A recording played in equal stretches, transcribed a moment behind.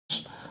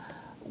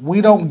we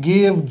don't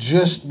give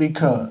just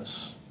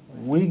because.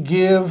 We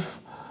give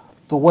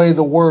the way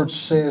the word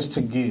says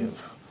to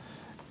give.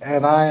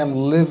 And I am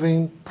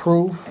living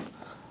proof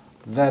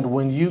that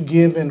when you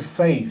give in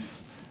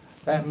faith,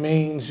 that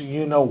means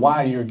you know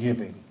why you're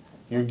giving.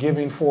 You're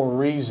giving for a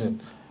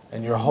reason,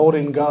 and you're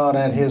holding God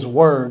at his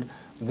word,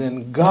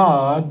 then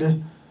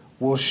God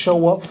will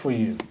show up for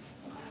you.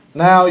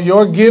 Now,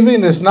 your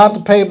giving is not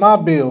to pay my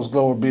bills,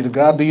 glory be to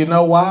God. Do you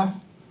know why?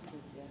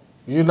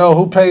 You know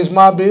who pays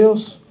my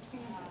bills?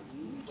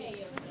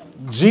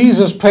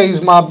 Jesus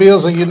pays my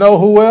bills, and you know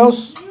who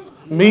else?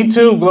 Me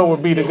too,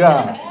 glory be to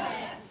God.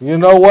 You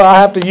know what? I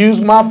have to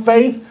use my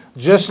faith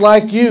just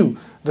like you.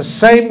 The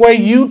same way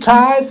you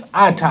tithe,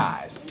 I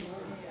tithe.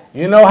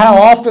 You know how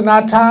often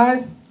I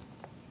tithe?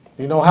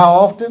 You know how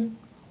often?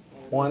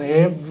 On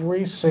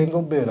every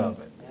single bit of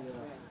it.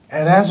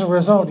 And as a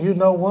result, you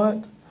know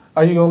what?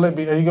 Are you gonna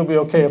be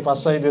okay if I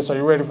say this? Are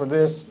you ready for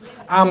this?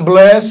 I'm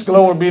blessed,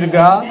 glory be to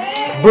God.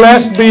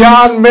 Blessed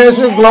beyond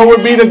measure,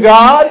 glory be to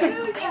God.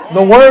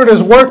 The word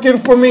is working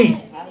for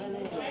me.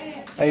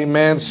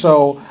 Amen.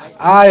 So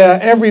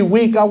every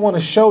week I want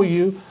to show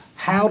you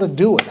how to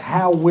do it,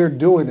 how we're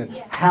doing it,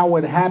 how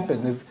it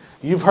happened. If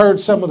you've heard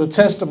some of the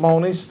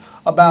testimonies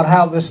about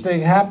how this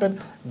thing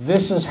happened,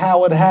 this is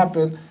how it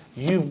happened.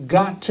 You've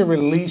got to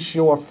release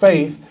your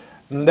faith,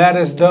 and that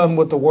is done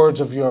with the words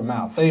of your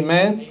mouth.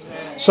 Amen?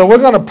 Amen. So we're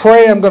going to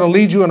pray. I'm going to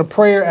lead you in a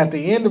prayer. At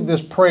the end of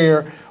this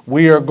prayer,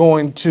 I'm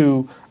going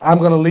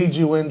to lead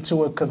you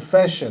into a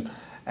confession.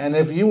 And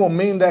if you will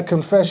mean that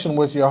confession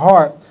with your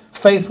heart,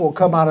 faith will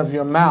come out of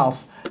your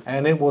mouth,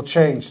 and it will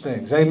change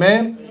things.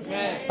 Amen?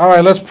 Amen. All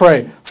right, let's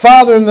pray.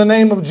 Father, in the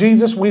name of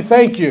Jesus, we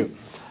thank you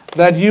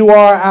that you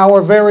are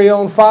our very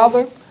own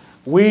Father.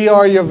 We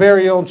are your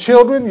very own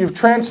children. You've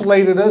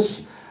translated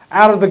us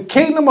out of the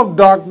kingdom of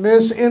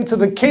darkness into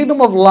the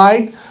kingdom of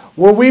light,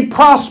 where we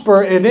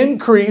prosper and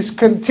increase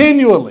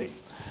continually.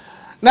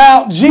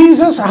 Now,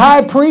 Jesus,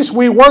 high priest,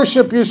 we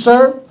worship you,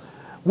 sir.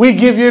 We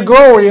give you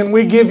glory and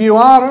we give you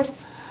honor.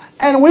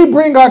 And we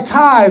bring our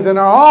tithe and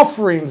our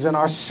offerings and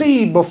our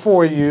seed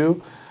before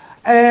you.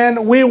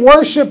 And we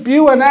worship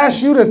you and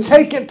ask you to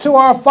take it to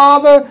our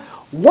Father.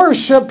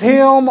 Worship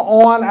him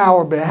on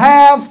our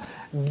behalf.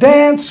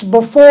 Dance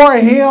before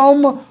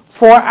him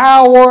for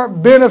our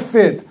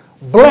benefit.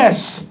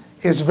 Bless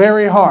his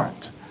very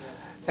heart.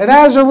 And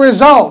as a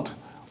result,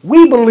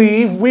 we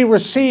believe we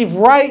receive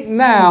right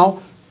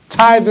now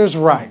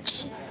tithers'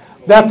 rights.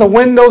 That the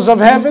windows of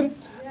heaven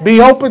be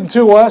open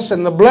to us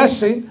and the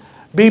blessing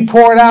be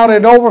poured out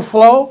in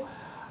overflow.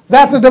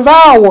 That the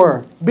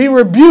devourer be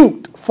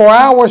rebuked for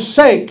our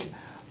sake.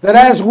 That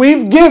as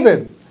we've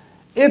given,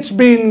 it's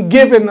being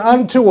given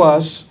unto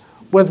us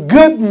with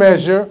good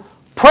measure,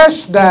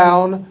 pressed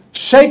down,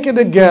 shaken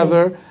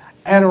together,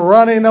 and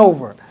running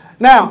over.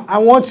 Now, I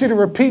want you to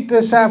repeat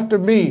this after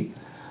me.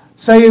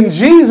 Say, in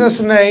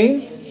Jesus'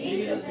 name,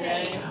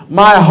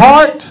 my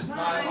heart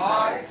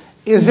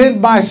is in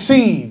my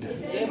seed.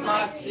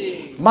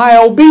 My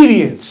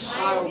obedience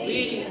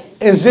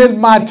is in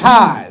my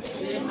tithe.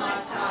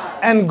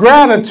 And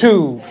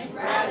gratitude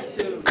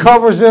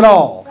covers it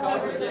all.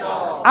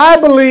 I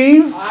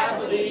believe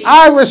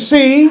I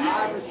receive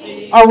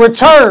a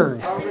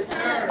return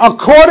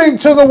according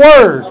to the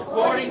word,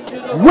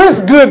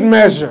 with good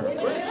measure,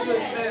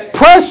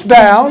 pressed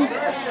down,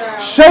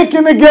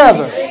 shaken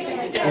together,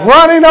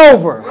 running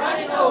over.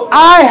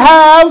 I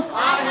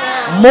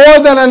have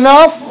more than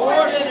enough,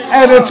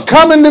 and it's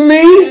coming to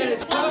me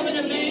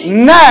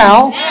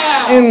now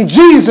in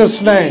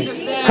Jesus'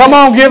 name. Come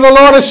on, give the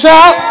Lord a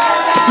shout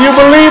if you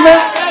believe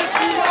it.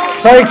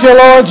 Thank you,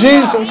 Lord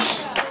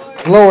Jesus.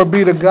 Glory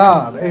be to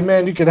God.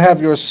 Amen. You can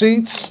have your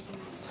seats.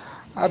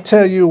 I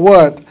tell you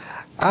what,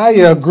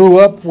 I grew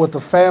up with a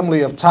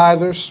family of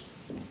tithers,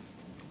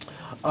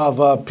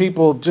 of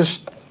people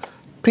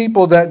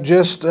that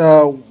just,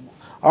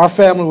 our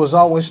family was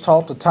always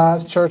taught to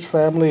tithe, church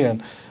family,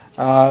 and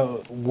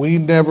we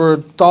never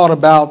thought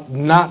about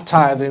not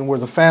tithing where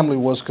the family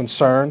was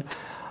concerned.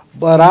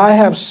 But I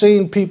have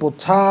seen people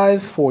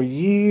tithe for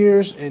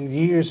years and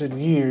years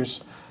and years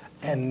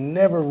and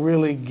never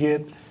really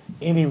get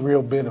any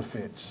real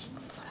benefits.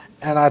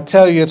 And I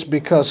tell you, it's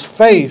because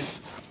faith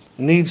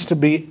needs to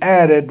be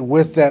added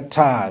with that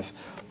tithe.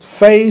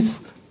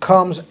 Faith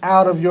comes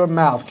out of your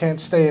mouth,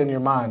 can't stay in your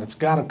mind. It's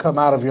got to come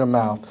out of your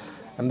mouth.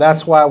 And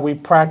that's why we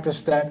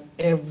practice that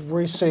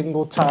every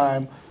single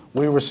time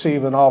we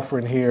receive an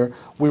offering here.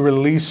 We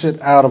release it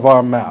out of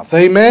our mouth.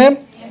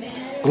 Amen?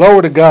 Amen.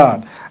 Glory to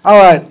God. All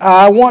right,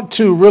 I want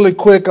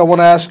to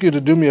ask you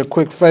to do me a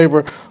quick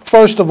favor.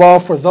 First of all,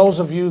 for those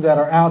of you that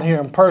are out here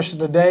in person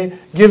today,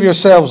 give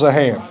yourselves a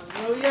hand.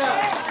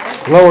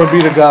 Glory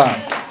be to God.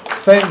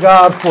 Thank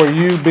God for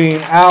you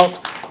being out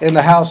in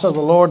the house of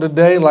the Lord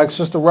today. Like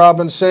Sister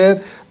Robin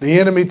said, the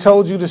enemy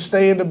told you to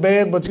stay in the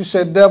bed, but you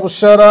said, devil,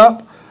 shut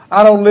up.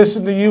 I don't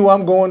listen to you.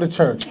 I'm going to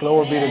church.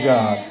 Glory be to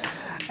God.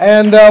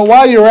 And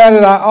while you're at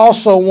it, I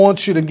also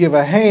want you to give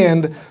a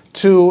hand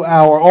to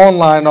our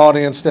online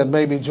audience that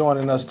may be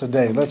joining us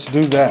today. Let's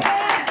do that.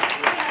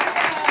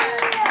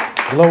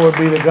 Glory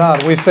be to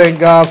God. We thank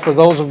God for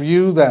those of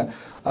you that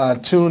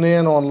tune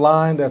in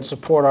online, that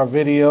support our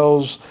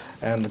videos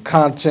and the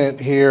content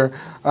here.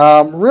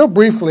 Real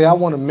briefly, I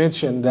want to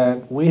mention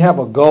that we have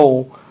a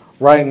goal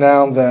right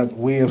now that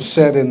we have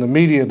set in the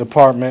media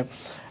department,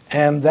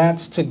 and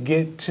that's to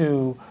get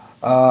to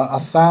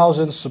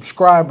 1,000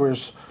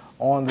 subscribers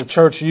on the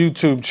church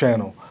YouTube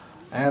channel.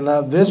 And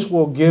this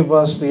will give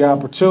us the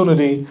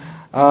opportunity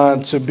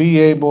to be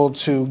able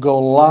to go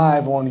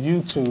live on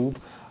YouTube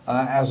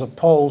as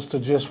opposed to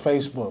just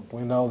Facebook.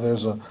 We know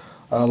there's a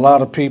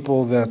lot of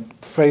people that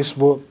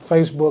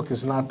Facebook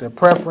is not their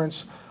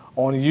preference.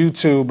 On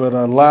YouTube, it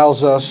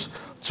allows us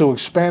to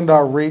expand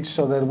our reach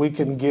so that we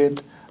can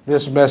get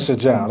this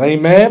message out.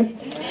 Amen?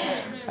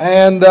 Amen.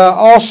 And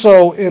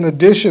also, in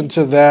addition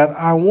to that,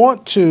 I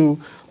want to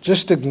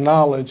just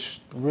acknowledge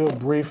real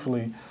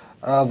briefly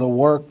the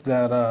work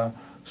that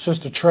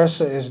Sister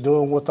Tressa is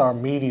doing with our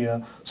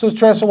media. Sister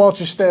Tressa, why don't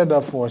you stand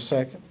up for a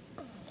second?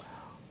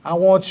 I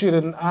want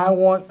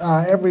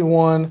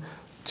everyone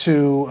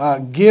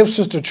to give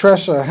Sister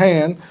Tressa a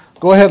hand.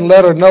 Go ahead and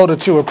let her know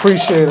that you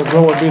appreciate her.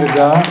 Glory be to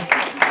God.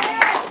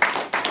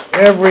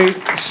 Every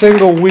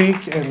single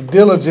week and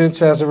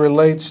diligence as it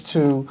relates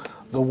to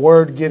the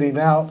word getting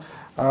out.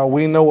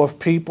 We know of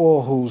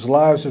people whose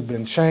lives have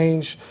been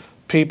changed,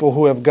 people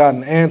who have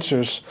gotten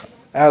answers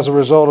as a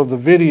result of the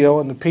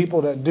video, and the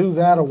people that do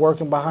that are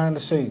working behind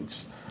the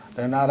scenes.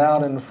 They're not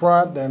out in the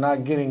front. They're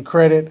not getting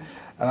credit.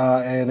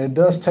 And it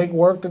does take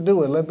work to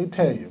do it, let me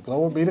tell you.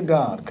 Glory be to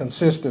God,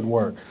 consistent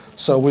work.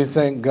 So we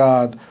thank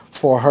God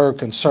for her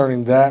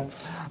concerning that.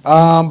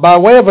 By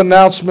way of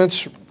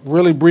announcements,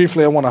 really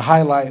briefly, I want to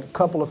highlight a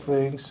couple of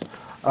things.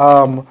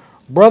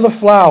 Brother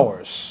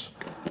Flowers,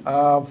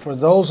 for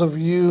those of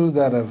you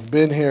that have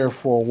been here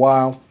for a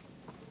while,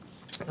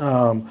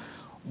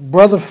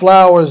 Brother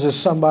Flowers is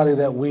somebody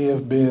that we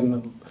have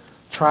been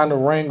trying to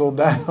wrangle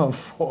down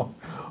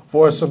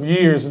for some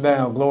years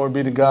now, glory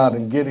be to God,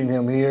 and getting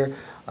him here.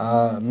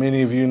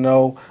 Many of you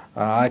know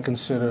I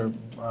consider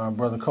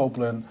Brother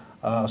Copeland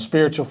a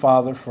spiritual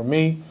father for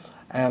me,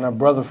 and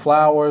Brother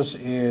Flowers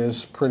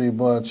is pretty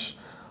much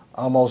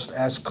almost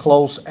as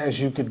close as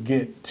you could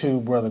get to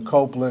Brother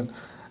Copeland.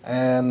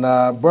 And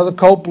Brother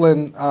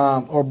Copeland,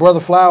 or Brother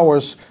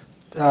Flowers,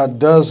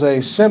 does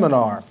a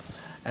seminar,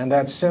 and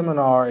that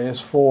seminar is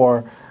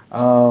for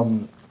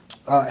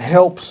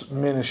helps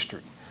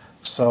ministry.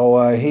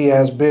 So he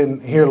has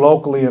been here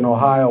locally in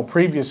Ohio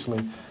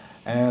previously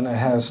and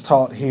has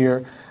taught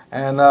here.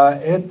 And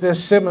at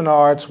this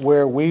seminar, it's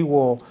where we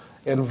will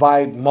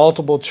invite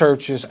multiple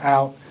churches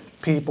out,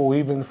 people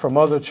even from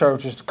other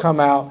churches to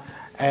come out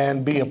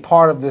and be a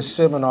part of this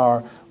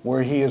seminar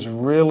where he is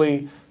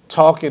really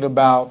talking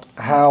about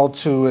how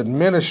to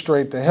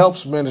administrate the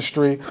helps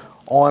ministry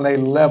on a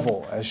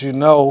level. As you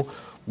know,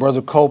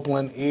 Brother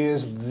Copeland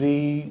is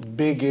the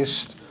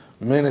biggest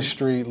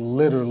ministry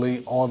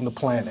literally on the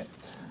planet.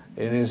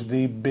 It is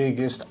the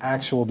biggest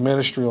actual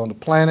ministry on the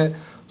planet.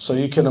 So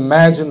you can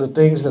imagine the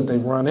things that they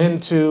run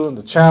into and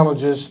the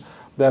challenges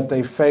that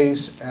they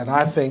face. And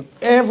I think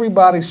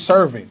everybody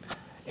serving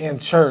in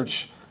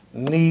church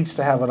needs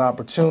to have an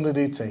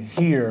opportunity to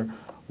hear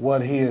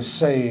what he is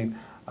saying.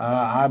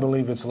 I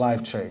believe it's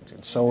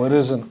life-changing. So it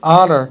is an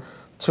honor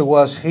to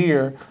us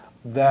here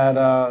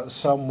that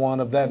someone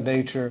of that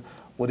nature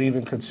would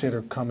even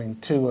consider coming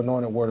to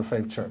Anointed Word of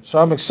Faith Church. So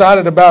I'm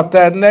excited about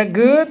that. Isn't that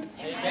good?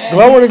 Amen.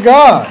 Glory to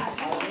God.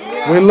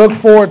 We look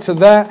forward to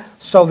that.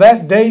 So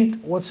that date,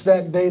 what's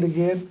that date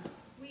again?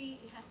 We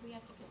have to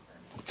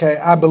confirm. Okay,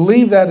 I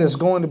believe that is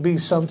going to be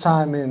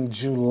sometime in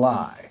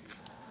July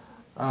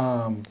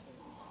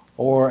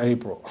or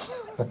April.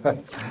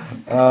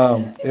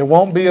 It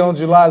won't be on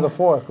July the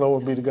 4th,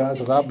 glory be to God,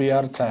 because I'll be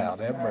out of town.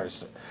 Have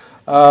mercy.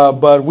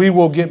 But we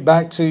will get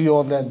back to you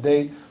on that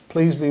date.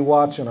 Please be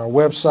watching our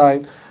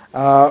website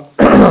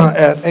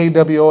at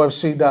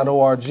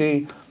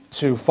awofc.org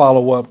to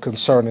follow up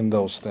concerning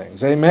those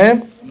things.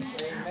 Amen? Amen?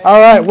 All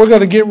right, we're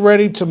going to get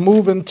ready to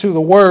move into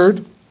the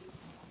Word.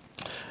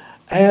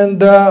 And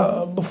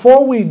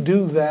before we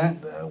do that,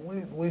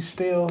 we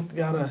still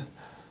got to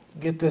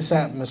get this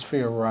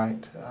atmosphere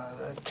right.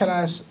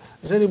 Does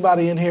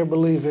anybody in here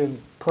believe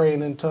in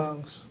praying in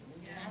tongues?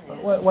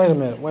 Wait a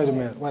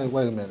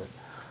minute.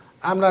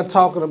 I'm not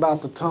talking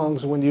about the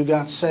tongues when you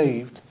got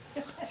saved.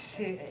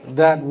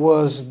 That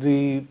was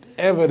the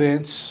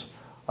evidence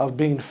of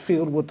being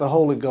filled with the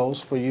Holy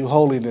Ghost for you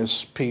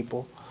holiness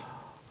people.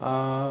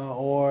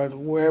 Or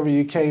wherever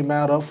you came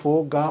out of,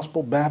 Full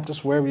Gospel,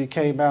 Baptist, wherever you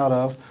came out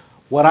of.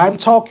 What I'm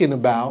talking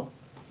about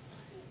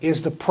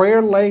is the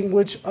prayer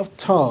language of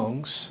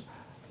tongues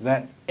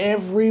that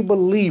every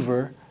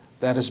believer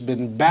that has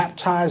been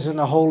baptized in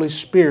the Holy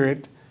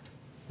Spirit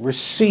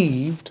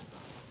received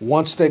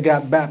once they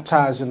got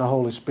baptized in the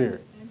Holy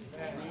Spirit.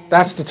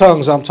 That's the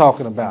tongues I'm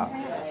talking about.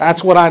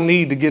 That's what I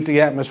need to get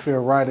the atmosphere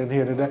right in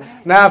here today.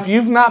 Now, if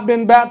you've not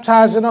been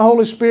baptized in the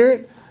Holy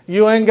Spirit,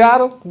 you ain't got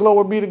them.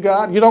 Glory be to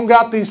God. You don't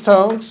got these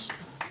tongues.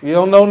 You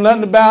don't know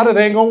nothing about it. It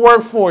ain't going to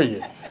work for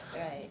you.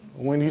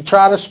 When you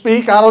try to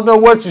speak, I don't know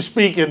what you're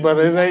speaking, but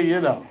it ain't,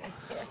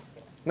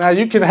 Now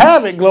you can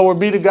have it, glory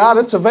be to God.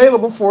 It's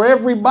available for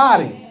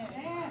everybody.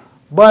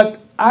 But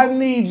I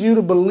need you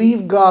to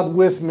believe God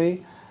with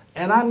me,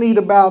 and I need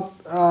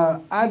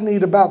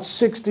about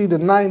 60 to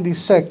 90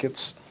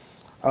 seconds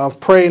of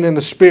praying in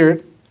the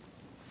Spirit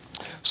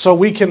so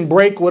we can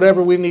break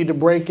whatever we need to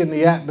break in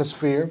the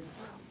atmosphere.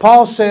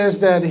 Paul says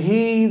that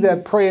he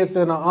that prayeth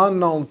in an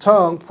unknown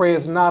tongue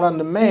prayeth not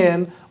unto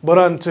man, but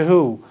unto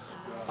who?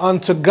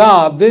 Unto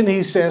God. Then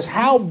he says,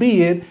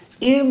 howbeit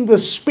in the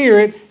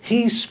Spirit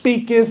he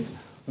speaketh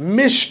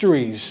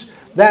mysteries.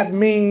 That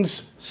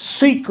means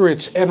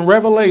secrets and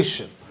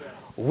revelation.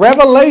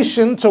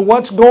 Revelation to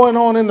what's going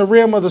on in the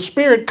realm of the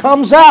Spirit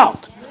comes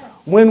out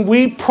when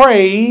we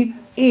pray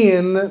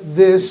in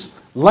this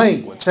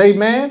language.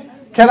 Amen?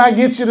 Can I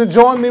get you to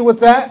join me with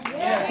that?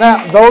 Yeah.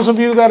 Now, those of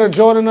you that are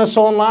joining us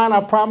online,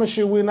 I promise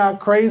you we're not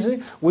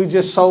crazy. We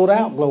just sold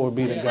out, glory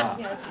be to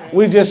God.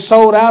 We just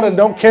sold out and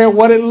don't care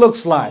what it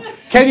looks like.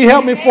 Can you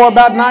help me for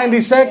about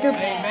 90 seconds?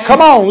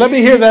 Come on, let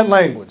me hear that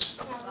language.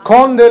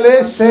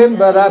 Kondele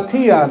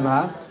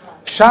sembaratiana,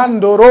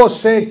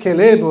 shandorose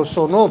keledo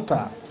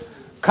sonota,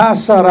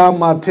 kasara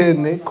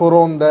matene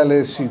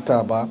korondale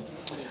sitaba,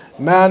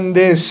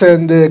 mande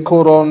sende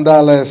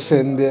korondale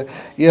sende.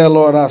 Yeah,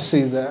 Lord, I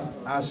see that.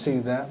 I see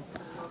that.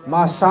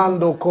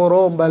 Masando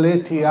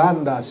korombaleti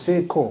anda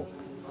seko.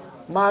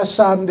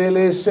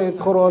 Masandele se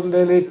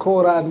korondele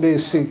korande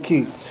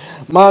seki.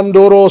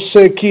 Mandoro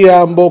seki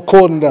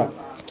ambokonda.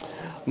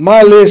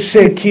 Male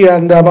seki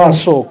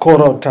andabaso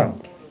korota.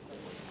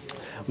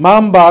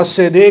 Mamba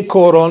sede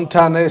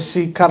korontane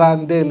si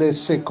karandele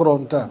se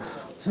koronta.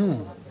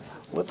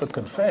 With the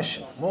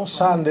confession.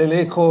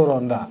 Mosandele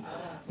koronda.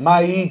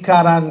 Mai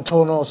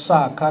karantono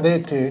sa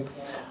karete.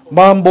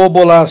 Mambo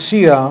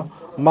bolasia.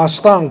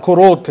 Mastan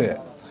korote.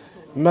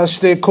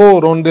 Maste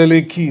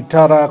korondeliki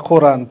tara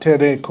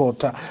korantere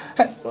kota.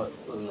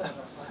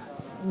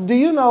 Do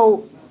you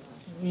know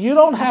you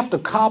don't have to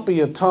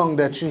copy a tongue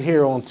that you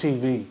hear on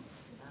TV?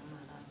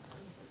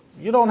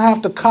 You don't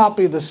have to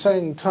copy the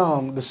same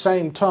tongue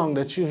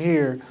that you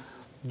hear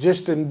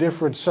just in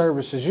different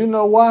services. You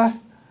know why?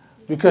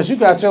 Because you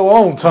got your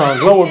own tongue.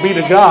 Glory be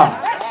to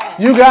God.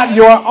 You got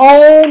your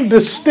own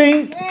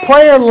distinct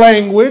prayer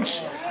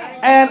language,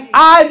 and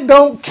I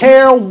don't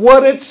care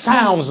what it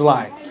sounds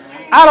like.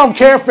 I don't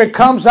care if it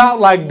comes out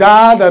like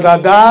da da da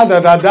da da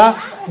da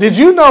da. Did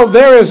you know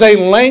there is a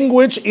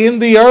language in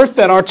the earth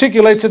that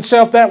articulates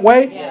itself that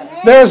way?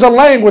 There is a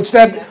language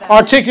that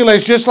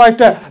articulates just like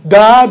that.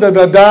 Da da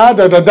da da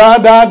da da da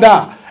da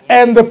da.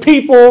 And the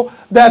people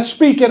that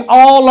speak it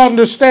all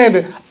understand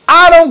it.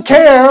 I don't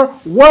care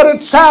what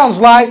it sounds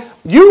like.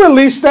 You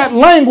release that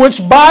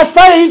language by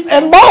faith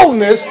and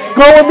boldness.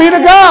 Glory be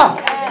to God.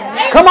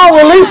 Come on,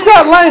 release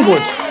that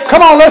language.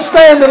 Come on, let's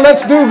stand and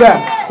let's do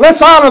that.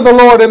 Let's honor the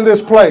Lord in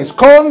this place.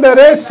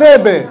 Kondere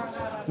sebe,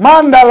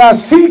 mandala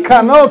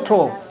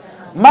sikanoto,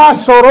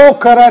 masoro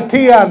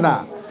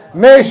karatiana,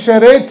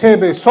 mesherete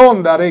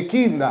besonda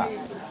rekinda,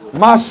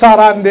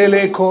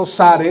 masarandele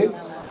kosare,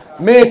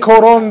 me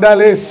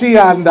korondale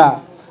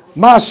sianda,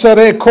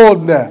 masere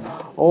konda.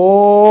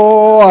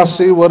 Oh, I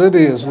see what it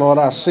is, Lord.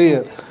 I see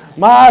it.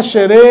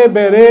 Mashere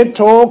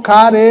bereto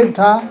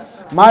kareta,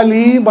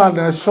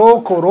 maliba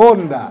so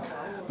koronda,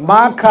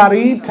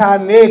 makarita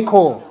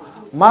neko.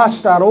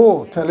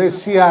 Mastaro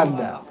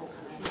telesianda.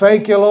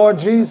 Thank you, Lord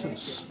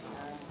Jesus.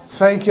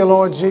 Thank you,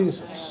 Lord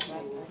Jesus.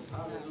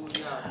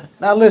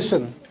 Now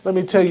listen, let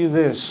me tell you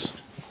this.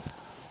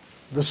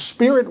 The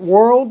spirit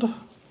world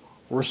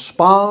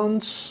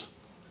responds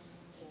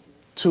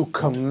to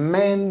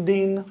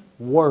commanding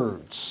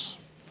words.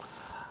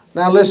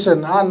 Now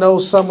listen, I know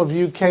some of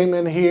you came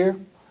in here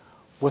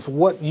with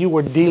what you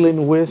were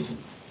dealing with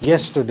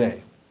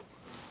yesterday,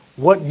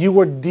 what you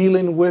were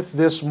dealing with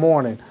this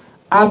morning.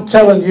 I'm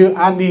telling you,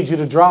 I need you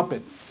to drop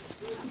it.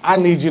 I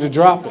need you to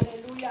drop it.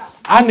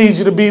 I need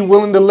you to be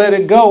willing to let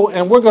it go,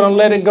 and we're going to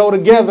let it go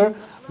together.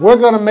 We're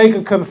going to make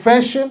a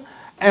confession,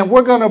 and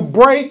we're going to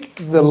break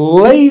the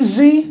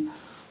lazy,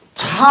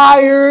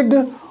 tired,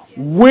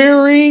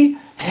 weary,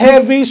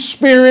 heavy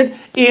spirit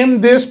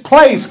in this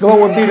place.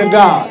 Glory be to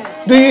God.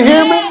 Do you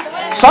hear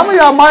me? Some of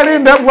y'all might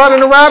end up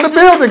running around the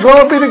building.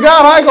 Glory be to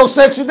God. I ain't going to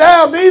set you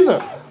down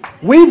either.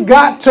 We've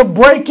got to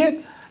break it.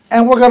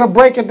 And we're going to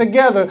break it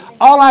together.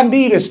 All I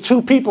need is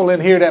 2 people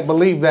in here that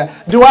believe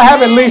that. Do I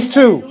have at least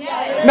 2?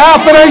 Now,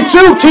 if it ain't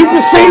 2, keep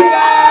your seat.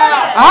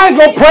 I ain't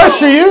going to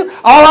pressure you.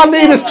 All I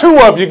need is 2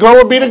 of you.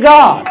 Glory be to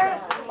God.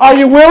 Are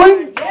you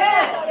willing?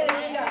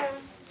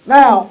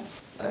 Now,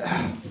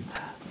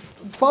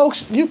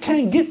 folks, you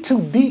can't get too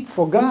deep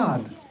for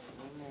God.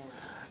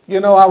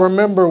 You know, I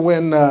remember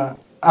when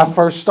I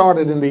first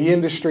started in the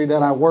industry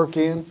that I work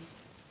in.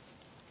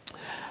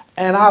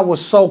 And I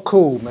was so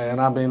cool, man.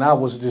 I mean, I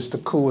was just the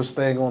coolest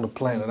thing on the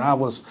planet. I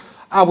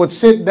would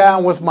sit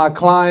down with my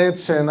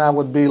clients and I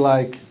would be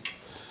like,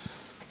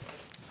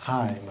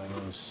 hi, my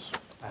name is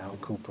Al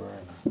Cooper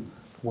and I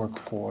work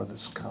for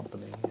this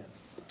company.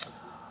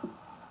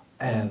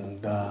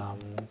 And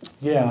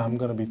yeah, I'm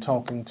going to be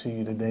talking to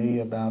you today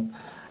about,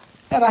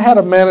 and I had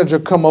a manager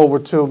come over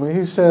to me.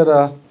 He said,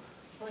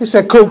 He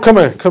said, cool, come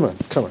here.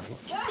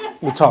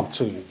 Let me talk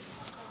to you.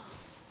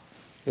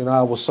 You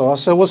know, I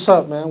said, what's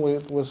up, man?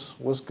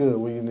 What's good?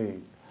 What do you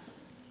need?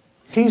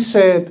 He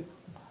said,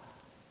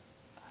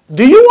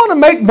 do you want to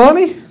make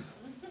money?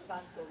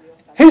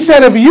 He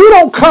said, if you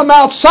don't come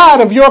outside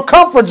of your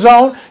comfort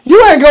zone,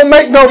 you ain't going to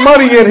make no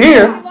money in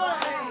here.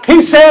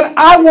 He said,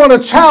 I want to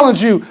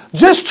challenge you.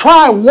 Just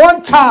try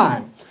one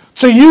time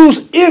to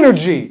use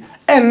energy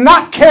and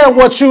not care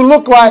what you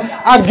look like.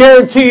 I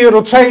guarantee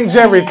it'll change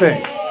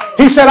everything.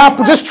 He said, I'll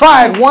just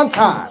try it one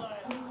time.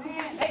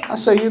 I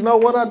said, you know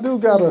what? I do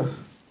got an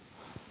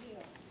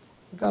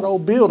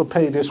old bill to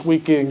pay this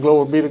weekend,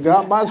 glory be to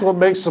God. Might as well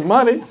make some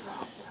money.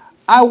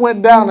 I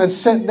went down and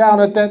sat down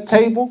at that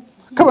table.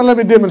 Come on, let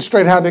me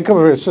demonstrate how they come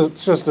here,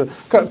 sister.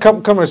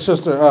 Come here,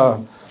 sister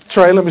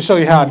Trey. Let me show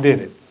you how I did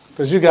it.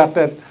 Because you got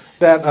that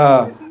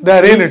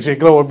energy,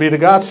 glory be to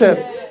God. I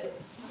said,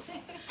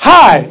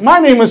 hi, my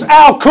name is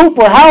Al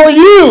Cooper. How are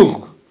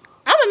you?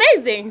 I'm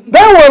amazing.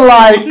 They were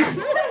like,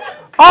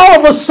 all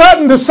of a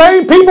sudden, the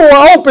same people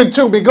were open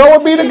to me.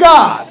 Glory be to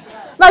God.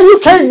 Now, you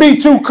can't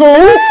be too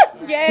cool.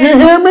 Yes. You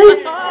hear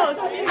me?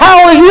 Oh,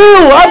 How are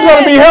you? I'm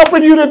going to be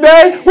helping you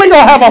today. We're going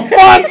to have a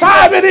fun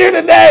time in here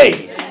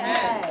today.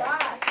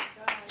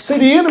 See,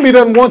 the enemy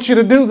doesn't want you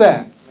to do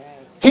that.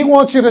 He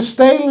wants you to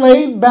stay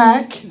laid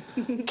back,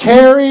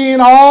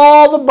 carrying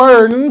all the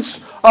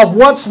burdens of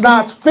what's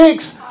not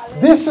fixed.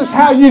 This is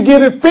how you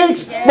get it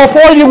fixed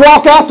before you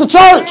walk out the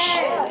church.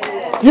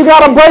 You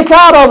got to break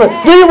out of it.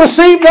 Do you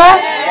receive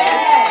that?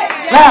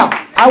 Now,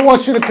 I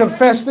want you to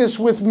confess this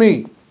with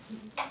me.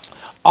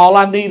 All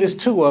I need is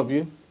two of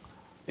you.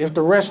 If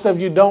the rest of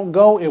you don't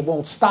go, it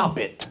won't stop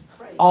it.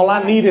 All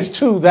I need is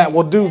two that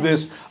will do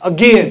this.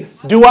 Again,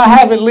 do I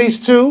have at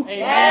least two?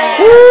 yes.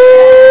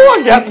 Ooh,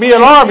 I got me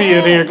an army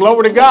in here.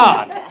 Glory to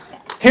God.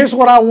 Here's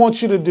what I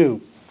want you to do.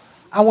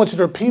 I want you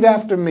to repeat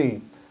after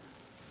me.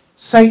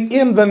 Say,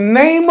 in the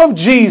name of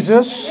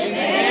Jesus,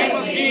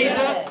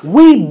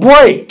 we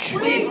break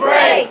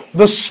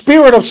the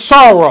spirit of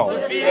sorrow.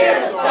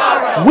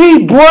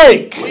 We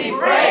break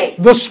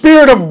the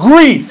spirit of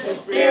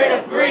grief.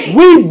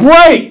 We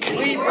break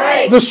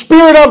the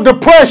spirit of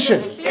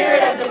depression.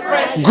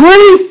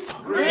 Grief,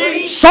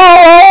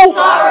 sorrow,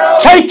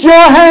 take your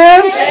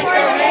hands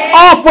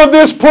off of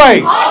this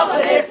place.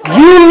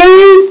 You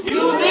leave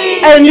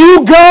and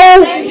you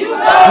go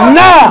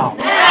now.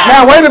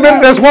 Now, wait a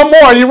minute. There's one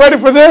more. Are you ready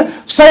for this?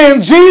 Say,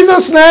 in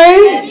Jesus'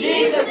 name,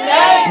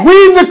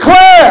 we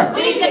declare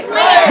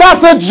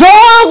that the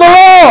joy of the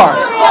Lord,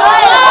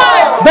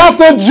 that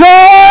the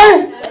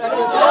joy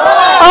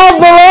of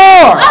the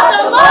Lord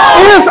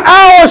is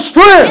our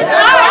strength.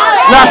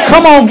 Now,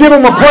 come on, give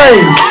him a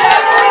praise.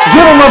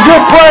 Give him a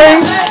good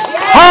praise.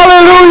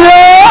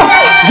 Hallelujah.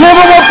 Give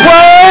him a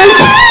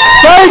praise.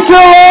 Thank you,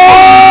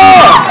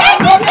 Lord.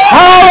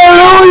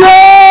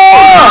 Hallelujah.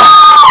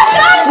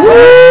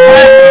 Woo.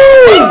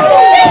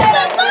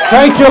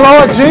 Thank you,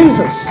 Lord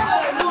Jesus.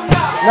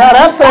 Now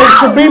that thing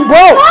should be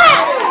broke.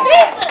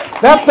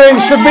 That thing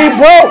should be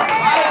broke.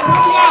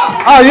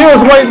 Oh, you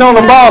was waiting on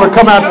the ball to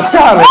come out the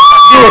sky and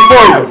do it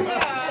for you.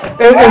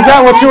 Is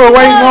that what you were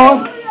waiting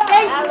on?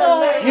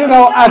 You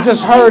know, I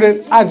just heard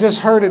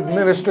it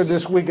ministered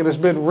this week, and it's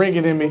been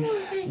ringing in me.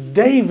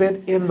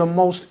 David, in the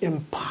most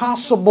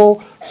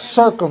impossible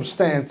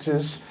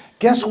circumstances,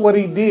 guess what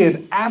he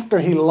did after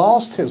he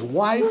lost his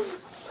wife?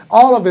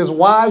 All of his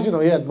wives, you know,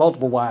 he had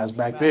multiple wives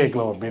back then,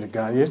 glory be to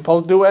God. You're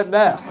supposed to do that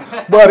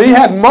now. But he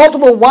had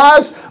multiple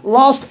wives,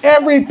 lost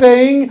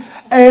everything,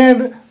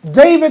 and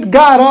David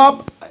got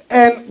up,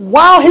 and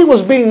while he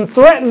was being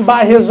threatened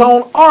by his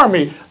own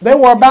army, they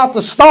were about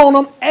to stone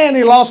him, and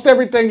he lost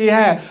everything he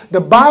had.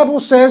 The Bible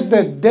says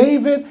that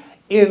David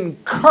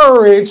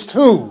encouraged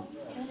who?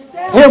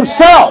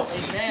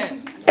 Himself.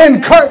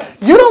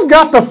 You don't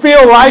got to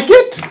feel like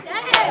it.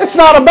 It's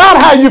not about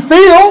how you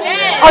feel.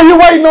 Are you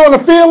waiting on the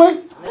feeling?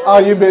 Oh,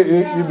 you've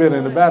been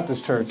in the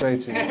Baptist church,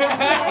 ain't you?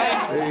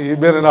 You've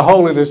been in the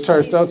holiness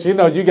church, don't you? You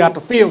know you got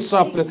to feel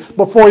something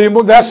before you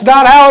move. That's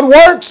not how it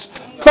works.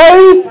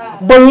 Faith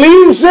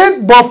believes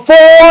it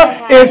before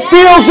it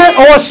feels it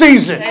or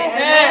sees it.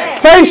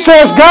 Faith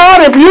says,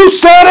 God, if you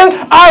said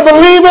it, I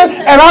believe it,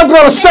 and I'm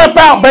going to step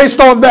out based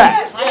on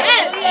that.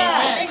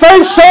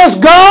 Faith says,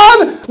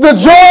 God, the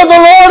joy of the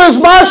Lord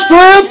is my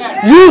strength.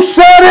 You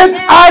said it,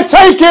 I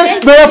take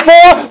it.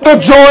 Therefore, the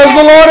joy of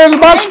the Lord is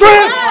my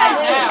strength.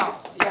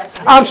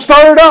 I'm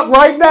stirred up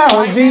right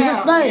now in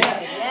Jesus' name.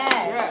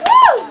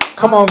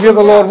 Come on, give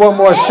the Lord one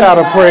more shout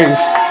of praise.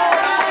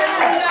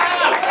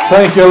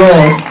 Thank you,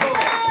 Lord.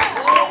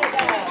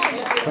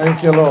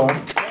 Thank you, Lord.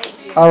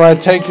 All right,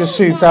 take your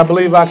seats. I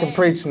believe I can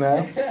preach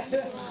now.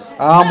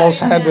 I almost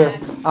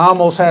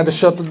had to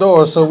shut the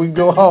door so we can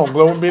go home.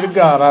 Glory be to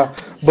God. I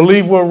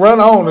believe we'll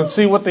run on and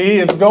see what the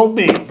end's going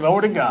to be.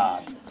 Glory to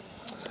God.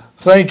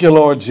 Thank you,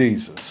 Lord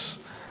Jesus.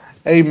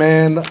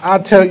 Amen. I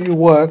tell you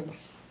what.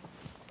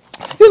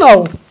 You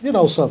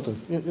know something.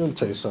 Let me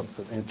tell you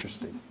something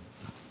interesting.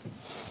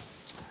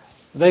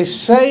 They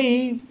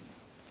say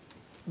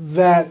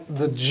that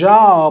the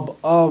job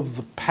of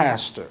the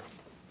pastor,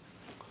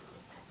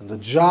 And the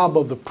job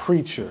of the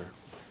preacher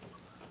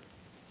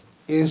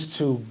is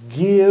to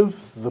give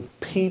the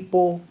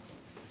people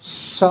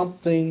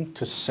something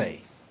to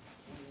say.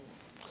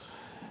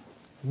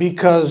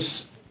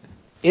 Because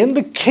in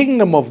the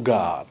kingdom of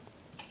God,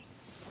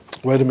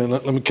 wait a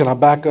minute, can I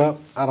back up?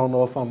 I don't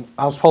know if I'm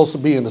supposed to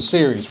be in the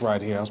series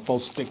right here. I'm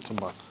supposed to stick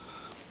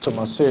to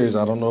my series.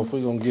 I don't know if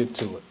we're going to get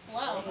to it.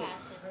 Whoa.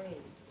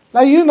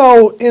 Now, you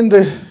know, in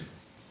the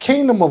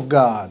kingdom of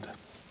God,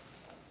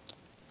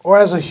 or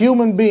as a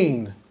human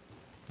being,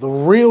 the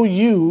real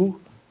you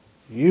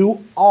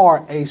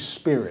are a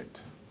spirit.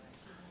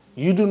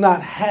 You do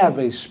not have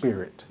a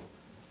spirit.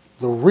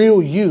 The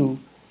real you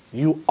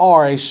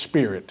are a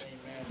spirit,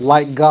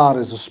 like God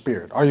is a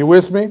spirit. Are you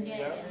with me?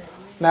 Yes.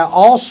 Now,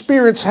 all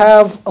spirits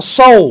have a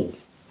soul.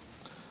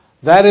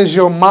 That is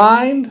your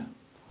mind,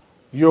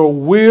 your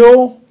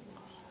will,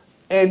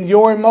 and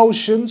your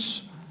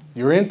emotions,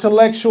 your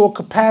intellectual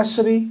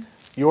capacity,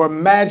 your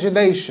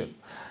imagination.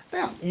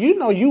 Now, you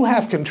know you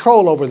have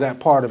control over that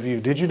part of you.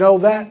 Did you know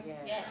that?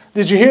 Yes.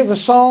 Did you hear the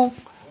song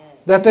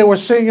that they were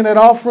singing at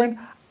offering?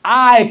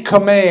 I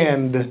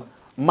command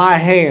my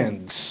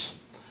hands.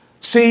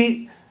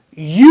 See,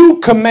 you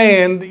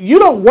command, you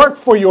don't work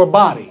for your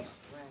body.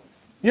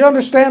 You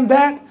understand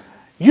that?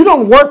 You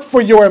don't work for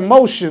your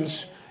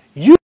emotions.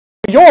 You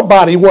tell your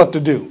body what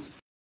to do.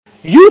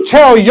 You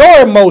tell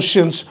your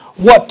emotions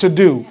what to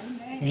do.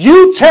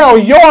 You tell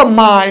your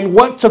mind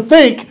what to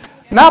think,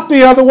 not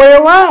the other way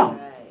around.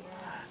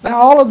 Now,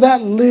 all of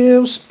that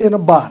lives in a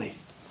body.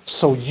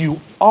 So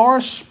you are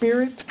a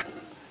spirit,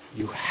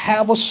 you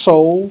have a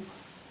soul,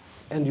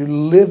 and you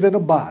live in a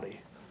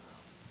body.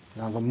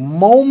 Now, the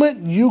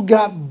moment you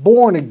got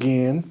born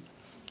again,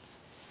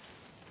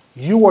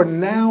 you are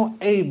now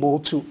able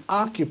to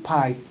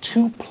occupy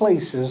two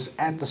places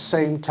at the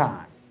same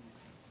time.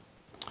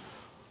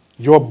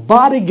 Your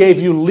body gave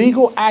you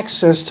legal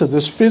access to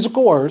this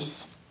physical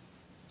earth,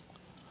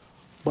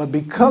 but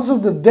because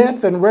of the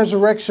death and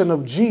resurrection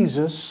of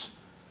Jesus,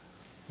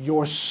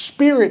 your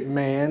spirit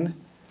man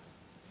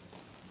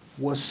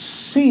was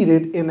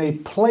seated in a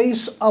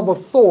place of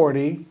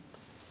authority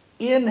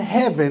in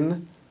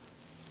heaven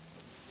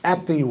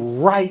at the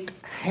right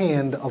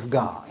hand of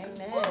God.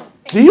 Amen.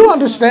 Do you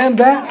understand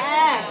that?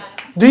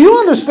 Yes. Do you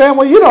understand?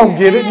 Well, you don't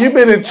get it. You've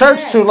been in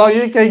church too long.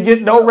 You can't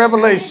get no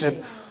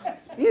revelation.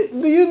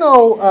 Do you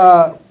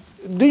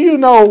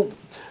know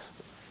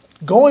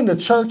going to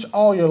church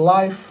all your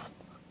life,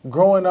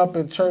 growing up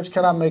in church?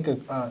 Can I make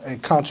a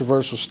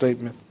controversial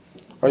statement?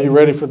 Are you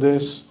ready for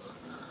this?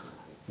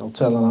 No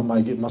telling, I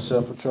might get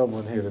myself in trouble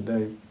in here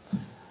today.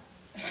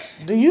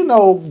 Do you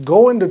know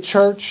going to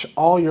church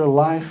all your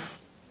life,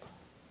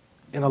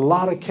 in a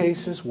lot of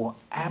cases, will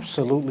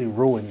absolutely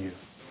ruin you?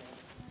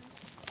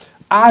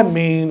 I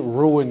mean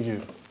ruin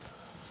you.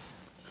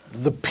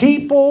 The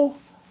people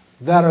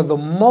that are the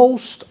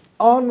most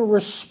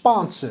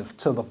unresponsive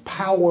to the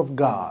power of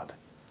God,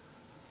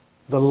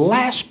 the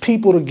last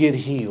people to get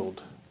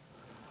healed,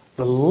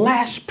 the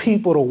last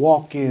people to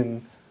walk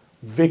in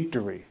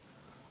victory,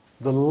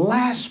 the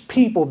last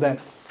people that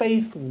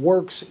faith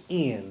works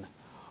in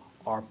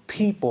are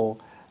people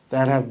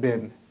that have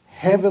been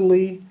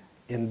heavily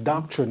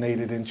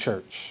indoctrinated in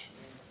church.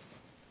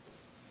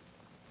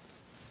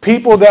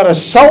 People that are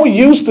so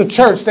used to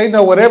church, they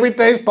know what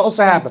everything's supposed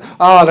to happen.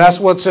 Oh, that's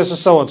what sister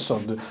so-and-so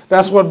did.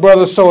 That's what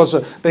brother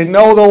so-and-so. They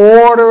know the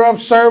order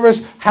of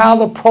service, how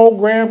the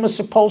program is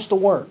supposed to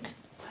work.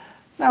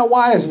 Now,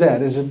 why is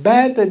that? Is it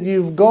bad that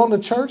you've gone to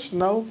church?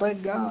 No,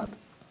 thank God.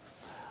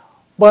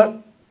 But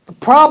the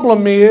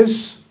problem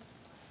is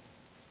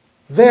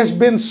there's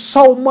been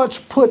so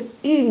much put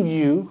in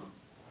you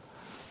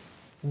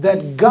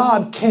that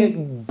God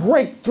can't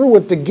break through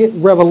it to get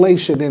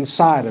revelation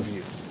inside of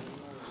you.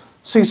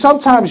 See,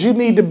 sometimes you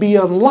need to be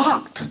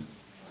unlocked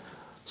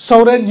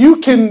so that you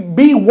can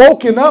be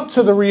woken up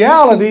to the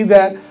reality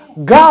that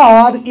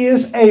God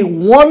is a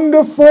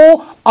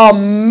wonderful,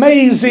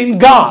 amazing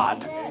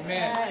God.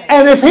 Amen.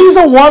 And if He's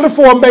a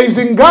wonderful,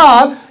 amazing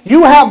God,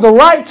 you have the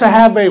right to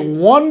have a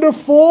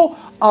wonderful,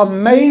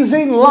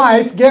 amazing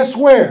life. Guess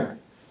where?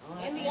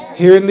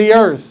 Here in the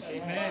earth.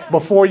 Amen.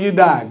 Before you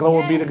die.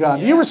 Glory be to God.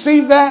 Do you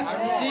receive that?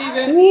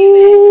 I receive it.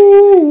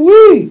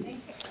 Woo-wee.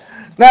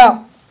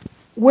 Now,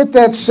 with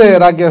that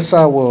said, I guess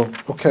I will,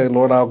 okay,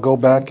 Lord, I'll go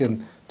back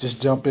and just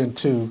jump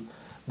into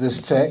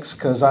this text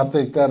because I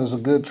think that is a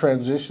good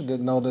transition.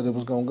 Didn't know that it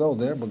was going to go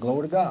there, but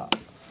glory to God.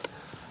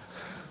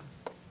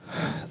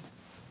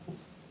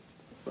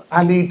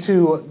 I need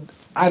to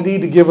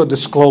give a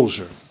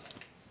disclosure.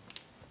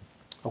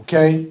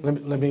 Okay?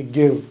 Let me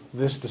give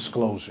this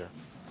disclosure.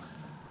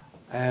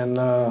 And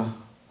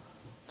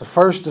the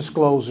first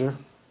disclosure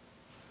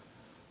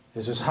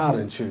is it's hot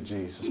in here,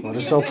 Jesus, but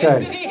it's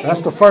okay.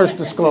 That's the first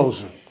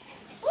disclosure.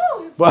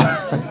 But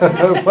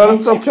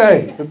it's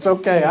okay. It's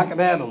okay. I can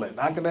handle it.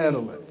 I can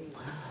handle it.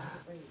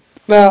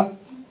 Now,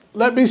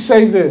 let me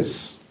say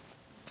this.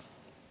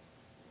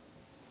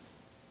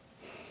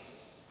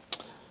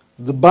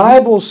 The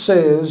Bible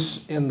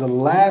says in the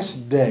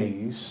last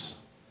days,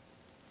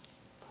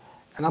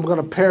 and I'm going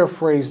to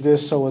paraphrase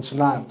this so it's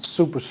not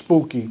super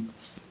spooky,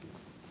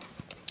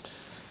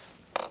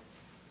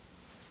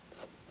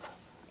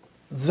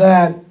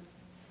 that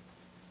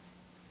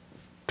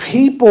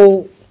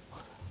people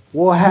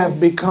will have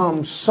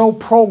become so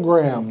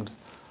programmed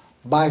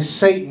by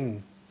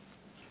Satan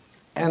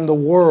and the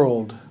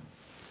world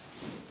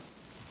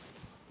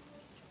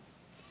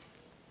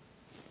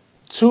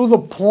to the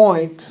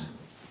point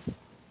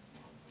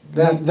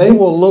that they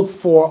will look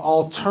for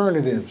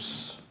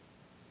alternatives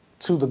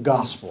to the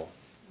gospel.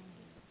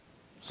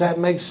 Does that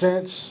make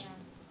sense?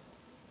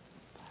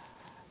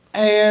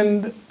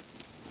 And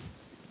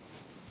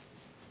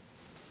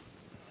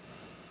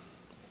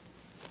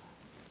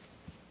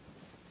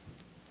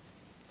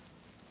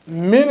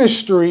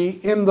ministry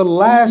in the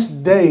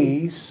last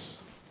days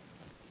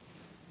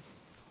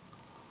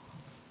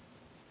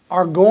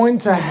are going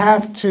to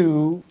have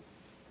to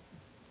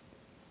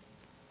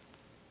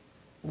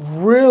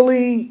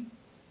really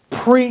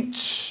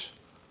preach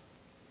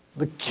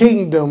the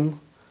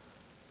kingdom,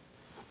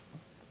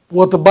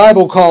 what the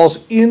Bible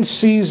calls in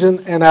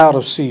season and out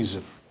of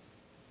season.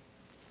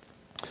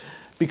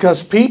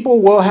 Because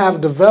people will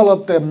have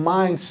developed a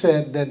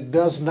mindset that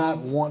does not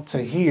want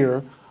to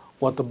hear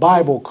what the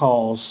Bible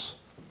calls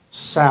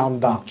sound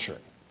doctrine.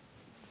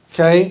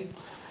 Okay?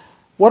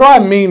 What do I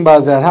mean by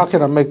that? How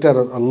can I make that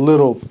a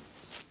little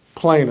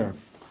plainer?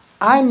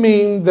 I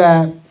mean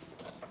that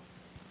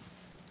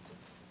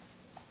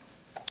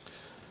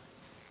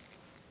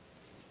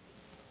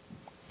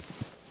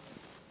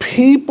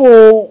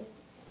people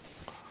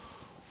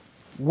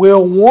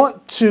will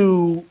want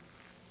to,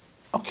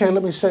 okay,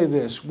 let me say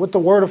this. With the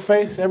word of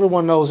faith,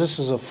 everyone knows this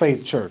is a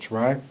faith church,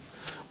 right?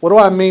 What do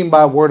I mean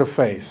by word of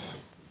faith?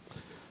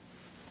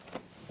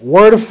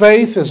 Word of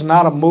faith is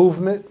not a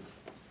movement.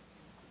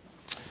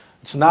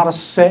 It's not a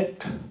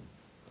sect.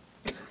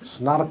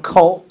 It's not a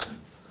cult.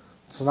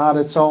 It's not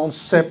its own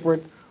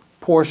separate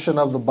portion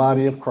of the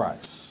body of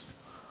Christ.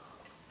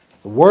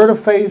 The word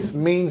of faith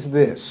means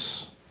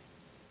this,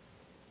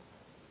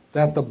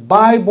 that the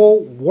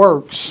Bible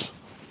works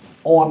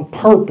on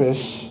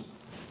purpose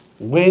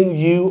when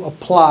you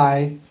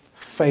apply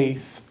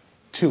faith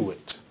to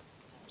it.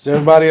 Does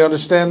everybody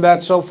understand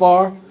that so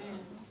far?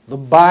 The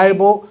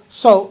Bible.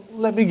 So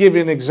let me give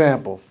you an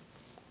example.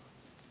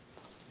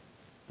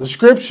 The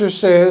scripture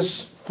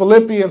says,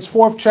 Philippians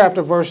 4th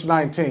chapter, verse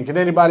 19. Can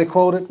anybody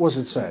quote it? What does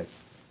it say?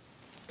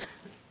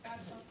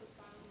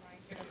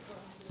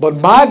 But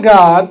my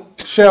God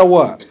shall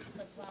what?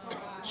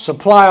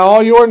 Supply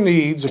all your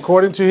needs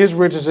according to his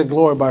riches and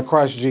glory by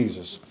Christ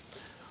Jesus.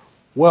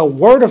 Well,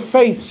 word of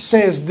faith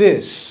says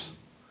this,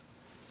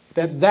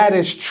 that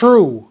is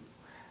true.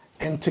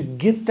 And to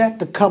get that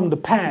to come to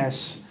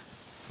pass,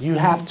 you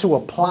have to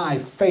apply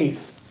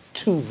faith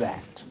to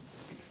that.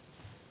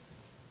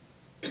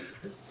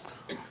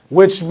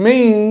 Which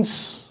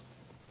means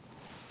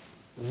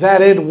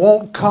that it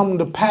won't come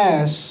to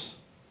pass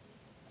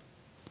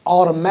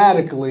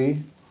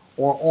automatically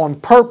or on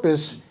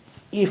purpose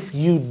if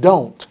you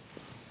don't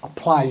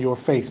apply your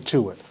faith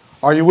to it.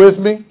 Are you with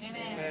me?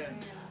 Amen.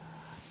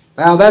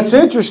 Now that's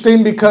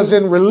interesting because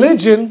in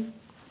religion,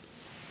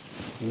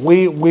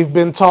 we've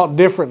been taught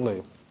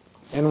differently.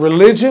 In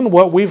religion,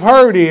 what we've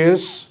heard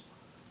is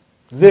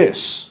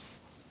this.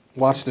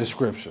 Watch this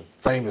scripture,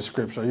 famous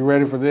scripture. Are you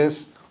ready for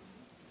this?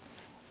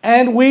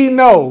 And we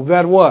know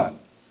that what?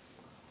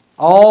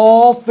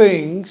 All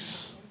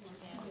things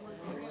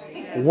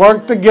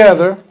work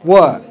together,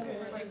 what?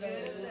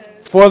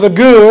 For the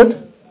good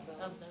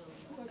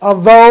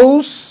of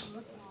those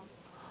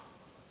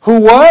who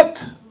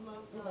what?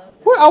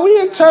 Where are we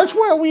in church?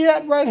 Where are we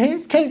at right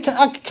here? Can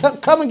I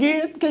come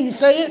again? Can you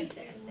say it?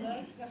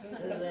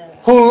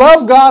 Who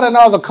love God and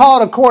are the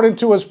called according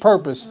to his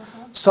purpose.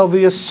 So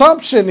the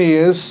assumption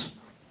is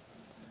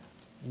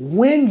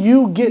when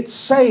you get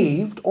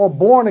saved or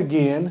born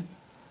again,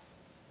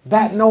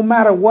 that no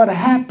matter what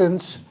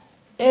happens,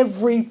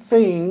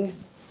 everything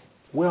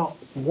will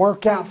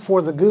work out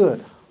for the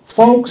good.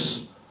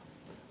 Folks,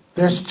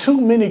 there's too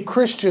many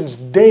Christians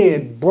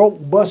dead, broke,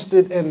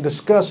 busted, and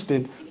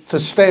disgusted to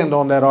stand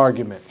on that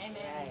argument.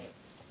 Amen.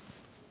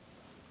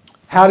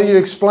 How do you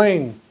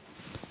explain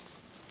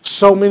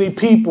so many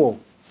people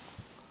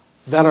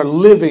that are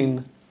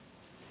living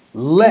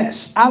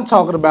less? I'm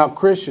talking about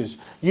Christians.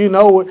 You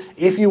know,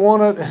 if you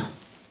want to,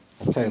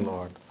 okay,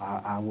 Lord,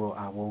 I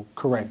will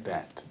correct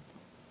that.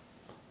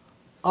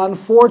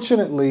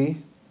 Unfortunately,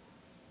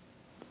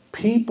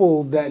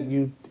 people that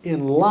you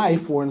in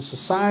life or in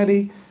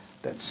society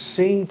that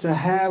seem to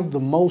have the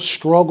most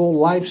struggle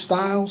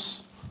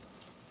lifestyles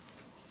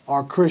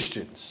are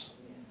Christians.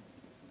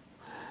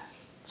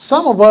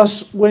 Some of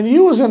us, when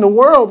you was in the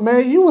world,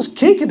 man, you was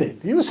kicking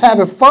it. You was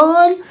having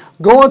fun,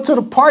 going to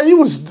the party. You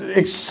was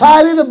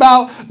excited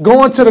about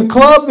going to the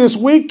club this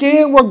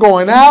weekend. We're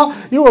going out.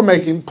 You were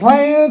making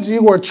plans.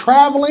 You were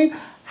traveling.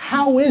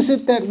 How is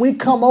it that we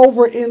come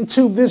over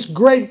into this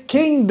great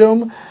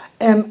kingdom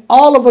and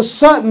all of a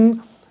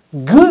sudden,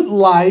 good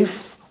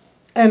life,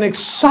 an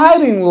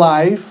exciting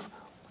life,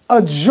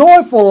 a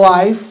joyful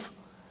life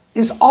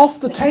is off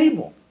the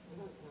table.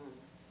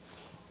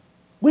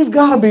 We've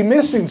got to be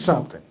missing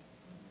something.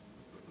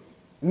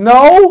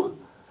 No,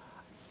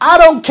 I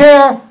don't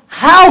care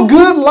how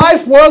good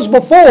life was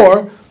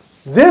before,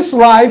 this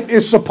life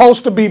is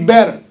supposed to be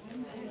better.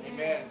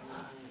 Amen.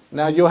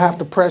 Now you'll have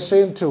to press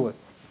into it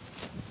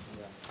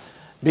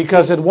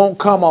because it won't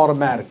come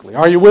automatically.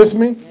 Are you with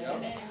me?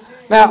 Yep.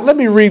 Now let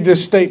me read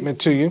this statement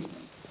to you.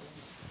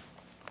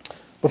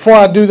 Before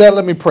I do that,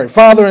 let me pray.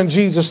 Father, in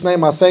Jesus'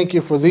 name, I thank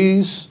you for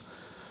these,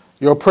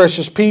 your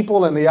precious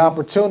people, and the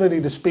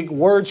opportunity to speak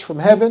words from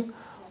heaven,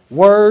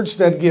 words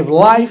that give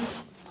life.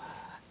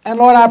 And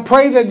Lord, I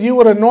pray that you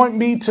would anoint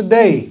me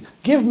today.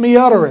 Give me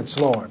utterance,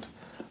 Lord,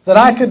 that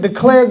I could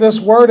declare this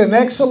word in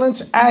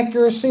excellence,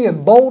 accuracy,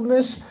 and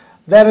boldness,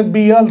 that it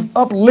be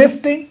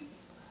uplifting,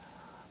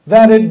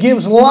 that it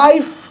gives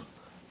life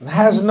and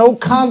has no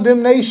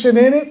condemnation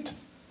in it.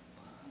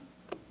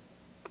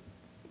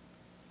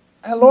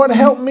 And Lord,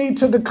 help me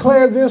to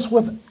declare this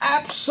with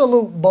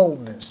absolute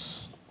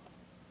boldness.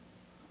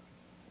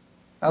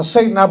 Now,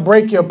 Satan, I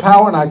break your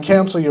power and I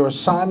cancel your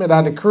assignment.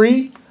 I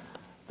decree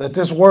that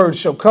this word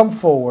shall come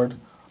forward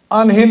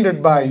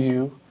unhindered by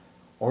you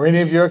or any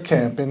of your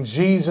camp. In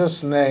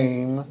Jesus'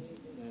 name,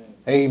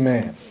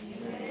 amen.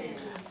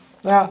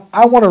 Now,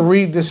 I want to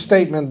read this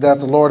statement that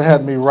the Lord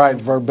had me write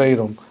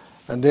verbatim,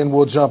 and then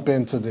we'll jump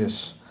into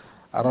this.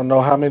 I don't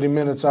know how many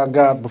minutes I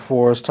got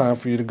before it's time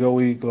for you to go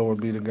eat, glory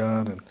be to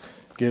God, and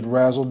get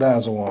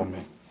razzle-dazzle on me.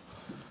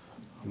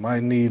 I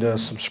might need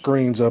some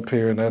screens up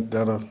here, and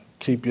that'll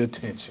keep your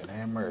attention.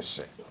 Have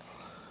mercy.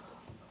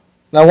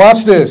 Now,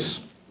 watch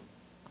this.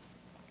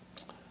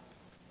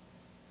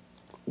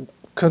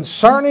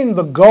 Concerning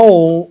the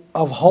goal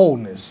of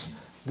wholeness,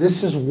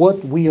 this is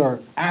what we are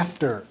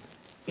after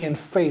in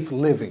faith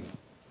living.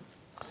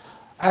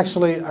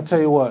 Actually, I tell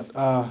you what,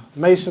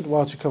 Mason, why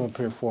don't you come up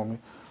here for me?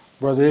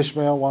 Brother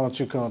Ishmael, why don't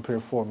you come up here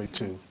for me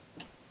too?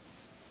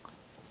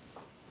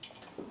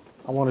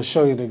 I want to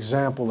show you an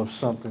example of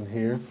something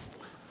here.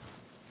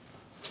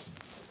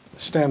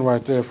 Stand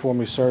right there for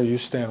me, sir. You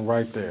stand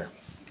right there.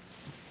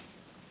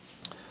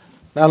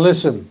 Now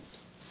listen,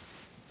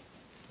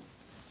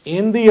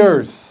 in the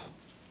earth,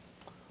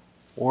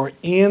 or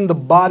in the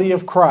body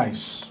of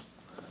Christ,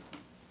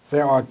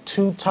 there are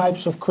two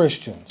types of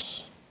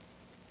Christians.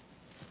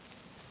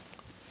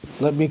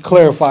 Let me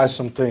clarify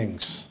some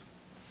things.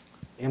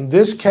 In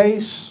this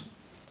case,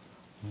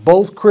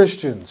 both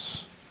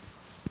Christians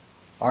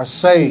are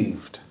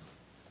saved.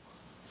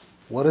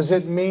 What does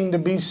it mean to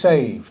be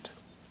saved?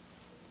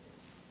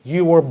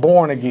 You were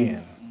born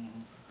again.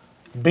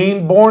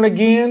 Being born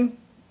again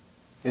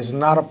is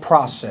not a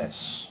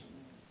process.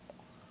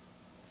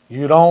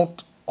 You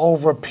don't,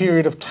 over a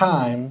period of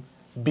time,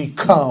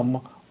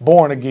 become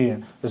born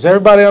again. Does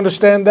everybody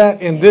understand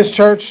that in this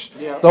church?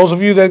 Yeah. Those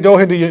of you that go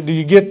here, do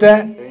you get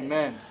that?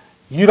 Amen.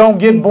 You don't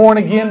get born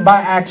again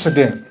by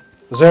accident.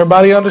 Does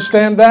everybody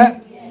understand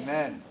that?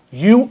 Amen.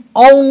 You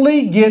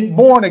only get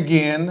born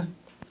again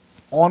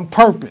on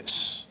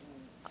purpose.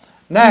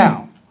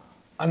 Now,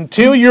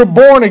 until you're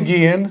born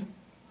again,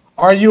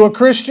 are you a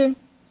Christian?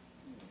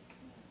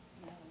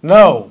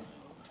 No.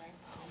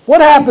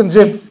 What happens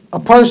if a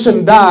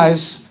person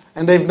dies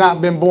and they've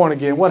not been born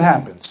again? What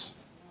happens?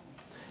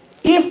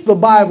 If the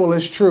Bible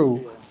is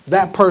true,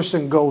 that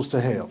person goes to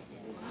hell.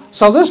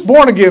 So this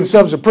born again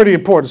subject is a pretty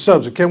important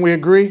subject. Can we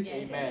agree?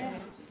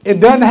 Amen. It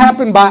doesn't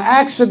happen by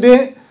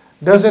accident.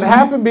 Does it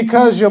happen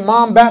because your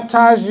mom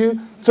baptized you,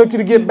 took you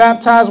to get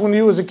baptized when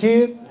you was a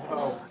kid?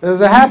 No.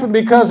 Does it happen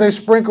because they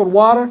sprinkled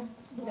water?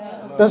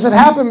 No. Does it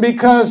happen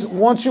because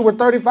once you were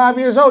 35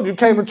 years old, you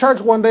came to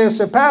church one day and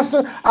said,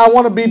 Pastor, I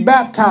want to be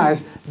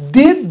baptized?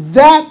 Did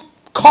that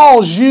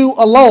cause you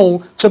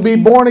alone to be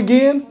born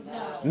again?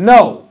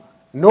 No.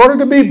 In order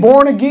to be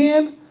born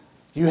again,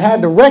 you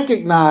had to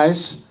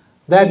recognize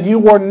that you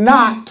were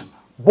not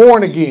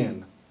born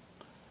again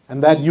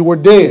and that you were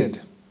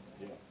dead.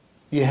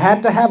 You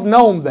had to have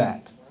known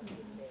that.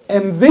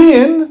 And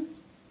then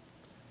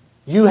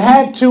you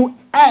had to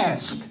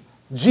ask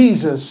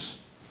Jesus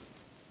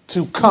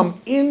to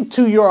come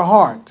into your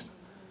heart.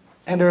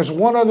 And there's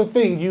one other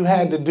thing you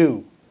had to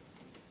do.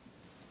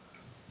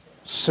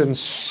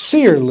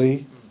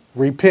 Sincerely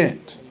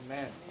repent.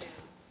 Amen.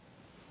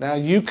 Now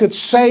you could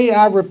say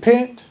I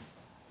repent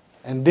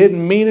and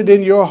didn't mean it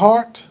in your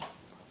heart.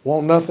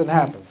 Won't nothing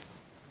happen.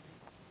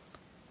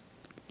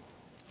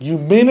 You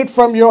mean it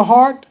from your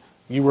heart.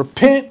 You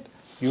repent.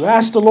 You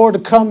ask the Lord to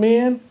come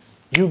in.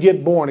 You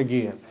get born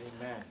again.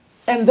 Amen.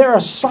 And there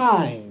are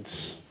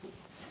signs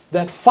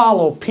that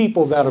follow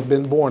people that have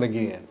been born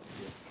again.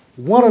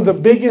 One of the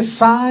biggest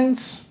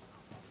signs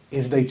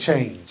is they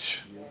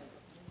change.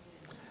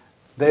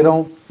 They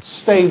don't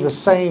stay the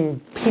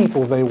same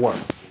people they were.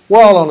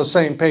 We're all on the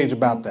same page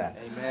about that.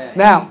 Amen.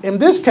 Now, in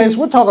this case,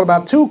 we're talking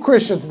about two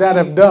Christians that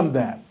have done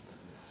that.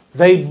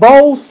 They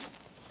both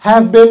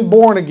have been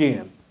born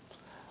again.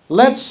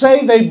 Let's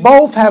say they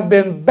both have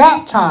been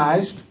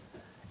baptized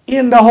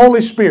in the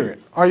Holy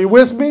Spirit. Are you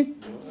with me?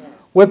 Yeah.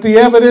 With the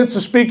evidence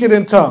of speaking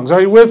in tongues.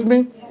 Are you with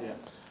me? Yeah.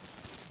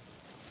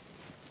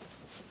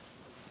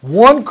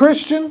 One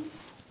Christian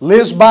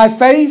lives by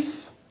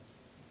faith.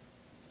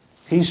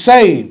 He's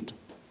saved.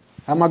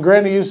 How my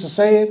granny used to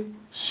say it?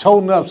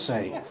 Sure enough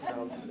saved.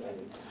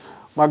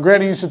 My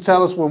granny used to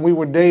tell us when we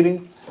were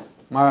dating,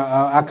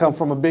 I come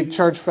from a big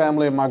church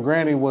family, and my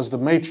granny was the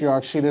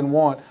matriarch. She didn't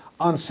want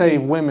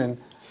unsaved women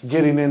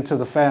getting into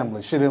the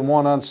family. She didn't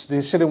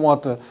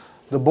want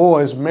the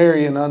boys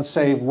marrying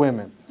unsaved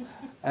women.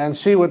 And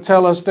she would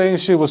tell us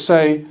things. She'll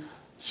say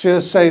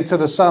to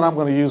the son, I'm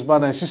going to use my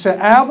name. She said,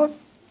 Albert,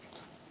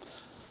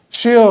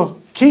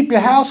 she'll keep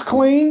your house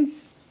clean.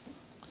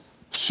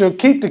 She'll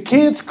keep the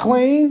kids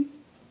clean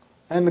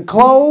and the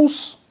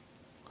clothes,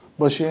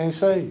 but she ain't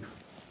saved.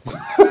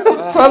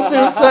 So she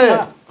was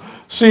saying,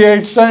 she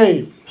ain't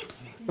saved.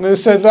 And I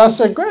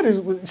said,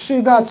 Granny, she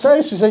not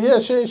saved? She said, yeah,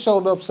 she ain't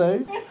showed up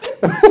saved.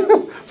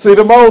 See,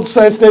 them old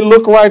saints, they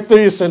look right through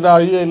you and say, no,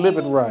 you ain't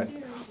living right.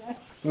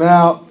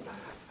 Now,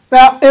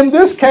 in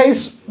this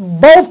case,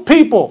 both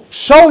people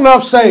show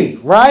enough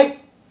saved, right?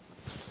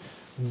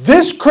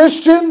 This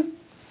Christian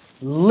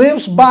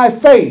lives by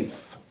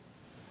faith.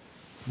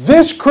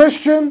 This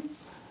Christian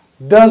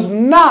does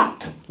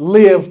not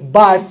live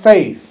by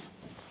faith.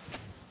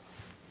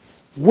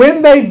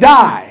 When they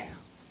die,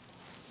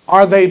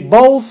 are they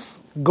both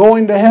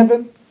going to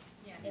heaven?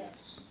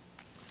 Yes.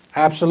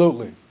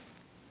 Absolutely.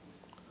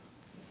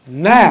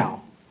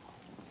 Now,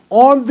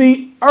 on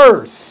the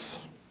earth,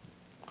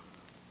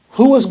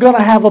 who is going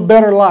to have a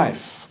better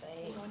life?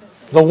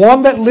 The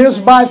one that lives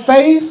by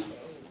faith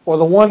or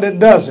the one that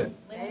doesn't?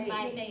 Live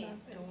by faith.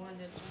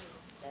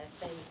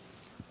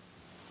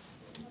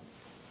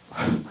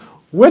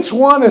 Which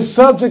one is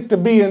subject to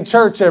be in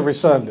church every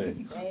Sunday?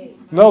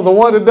 No, the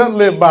one that doesn't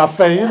live by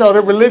faith. You know,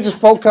 the religious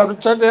folk come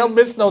to church, they don't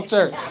miss no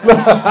church.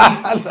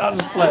 I'm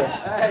just playing.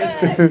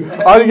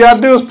 All you got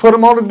to do is put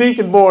them on the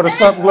deacon board or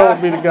something, glory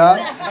be to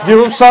God. Give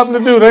them something to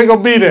do. They ain't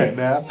going to be there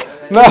now.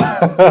 No,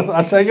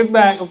 I take it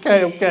back.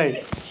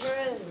 Okay.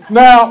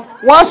 Now,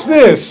 watch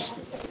this.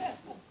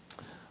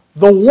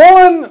 The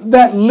one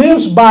that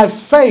lives by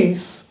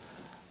faith,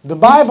 the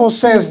Bible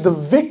says the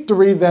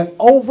victory that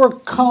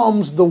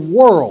overcomes the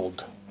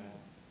world.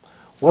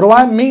 What do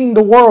I mean,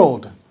 the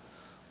world?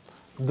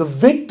 The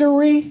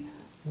victory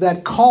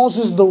that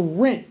causes the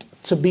rent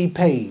to be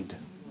paid.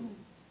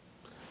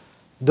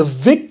 The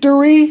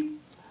victory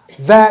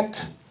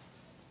that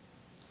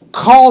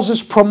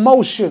causes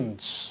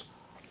promotions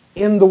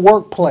in the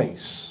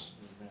workplace.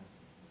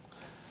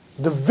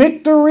 The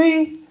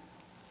victory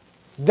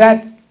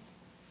that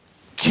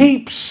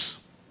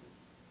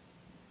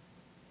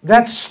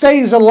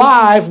stays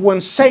alive when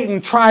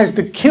Satan tries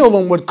to kill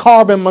them with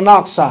carbon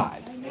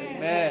monoxide.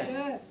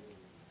 Amen.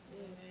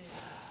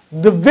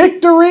 The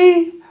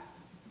victory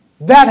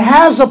that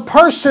has a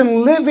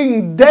person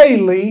living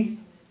daily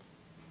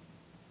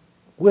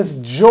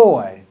with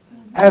joy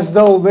as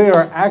though they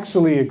are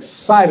actually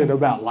excited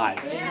about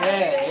life.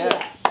 Amen.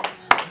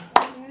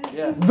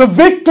 Yeah. The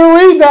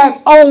victory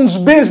that owns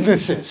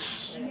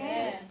businesses.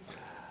 Amen.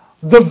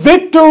 The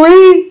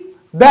victory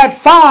that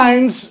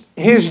finds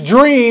his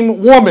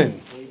dream woman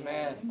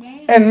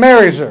Amen. and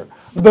marries her.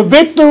 The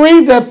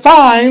victory that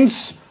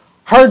finds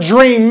her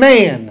dream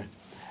man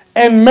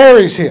and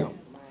marries him.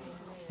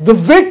 The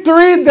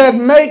victory that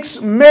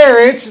makes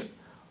marriage,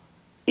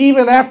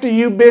 even after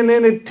you've been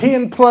in it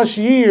 10 plus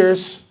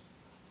years,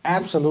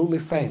 absolutely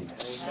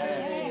famous.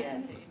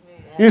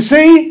 You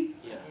see?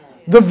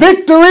 The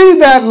victory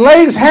that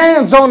lays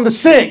hands on the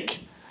sick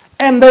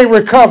and they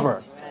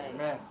recover.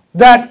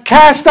 That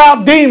cast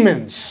out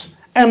demons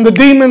and the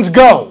demons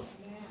go.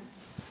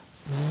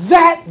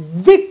 That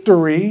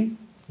victory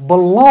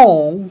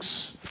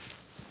belongs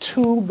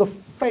to the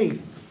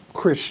faith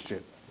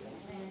Christian.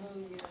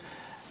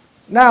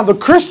 Now, the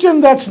Christian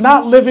that's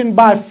not living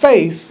by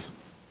faith,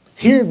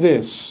 hear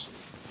this,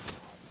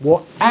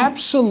 will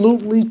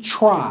absolutely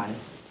try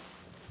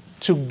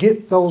to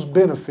get those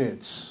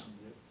benefits.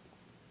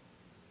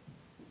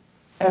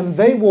 And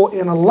they will,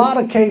 in a lot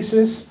of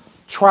cases,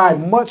 try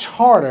much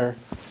harder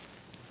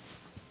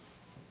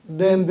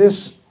than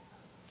this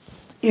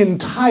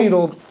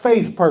entitled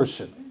faith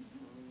person.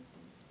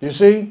 You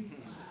see?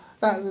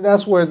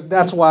 That's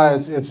why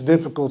it's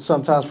difficult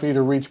sometimes for you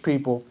to reach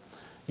people.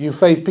 You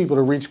face people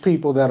to reach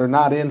people that are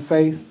not in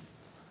faith.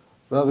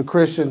 The other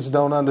Christians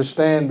don't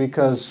understand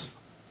because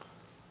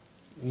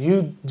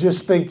you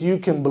just think you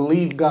can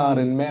believe God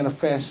and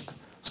manifest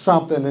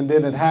something and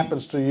then it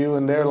happens to you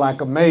and they're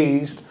like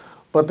amazed,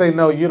 but they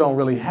know you don't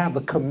really have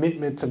the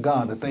commitment to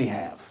God that they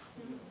have.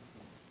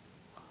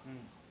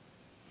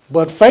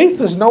 But faith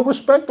is no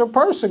respecter of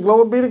person.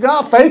 Glory be to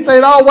God. Faith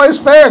ain't always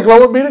fair.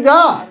 Glory be to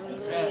God.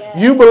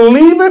 You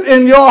believe it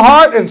in your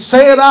heart and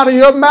say it out of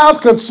your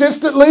mouth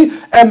consistently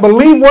and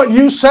believe what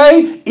you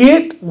say,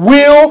 it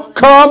will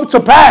come to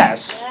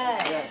pass.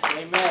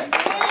 Amen.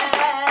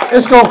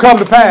 It's going to come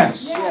to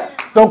pass.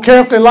 Don't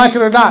care if they like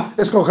it or not.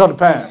 It's going to come to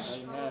pass.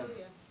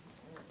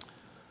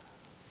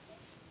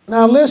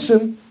 Now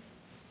listen,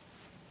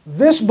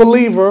 this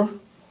believer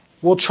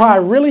will try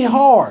really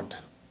hard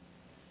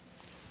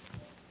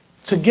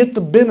to get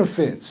the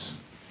benefits.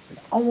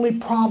 Only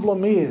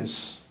problem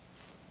is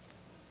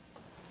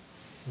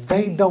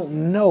they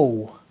don't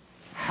know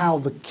how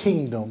the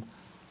kingdom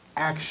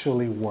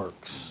actually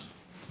works.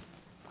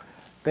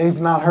 They've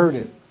not heard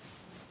it.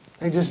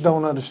 They just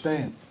don't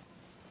understand.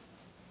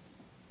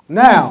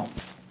 Now,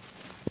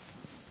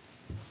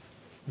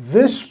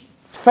 this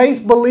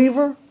faith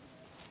believer,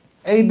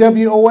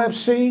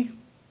 AWOFC,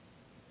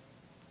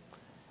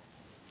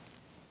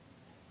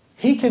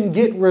 he can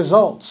get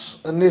results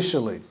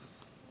initially.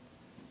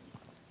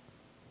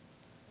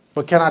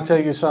 But can I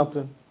tell you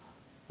something?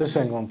 This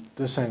ain't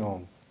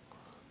gonna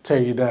tear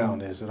you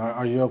down, is it?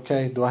 Are you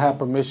okay? Do I have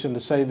permission to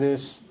say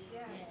this?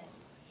 Yes.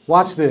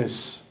 Watch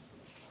this.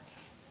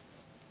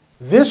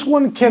 This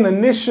one can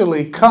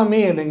initially come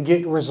in and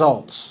get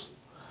results.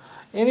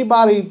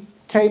 Anybody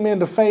came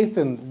into faith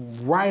and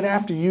right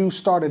after you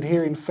started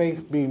hearing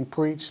faith being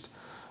preached,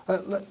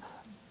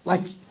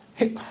 like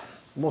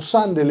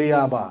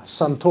Mosandeliaba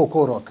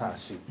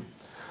Santokorotasi.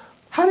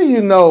 How do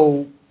you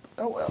know?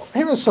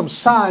 Here are some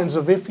signs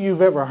of if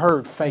you've ever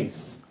heard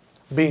faith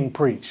being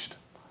preached.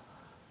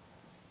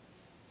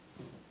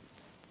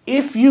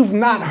 If you've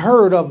not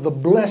heard of the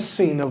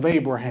blessing of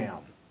Abraham,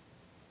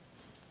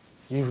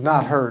 you've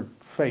not heard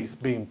faith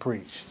being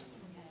preached.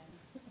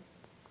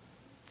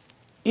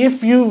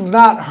 If you've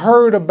not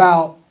heard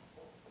about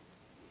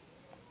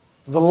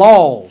the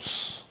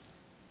laws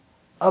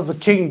of the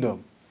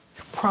kingdom,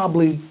 you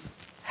probably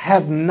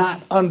have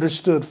not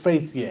understood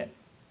faith yet.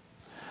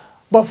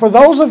 But for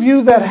those of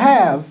you that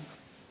have,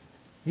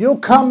 you'll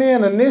come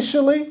in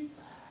initially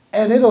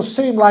and it'll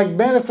seem like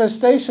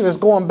manifestation is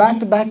going back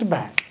to back to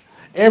back.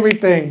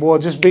 Everything, boy,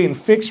 just being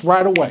fixed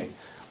right away.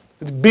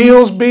 The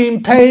bills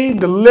being paid,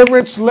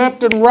 deliverance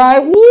left and right.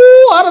 Woo,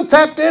 I done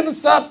tapped into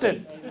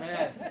something.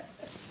 Amen.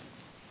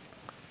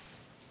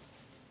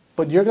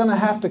 But you're going to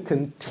have to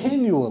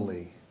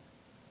continually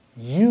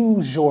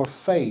use your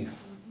faith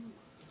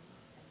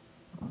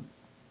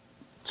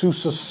to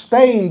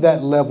sustain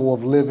that level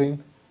of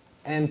living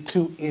and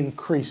to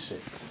increase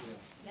it.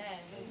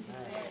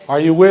 Are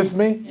you with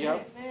me?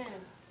 Yep.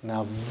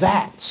 Now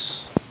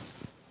that's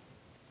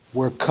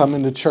where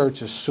coming to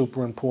church is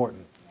super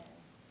important.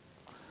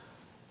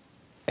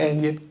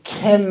 And it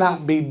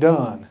cannot be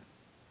done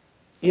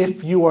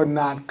if you are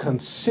not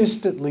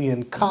consistently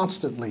and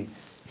constantly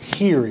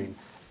hearing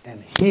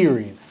and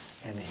hearing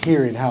and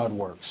hearing how it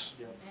works.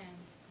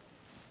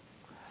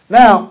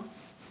 Now,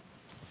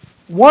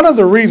 one of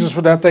the reasons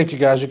for that, thank you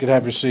guys, you can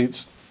have your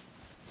seats.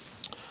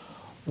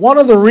 One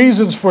of the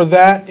reasons for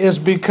that is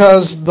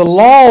because the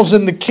laws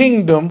in the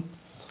kingdom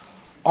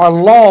are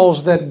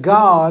laws that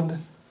God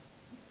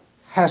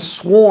has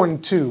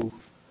sworn to,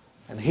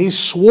 and he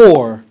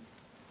swore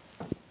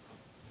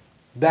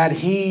that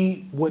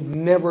he would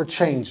never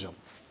change them.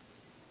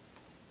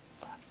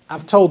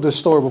 I've told this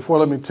story before.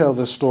 Let me tell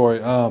this story.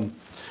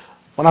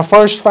 When I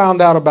first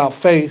found out about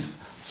faith,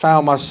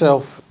 found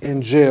myself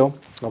in jail.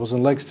 I was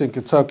in Lexington,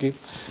 Kentucky,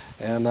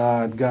 and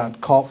I got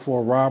caught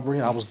for a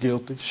robbery. I was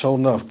guilty, sure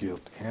enough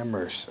guilty. Have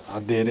mercy. I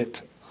did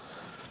it.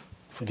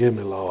 Forgive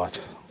me, Lord.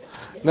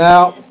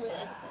 Now,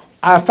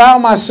 I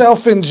found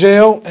myself in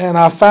jail, and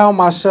I found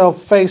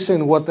myself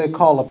facing what they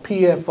call a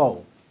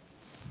PFO.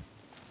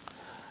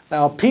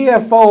 Now, a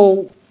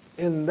PFO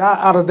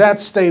out of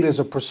that state is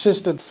a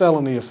persistent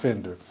felony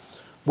offender,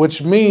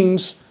 which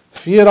means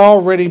if you had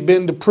already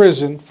been to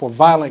prison for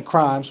violent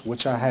crimes,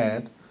 which I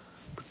had,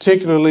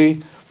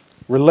 particularly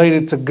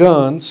related to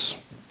guns,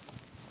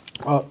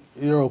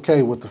 you're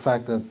okay with the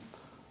fact that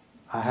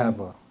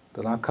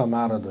that I come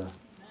out of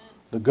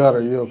the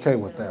gutter. You're okay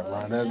with that,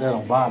 right? That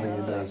don't bother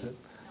you, does it?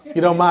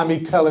 You don't mind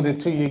me telling it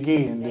to you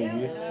again, do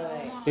you?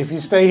 If you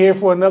stay here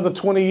for another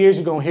 20 years,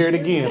 you're going to hear it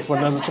again for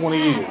another 20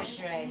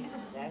 years.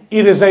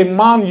 It is a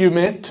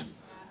monument,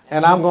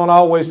 and I'm going to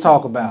always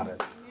talk about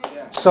it.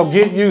 So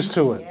get used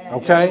to it,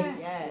 okay?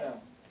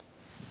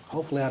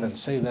 Hopefully I didn't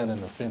say that in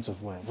an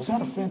offensive way. Was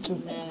that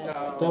offensive?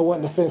 That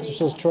wasn't offensive,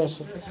 Sister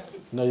Tressa?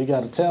 No, you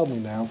got to tell me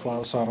now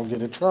so I don't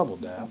get in trouble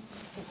now.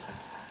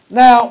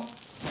 Now,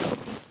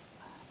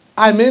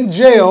 I'm in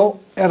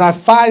jail, and I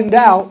find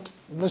out,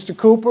 Mr.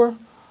 Cooper,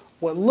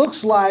 what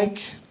looks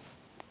like,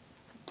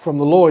 from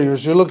the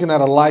lawyers, you're looking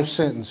at a life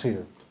sentence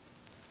here.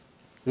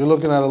 You're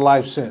looking at a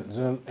life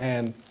sentence.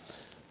 And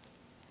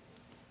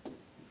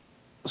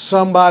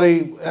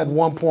somebody at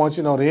one point,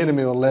 you know, the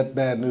enemy will let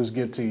bad news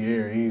get to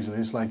your ear easily.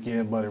 It's like,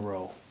 yeah, buddy,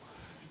 roll.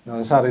 You know,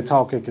 that's how they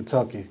talk in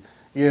Kentucky.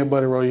 Yeah,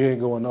 buddy, roll, you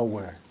ain't going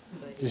nowhere.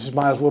 You just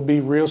might as well be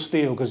real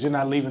still because you're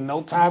not leaving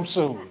no time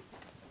soon.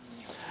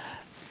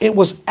 It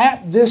was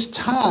at this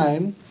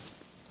time,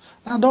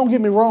 now don't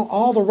get me wrong,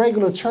 all the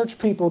regular church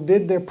people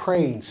did their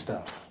praying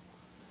stuff.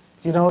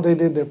 You know, they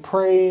did their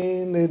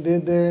praying, they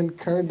did their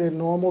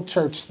normal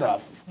church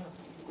stuff.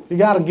 You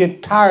got to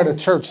get tired of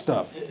church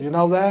stuff. You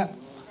know that?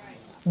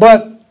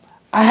 But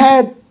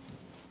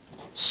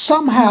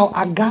somehow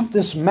I got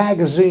this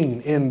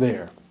magazine in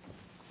there.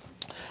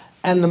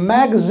 And the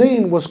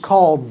magazine was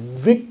called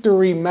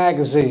Victory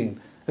Magazine.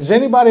 Has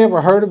anybody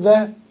ever heard of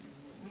that?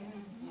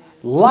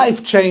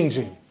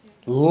 Life-changing.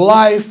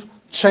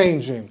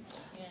 Life-changing.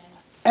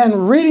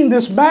 And reading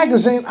this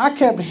magazine, I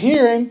kept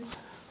hearing,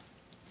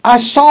 I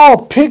saw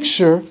a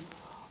picture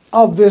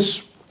of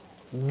this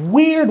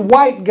weird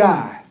white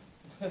guy,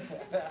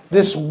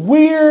 this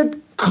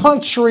weird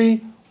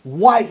country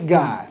white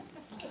guy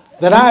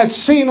that I had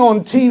seen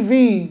on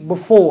TV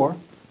before.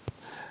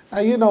 Now,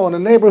 you know, in the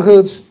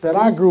neighborhoods that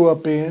I grew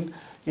up in,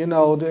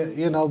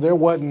 there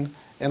wasn't,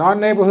 in our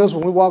neighborhoods,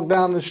 when we walked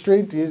down the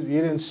street, you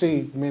didn't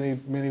see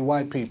many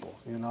white people.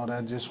 You know,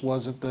 that just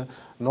wasn't the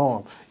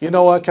norm. You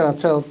know what? Can I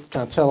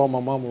tell on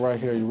my mama right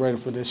here? You ready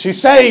for this? She's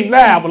saved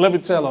now, but let me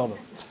tell on her.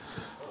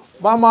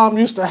 My mom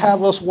used to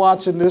have us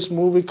watching this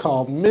movie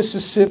called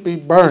Mississippi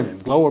Burning,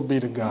 glory be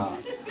to God,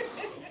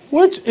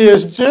 which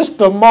is just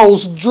the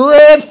most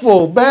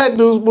dreadful bad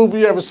news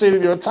movie you ever seen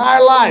in your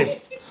entire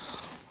life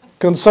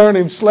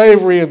concerning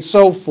slavery and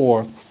so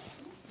forth,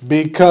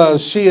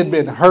 because she had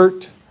been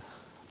hurt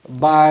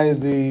by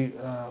the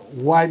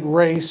white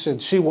race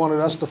and she wanted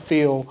us to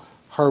feel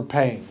her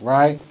pain,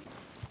 right?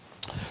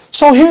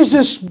 So here's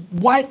this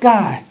white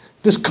guy,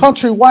 this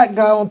country white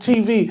guy on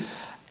TV.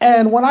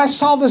 And when I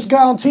saw this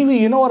guy on TV,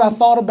 you know what I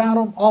thought about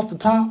him off the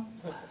top?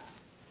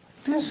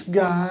 This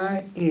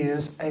guy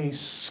is a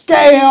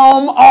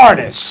scam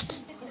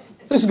artist.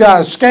 This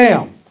guy's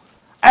scam.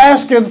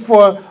 Asking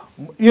for,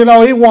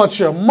 he wants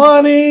your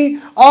money,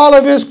 all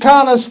of this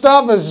kind of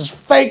stuff, this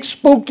fake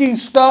spooky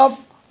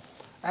stuff.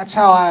 That's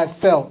how I had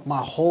felt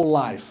my whole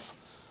life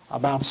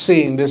about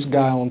seeing this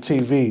guy on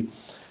TV.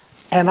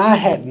 And I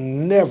had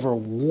never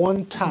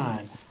one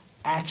time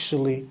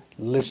actually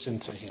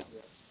listened to him.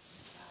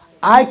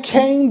 I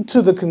came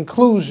to the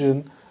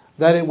conclusion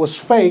that it was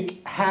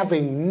fake,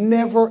 having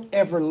never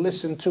ever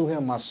listened to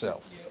him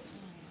myself.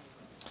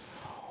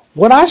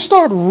 When I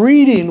started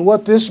reading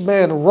what this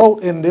man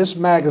wrote in this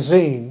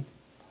magazine,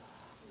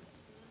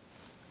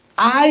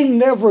 I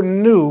never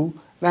knew.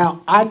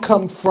 Now, I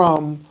come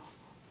from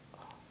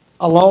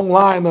a long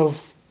line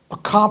of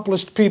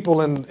accomplished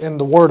people in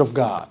the Word of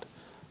God.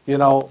 You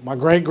know, my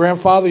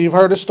great-grandfather, you've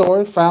heard the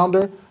story,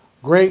 founder,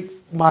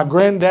 my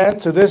granddad,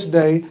 to this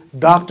day,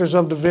 doctors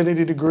of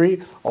divinity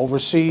degree,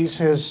 oversees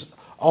his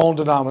own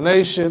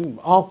denomination,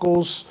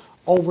 uncles,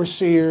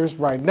 overseers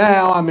right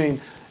now. I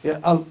mean,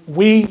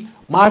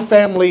 my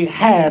family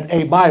had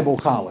a Bible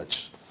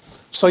college.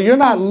 So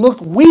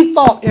we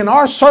thought in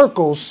our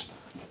circles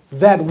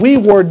that we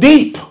were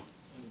deep.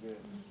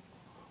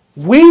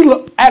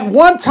 At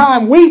one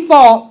time, we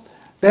thought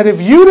that if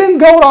you didn't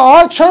go to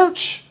our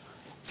church,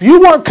 if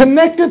you weren't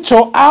connected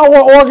to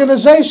our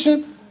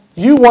organization,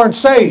 you weren't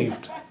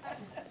saved.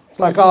 It's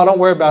like, oh, don't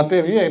worry about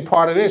them. You ain't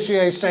part of this. You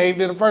ain't saved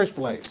in the first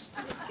place.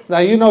 Now,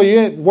 you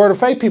ain't Word of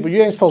Faith people.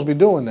 You ain't supposed to be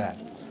doing that.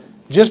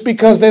 Just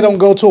because they don't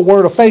go to a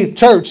Word of Faith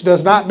church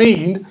does not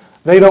mean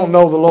they don't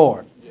know the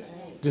Lord.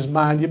 Just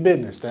mind your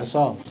business. That's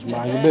all. Just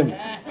mind your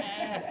business.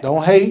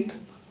 Don't hate.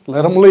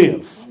 Let them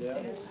live.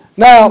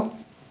 Now,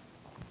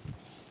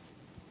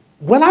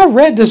 when I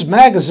read this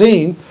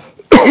magazine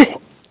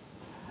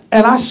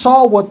and I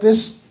saw what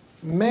this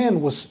man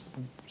was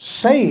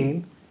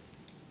saying,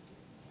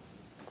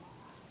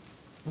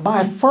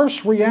 my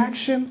first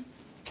reaction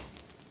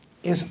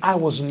is I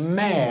was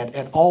mad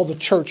at all the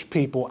church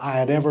people I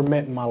had ever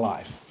met in my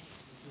life.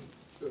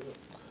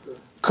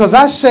 Because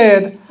I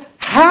said,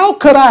 how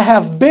could I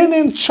have been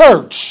in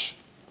church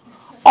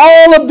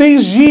all of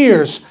these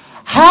years?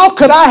 How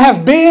could I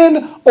have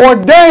been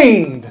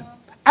ordained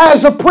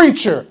as a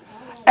preacher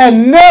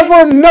and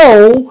never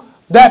know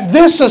that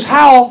this is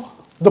how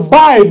the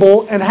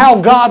Bible and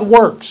how God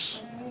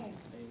works?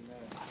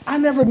 I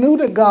never knew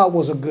that God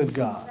was a good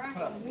God.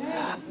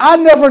 I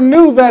never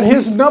knew that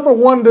his number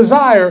one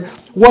desire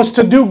was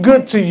to do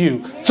good to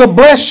you, to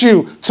bless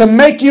you, to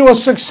make you a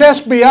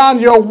success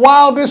beyond your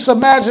wildest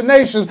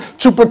imaginations,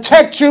 to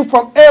protect you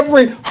from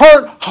every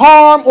hurt,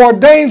 harm, or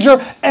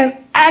danger, and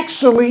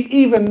actually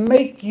even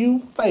make you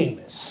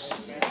famous.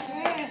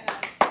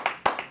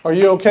 Are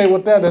you okay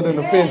with that? That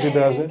doesn't offend you,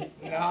 does it?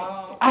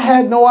 I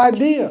had no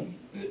idea.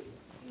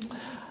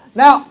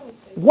 Now,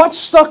 what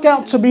stuck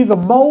out to me the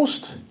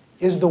most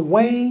is the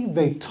way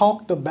they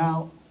talked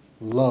about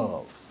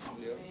love.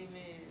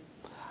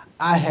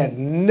 I had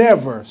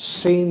never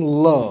seen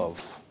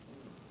love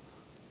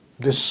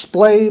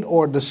displayed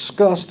or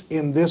discussed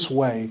in this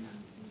way.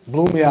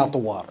 Blew me out the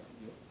water.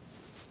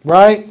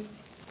 Right?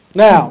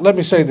 Now, let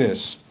me say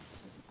this.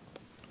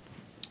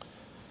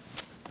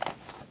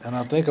 And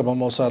I think I'm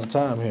almost out of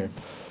time here.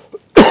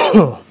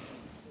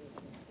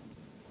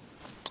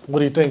 What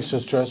do you think,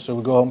 Sister Tress? Should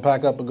we go home,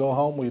 pack up, and go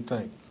home? What do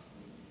you think?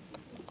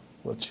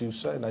 What you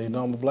say? Now, you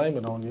know I'm going to blame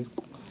it on you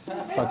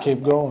if I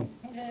keep going.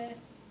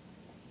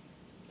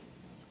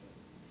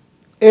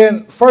 In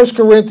 1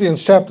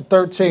 Corinthians chapter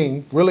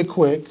 13, really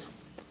quick,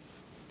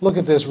 look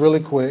at this really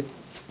quick.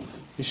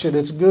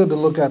 It's good to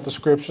look at the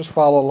scriptures,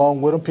 follow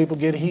along with them. People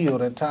get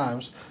healed at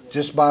times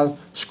just by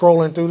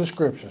scrolling through the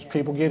scriptures.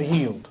 People get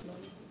healed.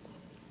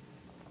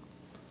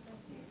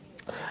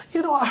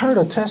 I heard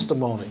a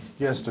testimony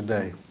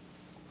yesterday.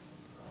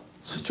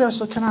 Sister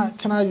Esther,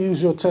 can I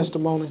use your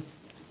testimony?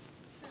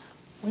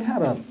 We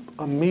had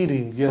a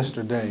meeting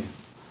yesterday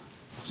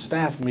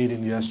staff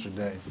meeting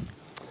yesterday.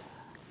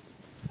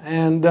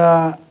 And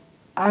I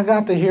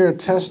got to hear a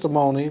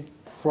testimony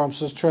from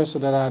Sister Tressa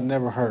that I'd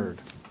never heard.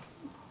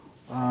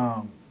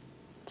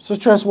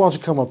 Sister Tressa, why don't you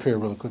come up here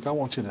really quick? I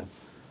want you to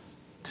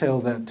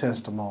tell that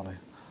testimony.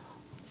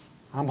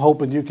 I'm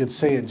hoping you could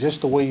say it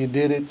just the way you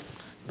did it.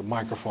 The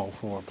microphone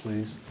for it,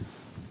 please.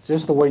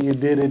 Just the way you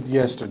did it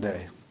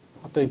yesterday.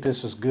 I think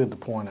this is good to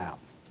point out.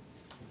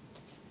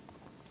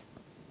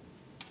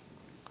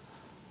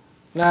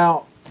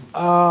 Now,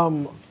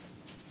 come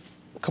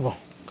on.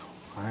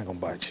 I ain't gonna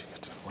bite you.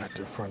 Right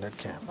there in front of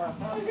that camera.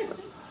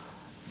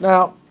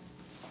 Now,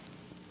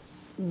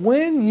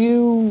 when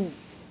you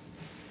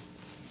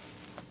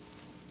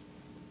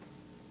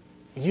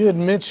had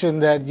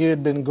mentioned that you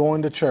had been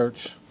going to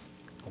church,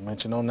 don't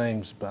mention no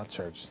names about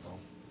church.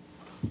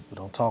 We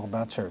don't talk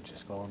about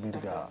churches. Glory be to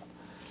God.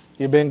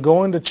 You've been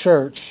going to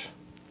church,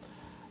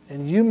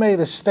 and you made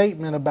a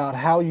statement about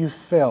how you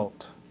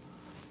felt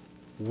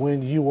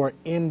when you were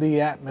in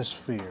the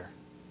atmosphere,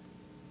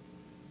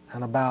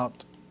 and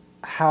about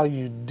how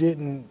you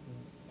didn't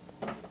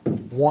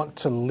want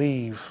to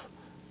leave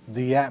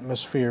the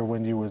atmosphere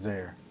when you were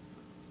there.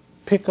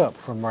 Pick up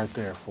from right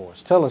there for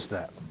us. Tell us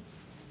that.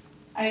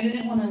 I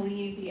didn't want to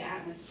leave the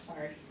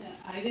atmosphere.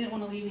 I didn't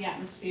want to leave the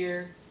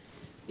atmosphere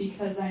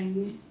because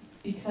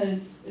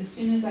as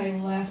soon as I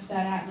left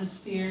that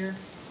atmosphere,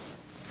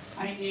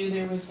 I knew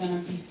there was going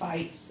to be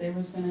fights, there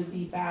was going to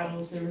be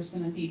battles, there was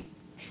going to be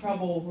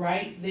trouble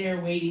right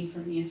there waiting for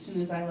me as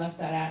soon as I left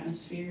that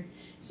atmosphere.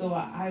 So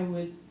I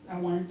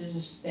wanted to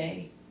just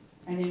stay.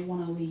 I didn't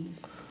want to leave.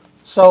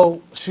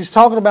 So she's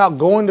talking about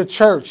going to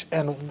church,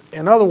 and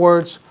in other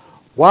words,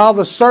 while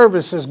the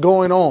service is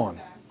going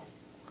on,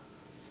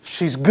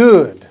 she's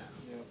good.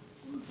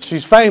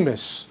 She's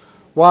famous.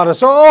 While the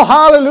oh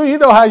hallelujah, you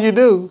know how you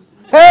do.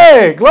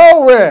 Hey,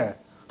 glory.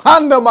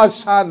 Handa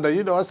mashanda.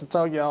 You know, that's the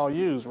tongue y'all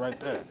use right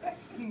there.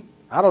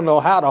 I don't know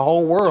how the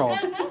whole world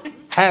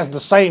has the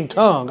same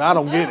tongue. I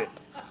don't get it.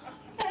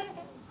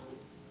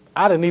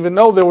 I didn't even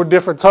know there were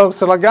different tongues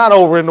till I got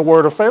over in the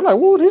Word of Faith. I'm like,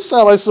 whoa, these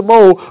sound like some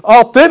old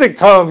authentic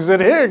tongues in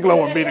here,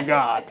 glory be to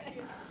God.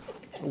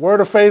 The Word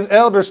of Faith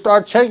elders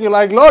start shaking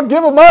like, Lord,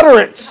 give them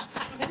utterance.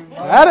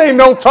 That ain't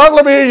no tongue.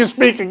 Let me hear you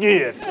speak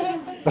again.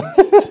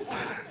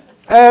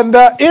 And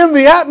in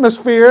the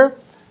atmosphere,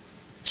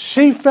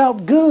 she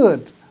felt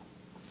good.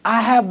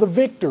 I have the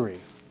victory.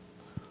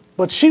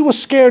 But she was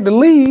scared to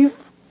leave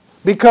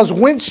because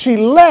when she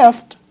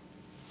left,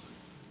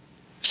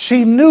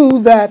 she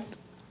knew that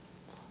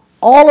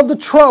all of the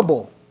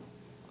trouble,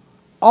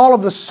 all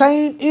of the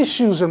same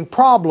issues and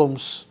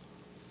problems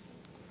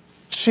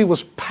she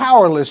was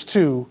powerless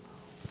to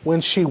when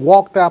she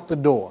walked out the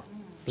door.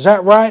 Is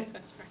that right?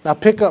 That's right. Now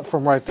pick up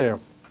from right there.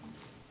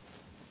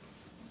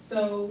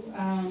 So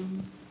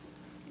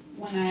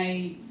when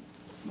I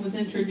was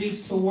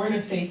introduced to Word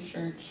of Faith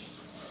Church,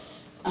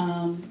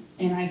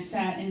 and I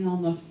sat in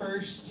on the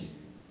first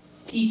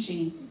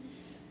teaching,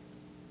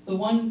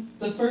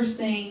 the first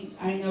thing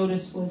I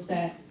noticed was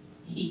that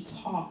he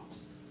taught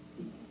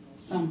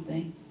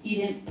something. He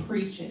didn't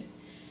preach it.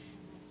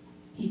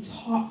 He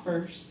taught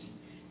first,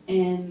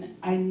 and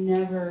I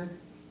never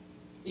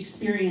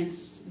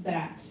experienced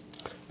that.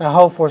 Now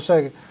hold for a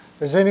second.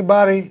 Does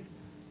anybody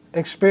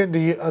experience?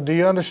 Do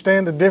you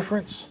understand the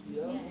difference?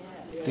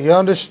 Do you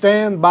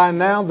understand by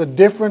now the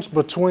difference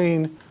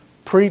between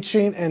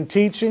preaching and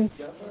teaching?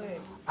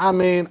 I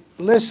mean,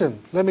 listen.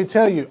 Let me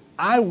tell you.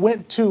 I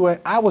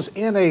was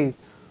in a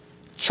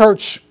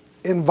church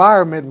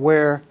environment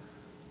where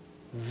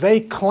they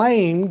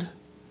claimed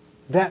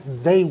that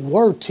they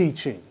were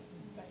teaching.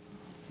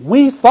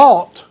 We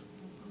thought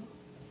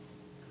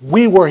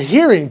we were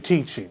hearing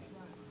teaching.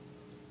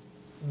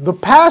 The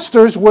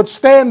pastors would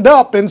stand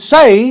up and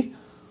say,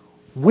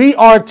 we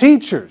are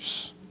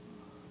teachers.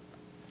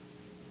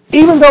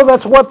 Even though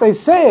that's what they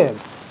said,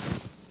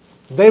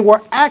 they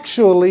were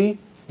actually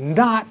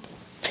not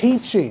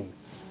teaching.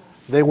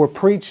 They were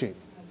preaching.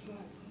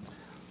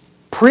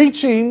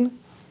 Preaching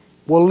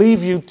will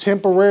leave you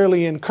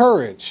temporarily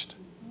encouraged,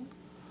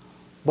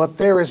 but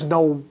there is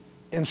no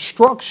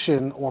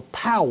instruction or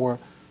power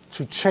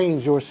to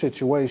change your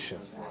situation.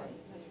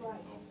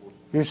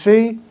 You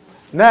see?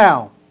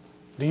 Now,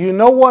 do you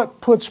know what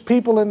puts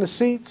people in the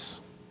seats?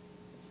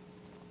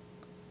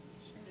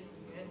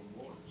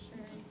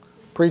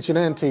 Preaching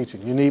and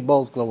teaching. You need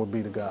both, glory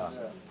be to God.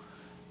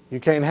 You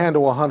can't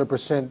handle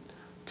 100%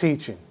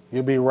 teaching.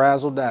 You'll be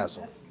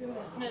razzle-dazzle.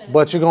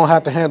 But you're going to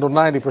have to handle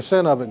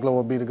 90% of it,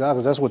 glory be to God,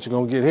 because that's what you're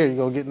going to get here. You're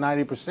going to get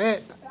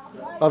 90%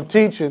 of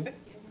teaching.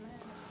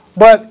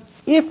 But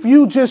if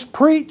you just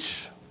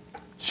preach,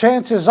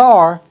 chances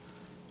are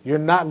you're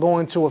not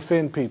going to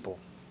offend people.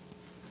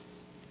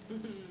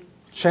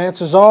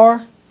 Chances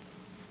are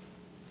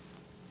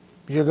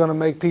you're going to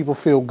make people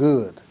feel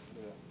good.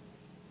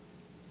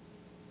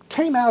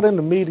 Came out in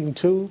the meeting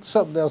too.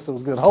 Something else that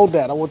was good. Hold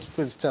that. I want you to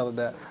finish telling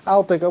that. I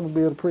don't think I'm going to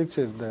be able to preach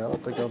it today. I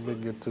don't think I'm going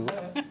to get to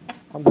it.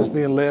 I'm just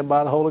being led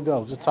by the Holy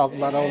Ghost. Just talking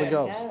about the Holy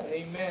Ghost.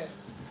 Amen.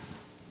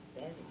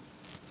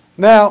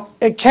 Now,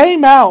 it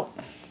came out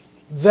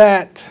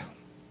that,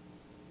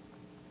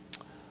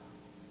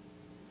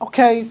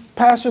 okay,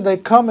 Pastor, they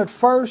come at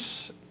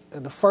first,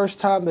 and the first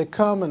time they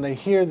come and they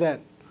hear that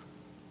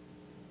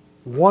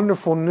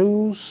wonderful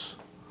news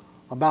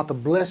about the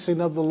blessing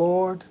of the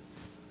Lord,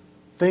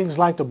 things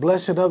like the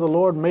blessing of the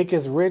Lord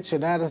maketh rich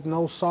and addeth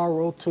no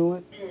sorrow to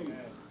it. Amen.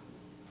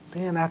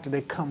 Then after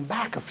they come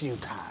back a few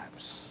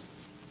times,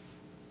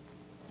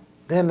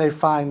 then they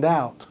find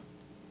out,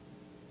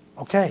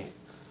 okay,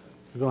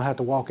 you're going to have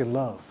to walk in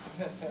love.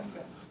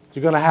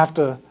 You're going to have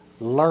to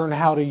learn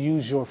how to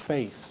use your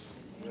faith.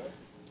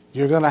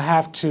 You're going to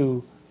have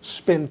to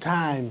spend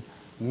time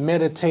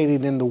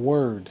meditating in the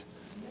Word.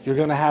 You're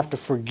going to have to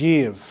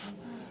forgive.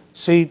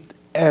 See,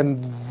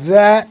 and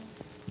that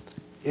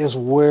is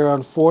where,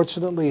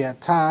 unfortunately,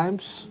 at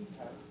times,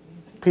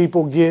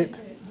 people get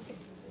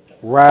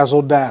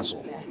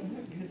razzle-dazzle.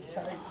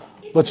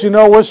 But you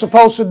know what we're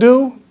supposed to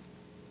do?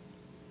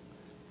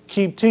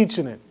 Keep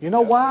teaching it. You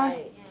know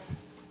why?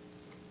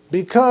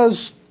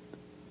 Because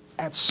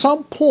at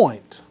some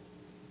point,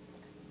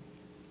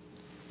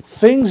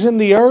 things in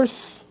the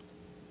earth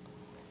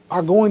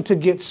are going to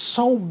get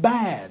so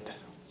bad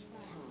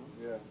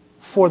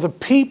for the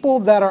people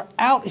that are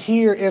out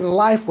here in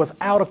life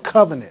without a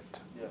covenant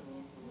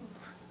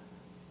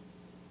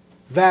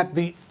that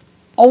the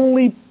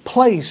only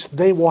place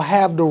they will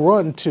have to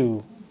run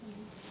to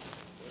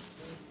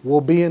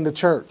will be in the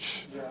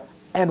church.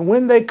 And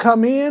when they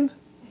come in,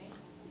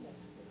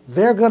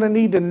 they're going to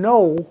need to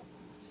know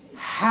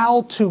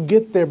how to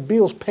get their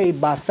bills paid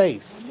by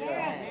faith.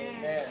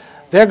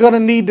 They're going to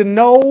need to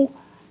know,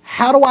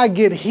 how do I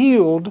get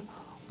healed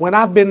when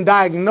I've been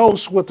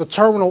diagnosed with a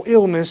terminal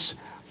illness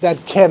that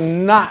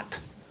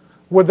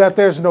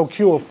there's no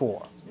cure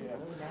for?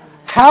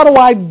 How do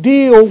I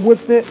deal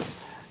with it?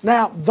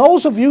 Now,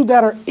 those of you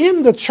that are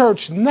in the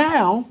church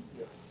now,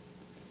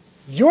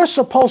 you're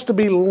supposed to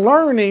be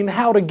learning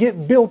how to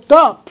get built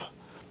up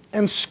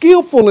and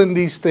skillful in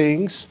these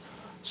things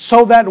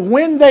so that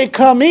when they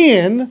come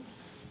in,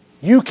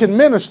 you can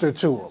minister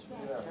to them.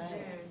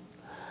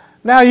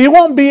 Now, you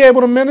won't be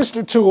able to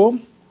minister to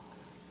them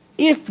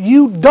if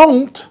you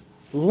don't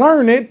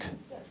learn it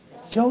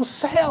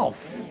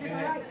yourself.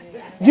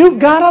 You've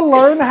got to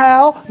learn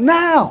how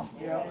now.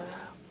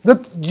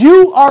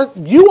 You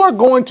are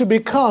going to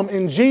become,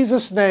 in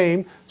Jesus'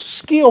 name,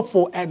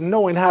 skillful at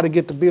knowing how to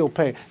get the bill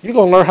paid. You're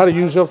going to learn how to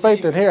use your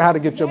faith and hear how to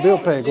get your bill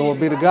paid. Glory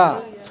be to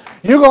God.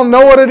 You're going to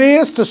know what it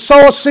is to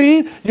sow a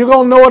seed. You're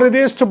going to know what it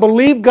is to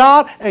believe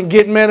God and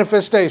get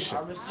manifestation.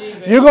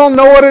 You're going to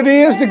know what it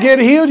is to get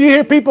healed. You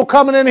hear people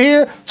coming in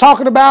here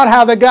talking about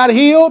how they got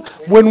healed.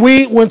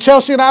 When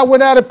Chelsea and I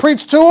went out and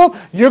preached to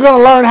them, you're going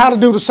to learn how to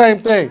do the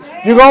same thing.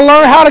 You're going to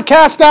learn how to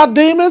cast out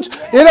demons.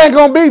 It ain't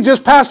going to be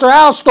just Pastor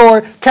Al's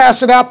story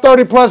casting out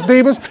 30 plus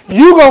demons.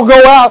 You're going to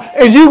go out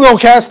and you're going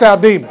to cast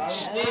out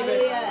demons.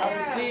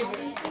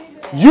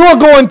 You're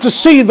going to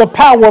see the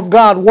power of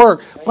God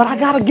work. But I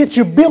got to get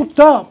you built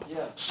up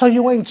so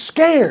you ain't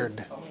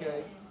scared.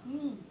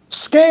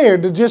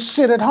 Scared to just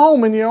sit at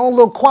home in your own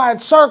little quiet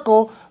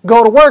circle,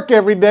 go to work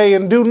every day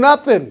and do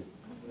nothing.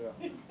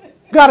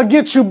 Got to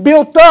get you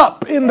built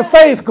up in the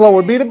faith,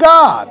 glory be to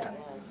God.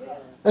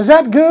 Is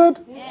that good?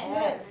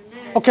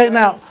 Okay,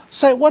 now,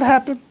 say, what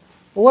happened?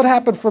 What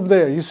happened from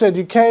there? You said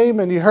you came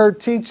and you heard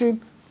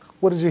teaching.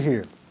 What did you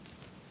hear?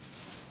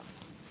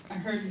 I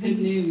heard good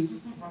news.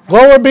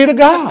 Glory be to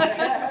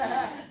God.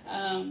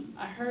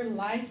 I heard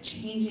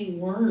life-changing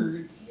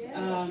words,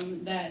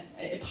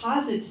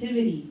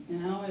 positivity. You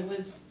know,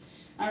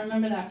 I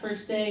remember that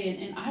first day,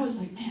 and I was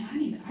like, man,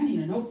 I need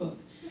a notebook.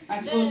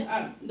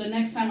 The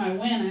next time I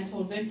went, I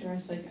told Victor, I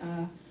was like,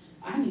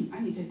 I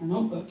need to take a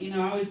notebook. You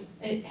know,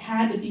 it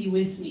had to be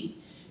with me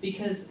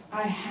because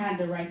I had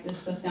to write this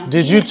stuff down.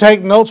 Did you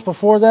take notes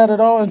before that at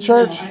all in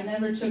church? No, I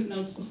never took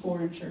notes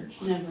before in church.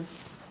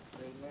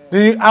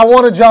 Never. I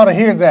wanted y'all to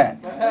hear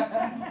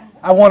that.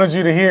 I wanted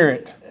you to hear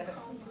it.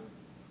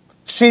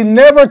 She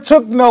never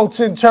took notes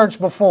in church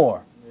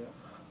before.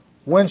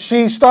 When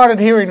she started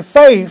hearing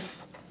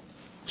faith,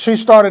 she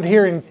started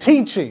hearing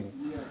teaching.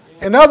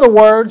 In other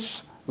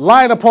words,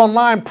 line upon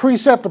line,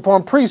 precept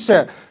upon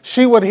precept.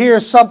 She would hear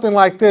something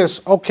like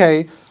this.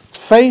 Okay,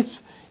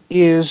 faith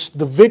is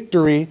the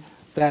victory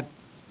that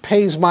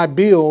pays my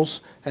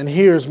bills and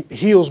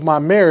heals my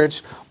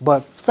marriage,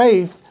 but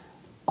faith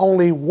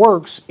only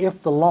works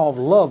if the law of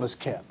love is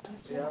kept.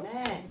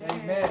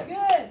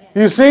 Amen.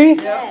 You see?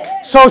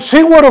 So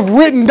she would have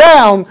written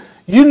down,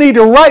 you need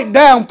to write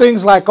down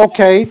things like,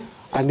 okay,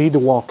 I need to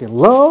walk in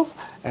love,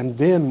 and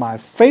then my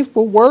faith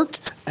will work,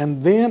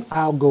 and then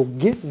I'll go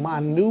get my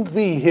new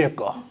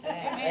vehicle.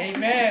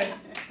 Amen.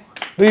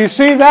 Do you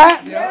see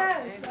that?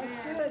 Yes, that's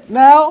good.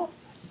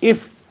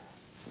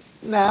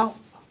 Now,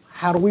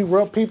 how do we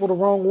rub people the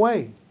wrong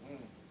way?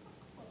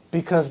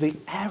 Because the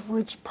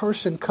average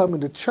person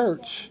coming to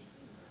church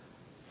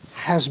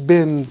has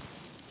been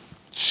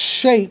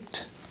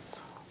shaped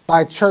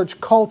by church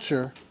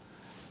culture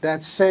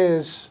that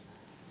says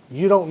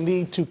you don't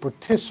need to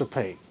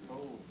participate.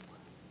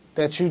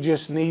 that you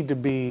just need to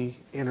be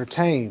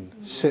entertained.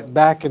 Sit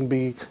back and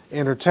be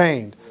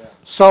entertained.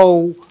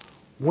 So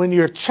when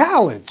you're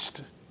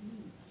challenged,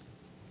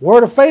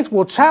 Word of Faith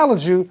will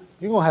challenge you.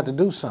 You're going to have to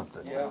do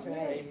something. Yeah.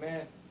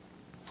 Amen.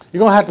 You're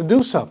going to have to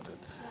do something.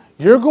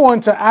 You're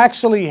going to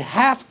actually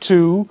have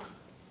to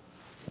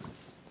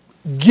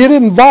get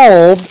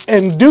involved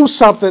and do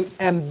something,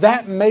 and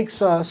that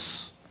makes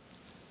us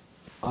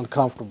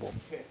uncomfortable.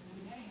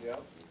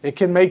 It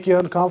can make you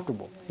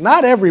uncomfortable.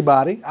 Not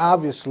everybody,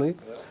 obviously,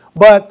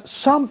 but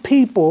some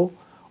people,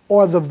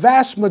 or the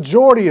vast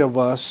majority of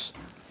us,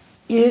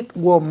 it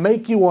will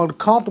make you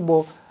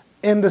uncomfortable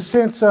in the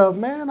sense of,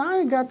 man, I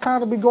ain't got time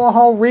to be going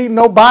home reading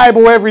no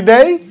Bible every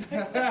day.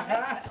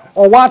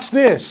 Or watch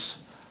this.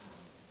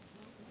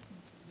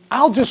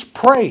 I'll just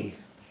pray.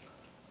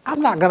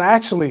 I'm not going to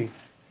actually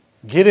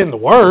get in the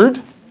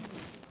Word.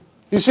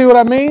 You see what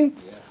I mean?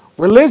 Yeah.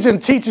 Religion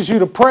teaches you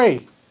to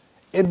pray.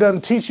 It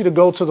doesn't teach you to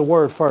go to the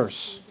Word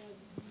first.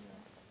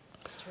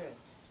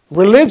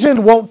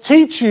 Religion won't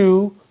teach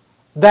you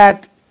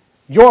that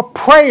your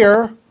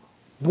prayer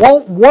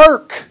won't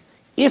work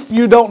if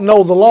you don't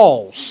know the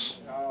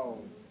laws.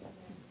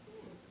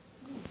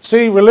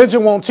 See,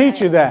 religion won't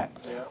teach you that.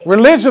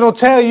 Religion will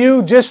tell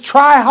you just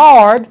try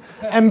hard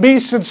and be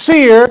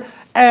sincere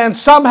and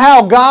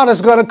somehow God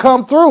is going to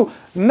come through.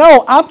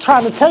 No, I'm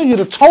trying to tell you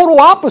the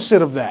total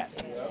opposite of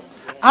that.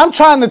 I'm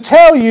trying to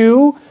tell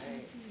you,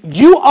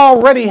 you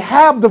already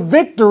have the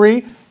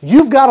victory.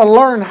 You've got to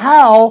learn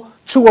how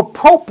to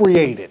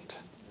appropriate it.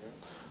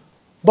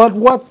 But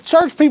what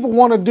church people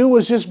want to do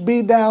is just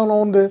be down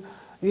on the,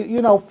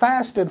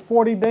 fasted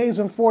 40 days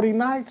and 40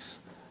 nights.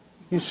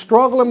 You're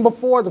struggling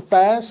before the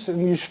fast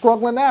and you're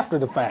struggling after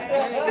the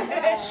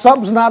fast.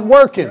 Something's not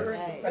working.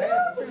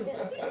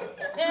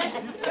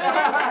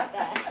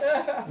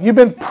 You've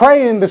been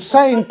praying the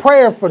same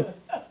prayer for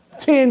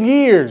 10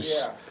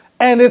 years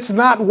and it's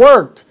not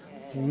worked.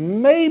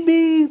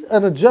 Maybe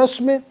an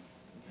adjustment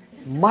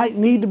might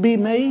need to be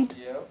made.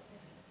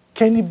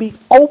 Can you be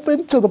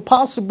open to the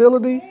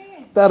possibility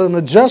that an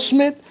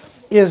adjustment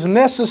is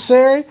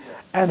necessary?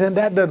 And then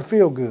that doesn't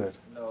feel good.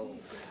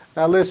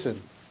 Now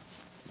listen,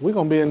 we're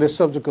going to be in this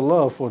subject of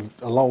love for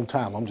a long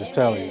time. I'm just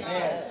telling you.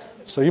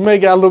 So you may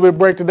get a little bit of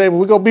break today, but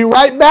we're going to be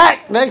right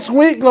back next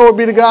week, glory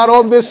be to God,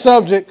 on this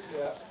subject.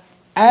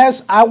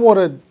 As I want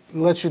to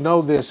let you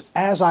know this,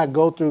 as I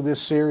go through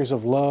this series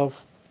of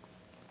love,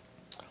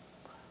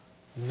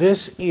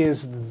 this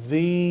is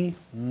the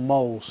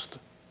most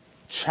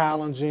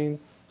challenging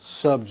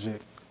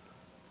subject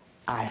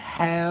I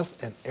have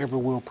and ever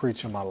will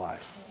preach in my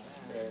life.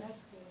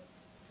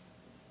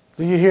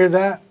 Do you hear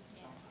that?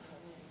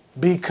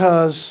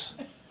 Because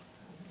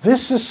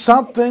this is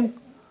something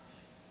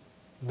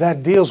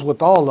that deals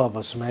with all of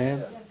us,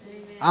 man.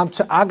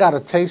 I got to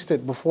taste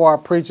it before I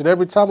preach it.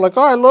 Every time I'm like,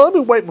 all right, Lord,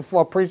 let me wait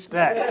before I preach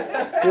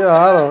that.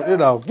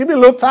 Give me a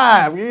little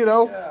time,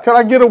 Can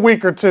I get a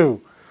week or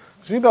two?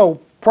 So,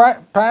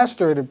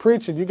 pastoring and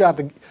preaching, you got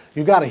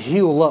to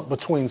heal up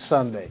between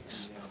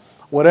Sundays.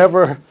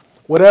 Whatever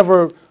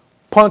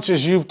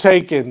punches you've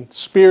taken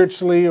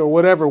spiritually or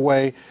whatever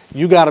way,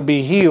 you got to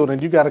be healed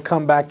and you got to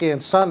come back in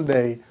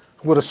Sunday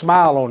with a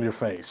smile on your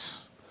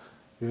face.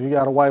 If you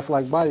got a wife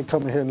like mine, you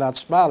come in here not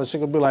smiling, she's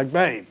going to be like,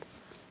 babe,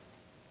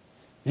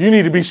 you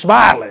need to be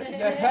smiling.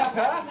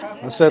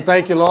 I said,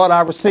 thank you, Lord,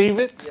 I receive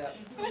it.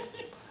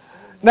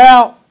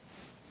 Now,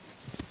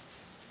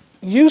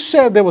 you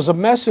said there was a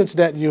message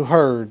that you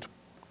heard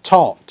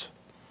taught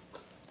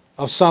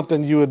of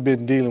something you had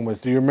been dealing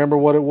with. Do you remember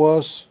what it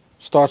was?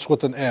 Starts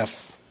with an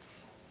F.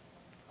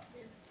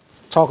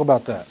 Talk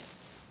about that.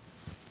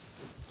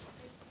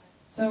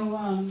 So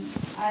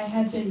I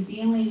had been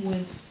dealing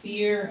with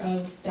fear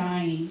of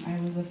dying. I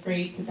was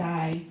afraid to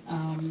die.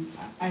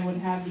 I would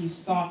have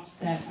these thoughts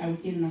that I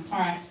would get in a car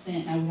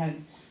accident. I would have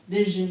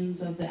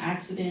visions of the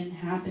accident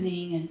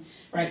happening,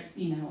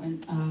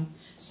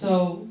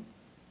 so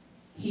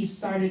he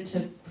started to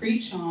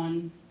preach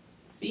on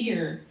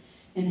fear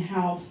and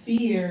how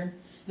fear,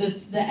 the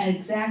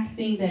exact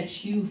thing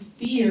that you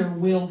fear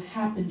will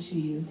happen to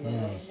you.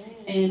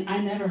 And I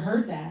never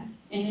heard that.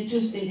 And it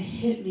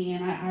hit me,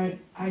 and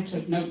I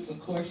took notes, of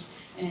course.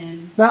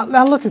 And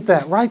now look at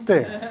that right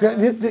there.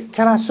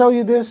 Can I show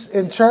you this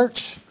in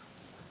church?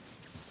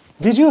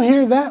 Did you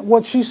hear that,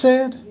 what she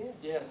said?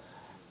 Yes.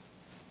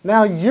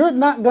 Now, you're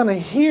not going to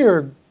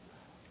hear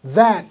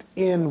that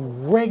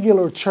in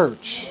regular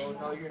church.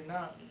 No, you're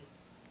not.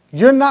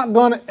 You're not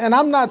going to, and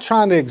I'm not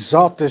trying to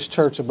exalt this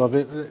church above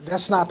it.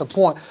 That's not the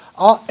point.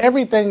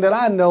 Everything that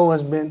I know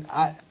has been,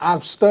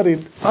 I've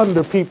studied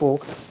under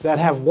people that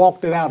have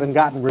walked it out and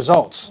gotten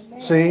results.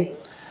 See?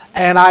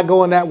 And I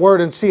go in that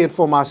word and see it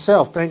for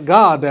myself. Thank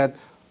God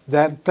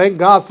thank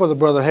God for the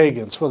Brother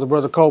Hagins, for the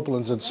Brother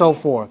Copelands and so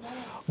forth.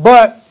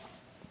 But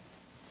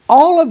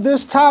all of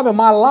this time in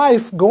my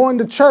life going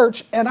to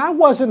church, and I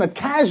wasn't a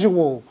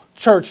casual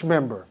church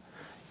member.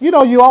 You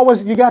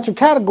got your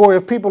category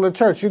of people in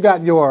church. You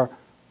got your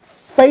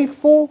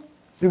faithful,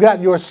 you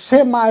got your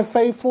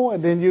semi-faithful,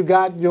 and then you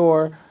got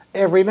your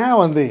every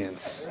now and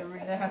thens.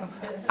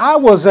 I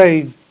was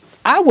a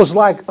I was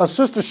like a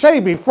Sister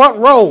Shaby, front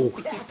row,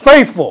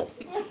 faithful.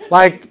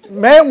 Like,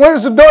 man,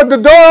 where's the door? The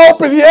door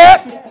open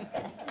yet?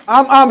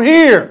 I'm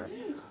here.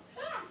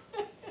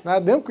 Now,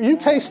 you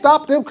can't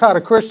stop them kind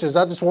of Christians.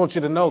 I just want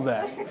you to know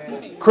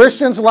that.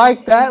 Christians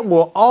like that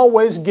will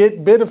always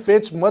get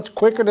benefits much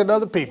quicker than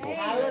other people.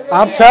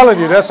 I'm telling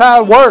you, that's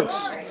how it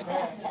works.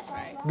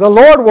 The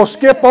Lord will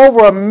skip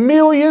over 1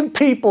 million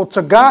people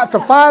to God to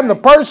find the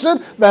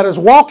person that is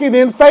walking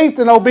in faith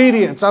and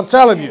obedience. I'm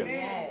telling you.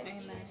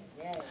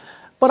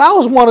 But I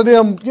was one of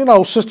them, you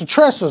know, Sister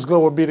Tressa's,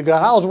 glory be to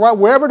God. I was right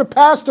wherever the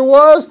pastor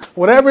was,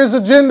 whatever his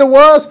agenda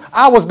was,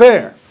 I was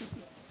there.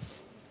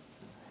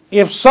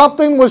 If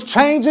something was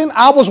changing,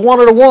 I was one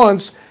of the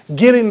ones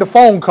getting the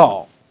phone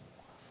call.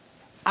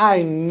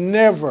 I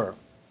never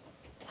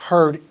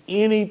heard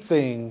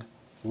anything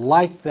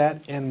like that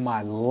in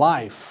my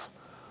life.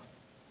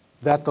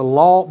 That the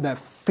law, that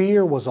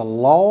fear was a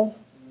law.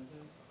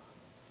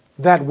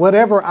 That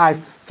whatever I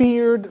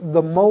feared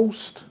the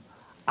most,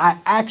 I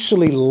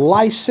actually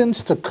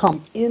licensed to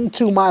come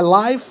into my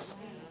life.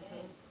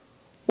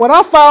 When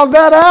I found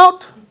that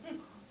out,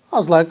 I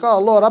was like, oh,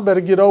 Lord, I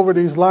better get over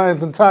these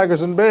lions and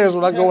tigers and bears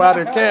when I go out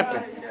here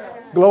camping.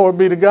 Glory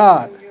be to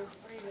God.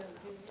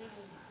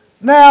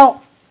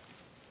 Now,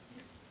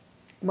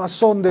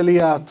 mason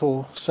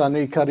deliato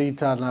sane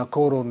karita na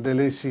koron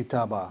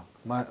delisitaba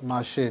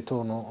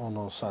masheto no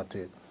ono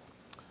sate.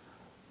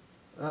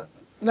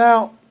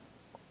 Now,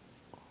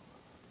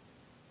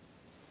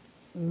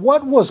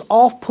 what was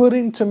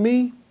off-putting to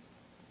me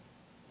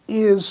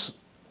is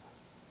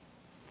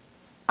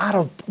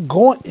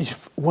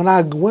when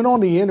I went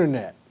on the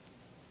internet,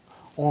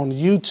 on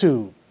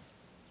YouTube,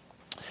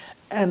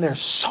 and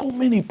there's so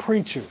many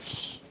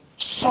preachers,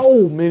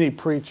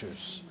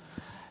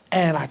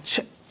 and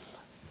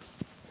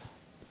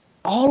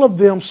all of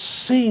them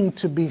seem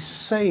to be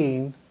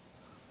saying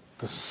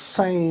the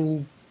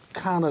same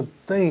kind of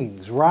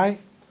things, right?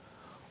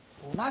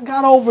 When I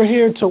got over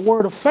here to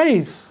Word of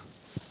Faith,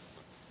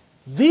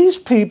 these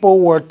people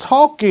were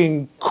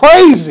talking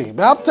crazy.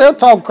 They'll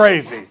talk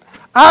crazy.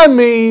 I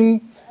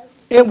mean,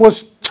 it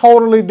was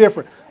totally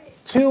different.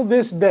 Till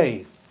this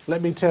day,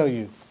 let me tell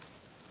you,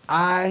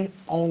 I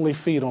only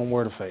feed on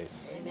Word of Faith.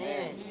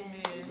 Amen.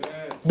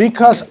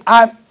 Because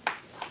I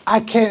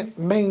can't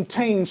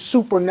maintain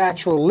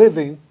supernatural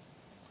living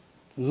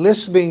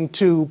listening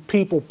to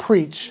people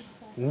preach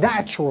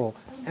natural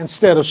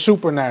instead of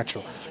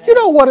supernatural. You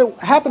know what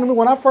happened to me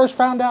when I first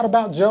found out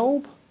about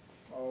Job?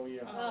 Oh,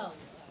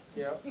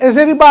 yeah. Is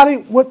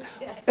anybody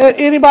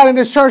in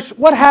this church,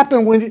 what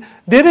happened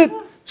did it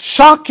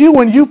shock you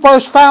when you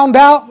first found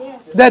out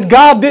that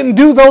God didn't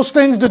do those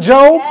things to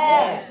Job?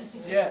 Yes.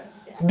 Yes.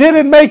 Did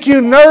it make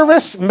you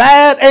nervous,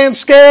 mad, and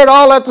scared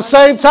all at the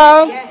same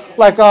time?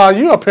 Like,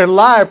 you up here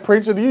lying,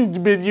 preaching,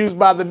 you've been used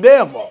by the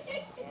devil.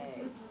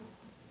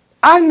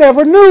 I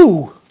never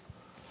knew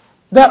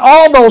that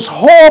all those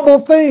horrible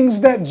things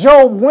that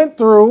Job went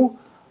through,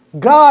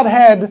 God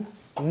had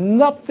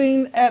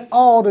nothing at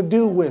all to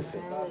do with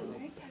it.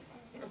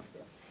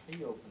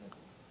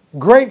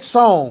 Great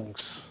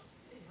songs,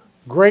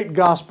 great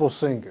gospel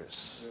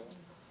singers.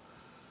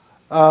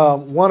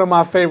 One of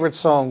my favorite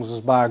songs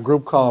is by a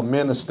group called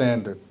Men of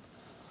Standard.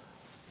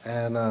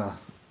 And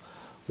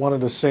one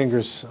of the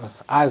singers,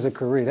 Isaac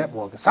Curry, that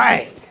boy can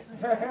sing.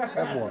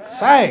 That boy can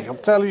sing, I'm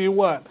telling you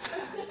what.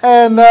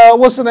 And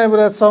what's the name of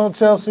that song,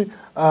 Chelsea?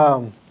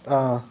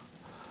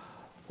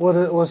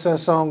 What's that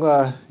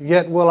song?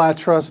 Yet Will I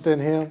Trust in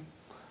Him.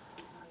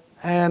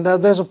 And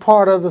there's a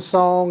part of the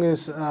song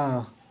is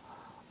to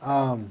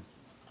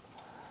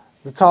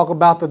talk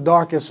about the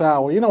darkest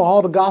hour. You know,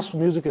 all the gospel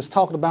music is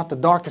talking about the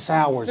darkest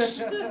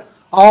hours.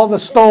 All the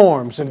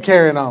storms and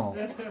carrying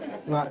on.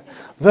 Like,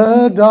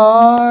 the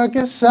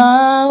darkest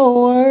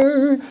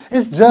hour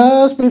is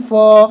just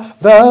before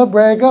the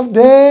break of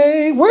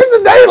day. Where's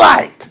the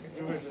daylight?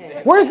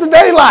 Where's the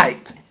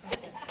daylight?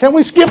 Can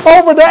we skip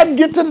over that and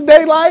get to the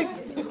daylight?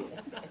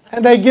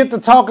 And they get to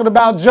talking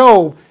about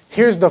Job.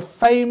 Here's the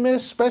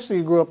famous, especially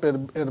you grew up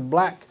in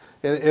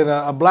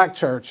a black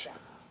church.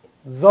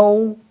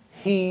 Though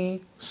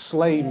he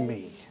slay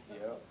me,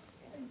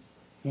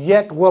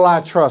 yet will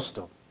I trust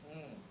him.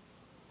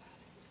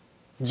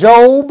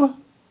 Job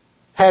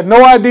had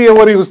no idea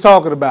what he was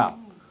talking about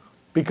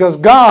because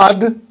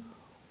God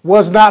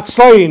was not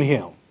slaying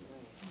him.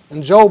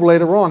 And Job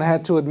later on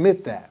had to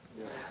admit that.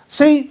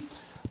 See,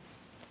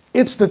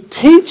 it's the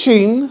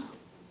teaching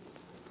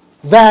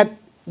that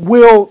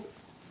will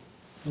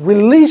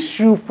release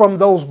you from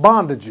those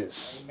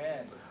bondages.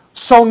 Amen.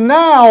 So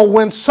now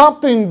when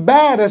something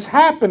bad is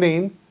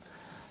happening,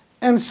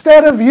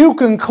 instead of you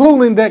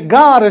concluding that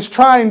God is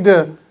trying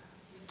to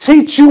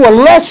teach you a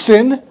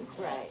lesson,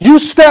 you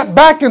step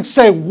back and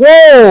say,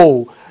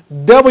 whoa,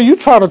 devil, you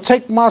trying to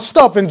take my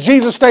stuff. In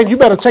Jesus' name, you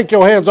better take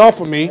your hands off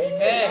of me.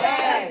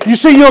 Amen. You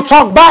see, you'll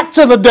talk back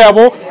to the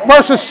devil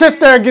versus sit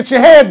there and get your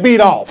head beat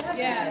off.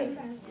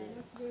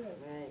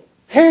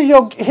 Here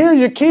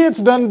your kids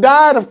done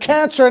died of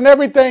cancer and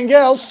everything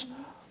else,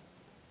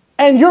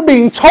 and you're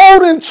being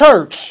told in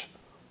church,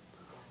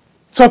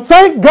 to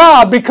thank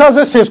God because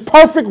it's his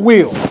perfect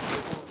will.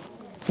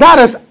 That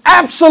is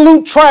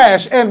absolute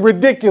trash and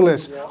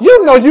ridiculous.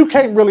 You know you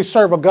can't really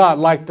serve a God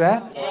like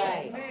that.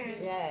 Right.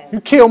 Yes.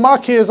 You kill my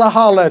kids, I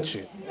holler at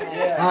you.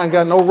 I ain't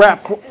got no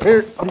rap for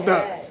period. I'm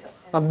done.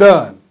 I'm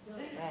done.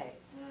 Right.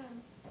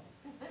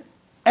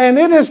 And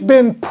it has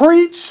been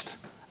preached,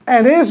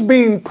 and is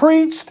being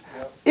preached.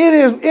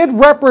 It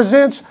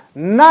represents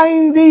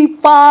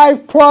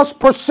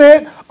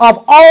 95+%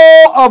 of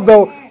all of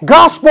the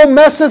gospel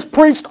message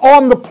preached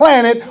on the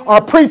planet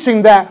are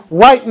preaching that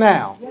right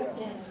now.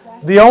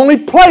 The only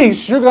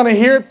place you're going to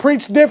hear it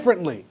preached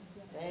differently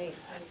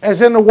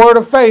is in the Word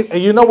of Faith.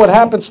 And you know what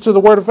happens to the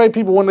Word of Faith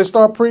people when they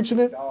start preaching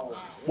it?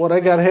 Well, they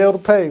got hell to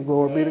pay,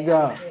 glory be to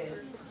God.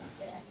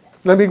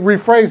 Let me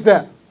rephrase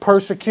that.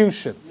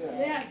 Persecution.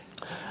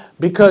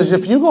 Because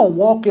if you're going to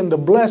walk into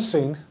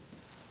blessing,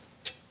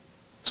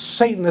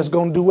 Satan is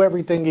going to do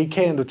everything he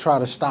can to try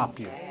to stop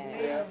you.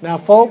 Now,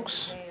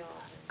 folks,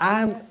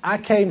 I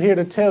came here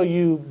to tell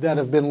you that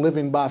have been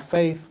living by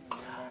faith.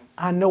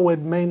 I know it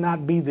may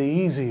not be the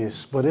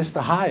easiest, but it's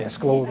the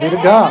highest. Glory be to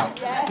God.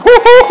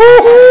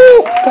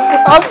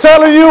 I'm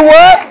telling you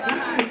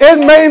what, it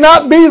may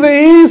not be the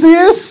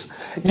easiest.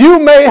 You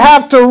may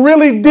have to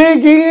really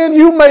dig in.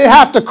 You may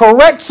have to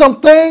correct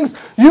some things.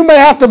 You may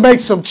have to make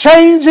some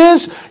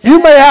changes.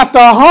 You may have to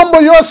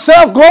humble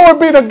yourself. Glory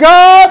be to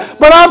God.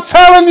 But I'm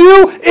telling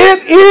you,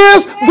 it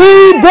is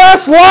the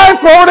best life.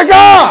 Glory to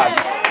God.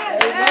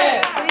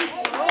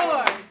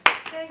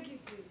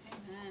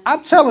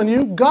 I'm telling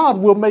you, God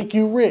will make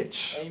you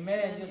rich.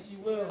 Amen. Yes, you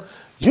will.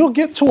 You'll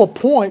get to a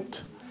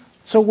point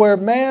to where,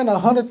 man,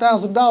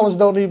 $100,000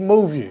 don't even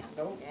move you.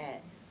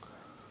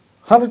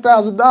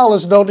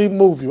 $100,000 don't even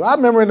move you. I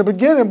remember in the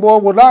beginning, boy,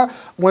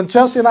 when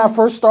Chelsea and I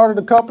first started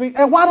the company,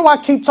 and why do I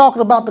keep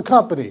talking about the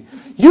company?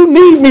 You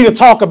need me to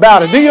talk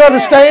about it. Do you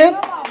understand?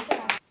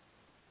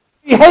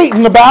 You're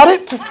hating about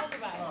it.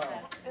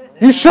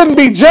 You shouldn't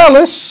be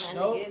jealous.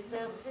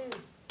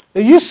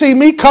 If you see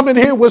me coming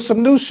here with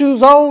some new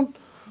shoes on,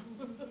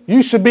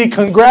 you should be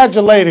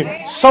congratulated.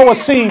 Sow a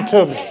seed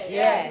to me.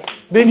 Yes.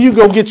 Then you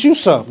go get you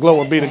some.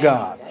 Glory be to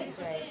God. That's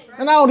right.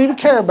 And I don't even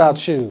care about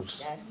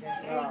shoes. That's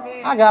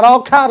right. I got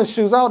all kinds of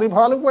shoes. I don't even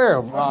hardly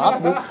wear them.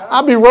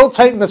 I'll be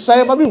rotating the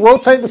same. I'll be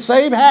rotating the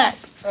same hat.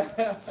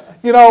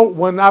 You know,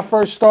 when I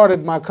first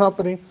started my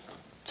company,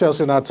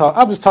 Chelsea and I talk.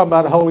 I'm just talking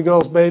about the Holy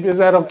Ghost, baby. Is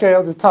that okay?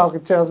 I'm just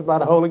talking, Chelsea, about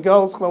the Holy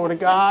Ghost. Glory to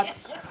God.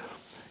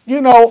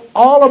 You know,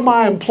 all of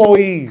my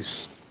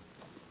employees,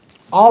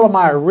 all of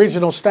my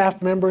original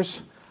staff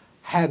members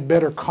had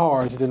better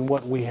cars than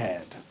what we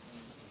had.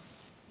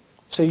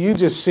 So you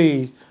just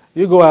see,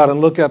 you go out and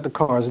look at the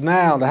cars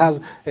now, the house,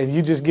 and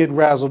you just get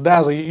razzle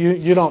dazzle.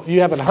 You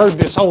haven't heard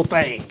this whole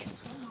thing.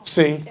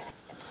 See,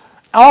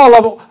 all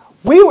of them.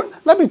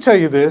 Let me tell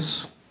you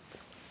this.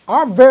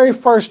 Our very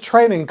first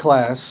training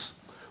class,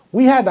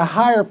 we had to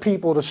hire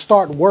people to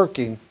start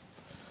working.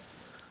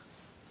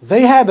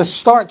 They had to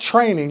start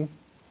training,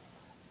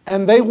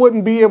 and they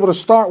wouldn't be able to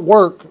start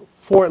work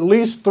for at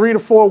least 3 to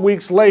 4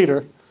 weeks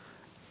later.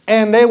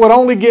 And they would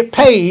only get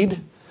paid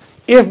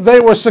if they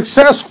were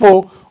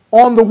successful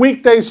on the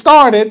week they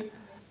started,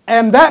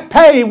 and that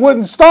pay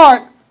wouldn't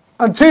start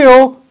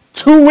until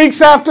 2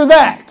 weeks after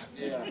that.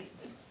 Yeah.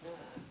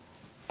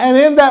 And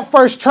in that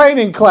first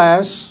training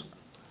class,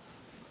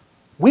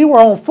 we were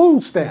on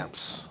food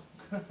stamps.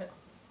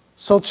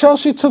 So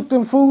Chelsea took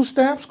them food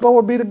stamps,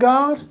 glory be to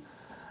God,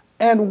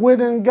 and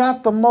went and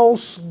got the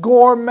most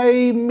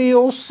gourmet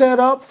meal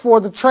set up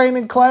for the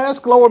training class,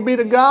 glory be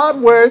to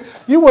God, where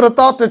you would have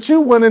thought that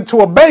you went into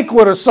a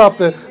banquet or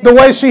something, the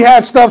way she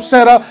had stuff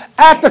set up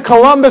at the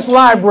Columbus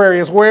Library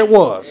is where it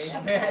was.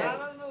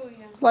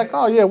 Like,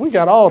 oh yeah, we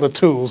got all the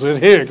tools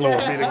in here, glory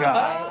be to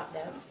God.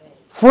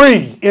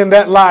 Free in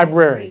that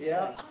library.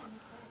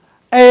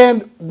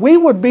 And we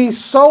would be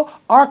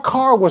our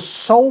car was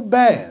so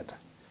bad.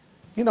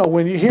 You know,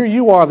 when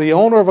you are the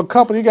owner of a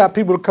company, you got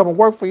people to come and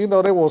work for you,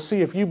 know, they will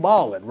see if you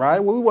balling, right?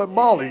 Well, we wasn't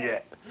balling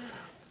yet.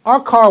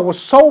 Our car was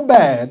so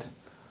bad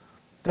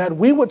that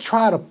we would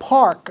try to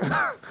park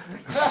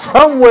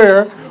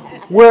somewhere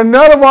where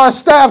none of our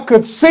staff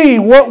could see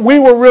what we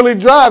were really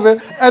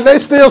driving, and they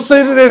still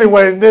seen it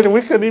anyways, didn't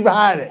we? Couldn't even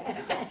hide it.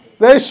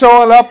 They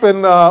showing up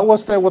in,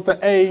 what's that with the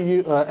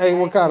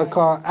what kind of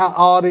car?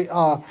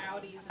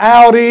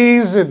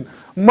 Audis and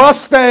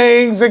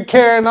Mustangs and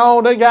carrying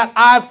on. They got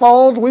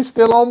iPhones. We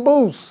still on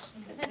Boost.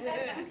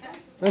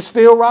 They're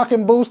still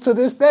rocking Boost to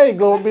this day.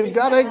 Glory be to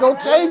God. They ain't going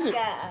to change it.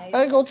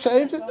 They ain't going to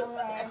change it.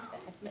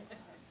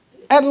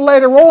 And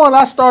later on,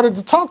 I started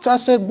to talk to I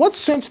said, what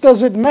sense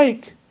does it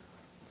make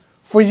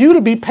for you to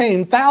be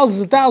paying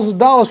thousands and thousands of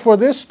dollars for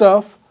this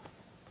stuff,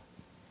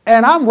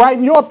 and I'm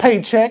writing your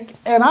paycheck,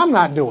 and I'm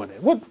not doing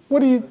it?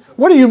 What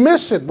are you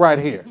missing right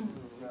here?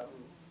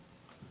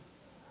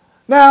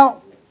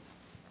 Now,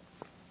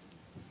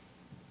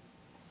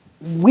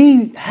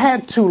 we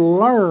had to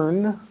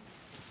learn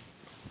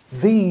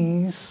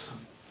these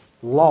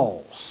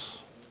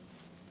laws.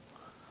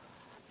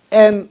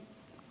 And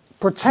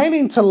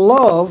pertaining to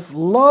love,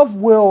 love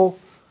will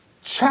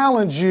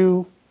challenge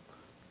you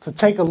to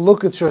take a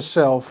look at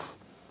yourself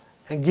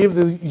and give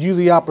you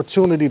the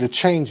opportunity to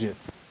change it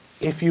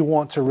if you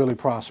want to really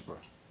prosper.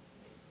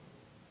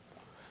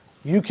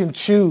 You can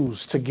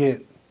choose to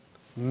get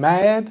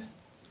mad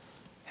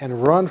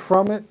and run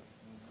from it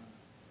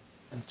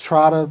and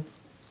try to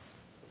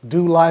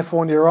do life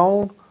on your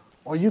own,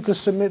 or you can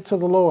submit to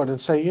the Lord and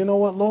say, you know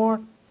what,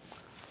 Lord,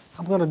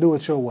 I'm going to do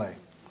it your way.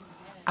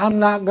 I'm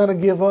not going to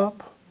give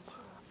up.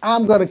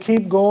 I'm going to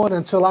keep going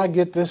until I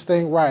get this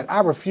thing right.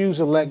 I refuse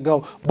to let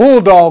go.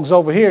 Bulldogs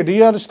over here, do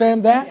you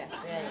understand that?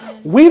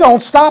 We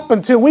don't stop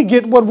until we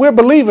get what we're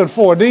believing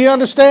for. Do you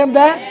understand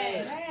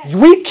that?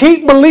 We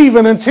keep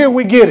believing until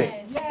we get it.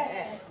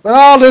 But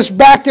all this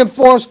back and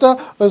forth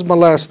stuff, that's my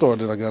last story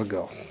that I got to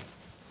go.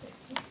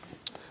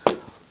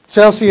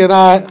 Chelsea and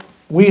I,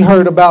 we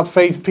heard about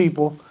faith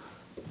people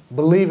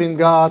believing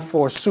God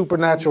for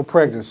supernatural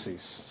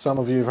pregnancies. Some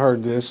of you have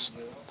heard this.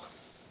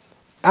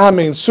 I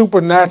mean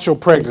supernatural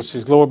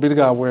pregnancies, glory be to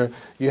God, where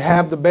you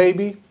have the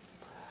baby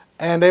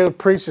and they would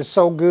preach it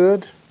so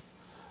good.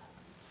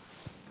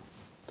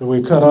 Did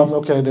we cut off?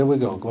 Okay, there we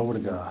go.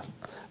 Glory to God.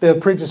 They'll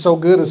preach it so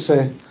good and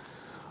say,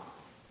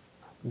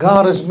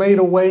 God has made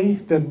a way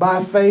that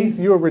by faith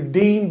you're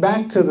redeemed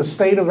back to the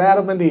state of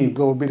Adam and Eve.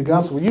 Glory be to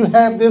God. So when you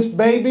have this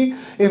baby,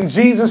 in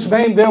Jesus'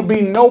 name, there'll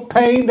be no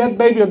pain. That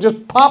baby will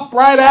just pop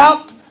right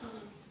out.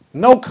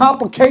 No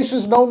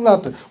complications, no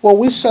nothing. Well,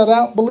 we set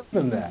out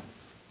believing that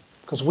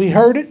because we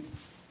heard it.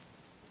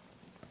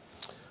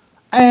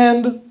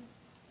 And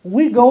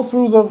we go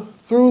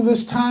through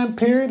this time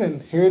period,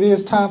 and here it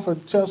is time for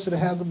Chelsea to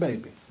have the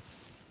baby.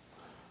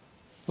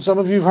 Some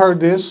of you have heard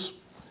this.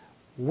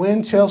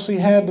 When Chelsea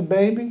had the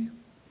baby,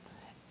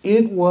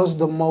 it was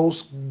the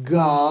most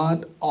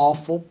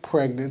god-awful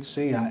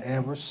pregnancy I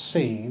ever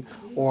seen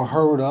or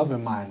heard of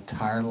in my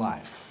entire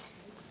life.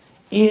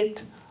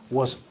 It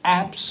was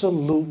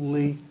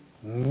absolutely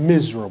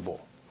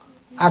miserable.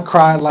 I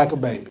cried like a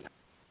baby.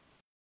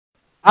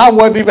 I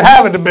wasn't even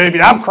having the baby.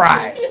 I'm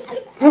crying.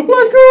 I'm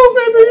like,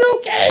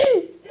 oh, baby,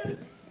 okay?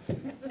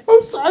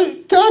 I'm sorry.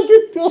 Can I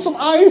get you some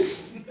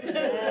ice?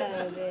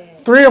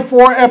 3 or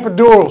 4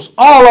 epidurals.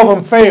 All of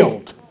them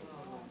failed.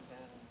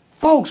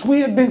 Folks, we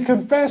had been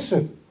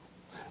confessing.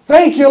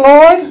 Thank you,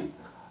 Lord,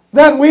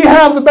 that we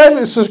have the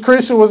baby. Sister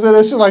Christian was in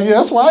there. She's like, yeah,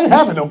 that's why I ain't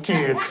having no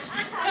kids.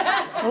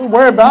 Don't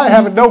worry about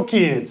having no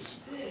kids.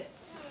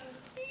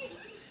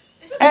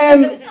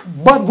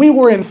 But we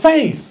were in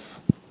faith,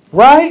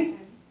 right?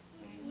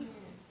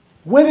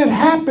 When it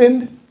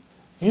happened,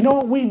 you know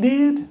what we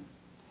did?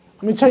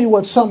 Let me tell you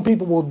what some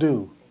people will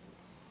do.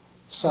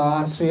 So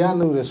I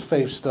knew this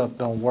faith stuff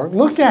don't work.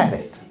 Look at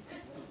it.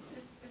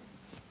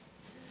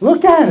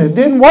 Look at it.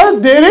 Didn't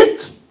work, did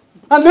it?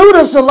 I knew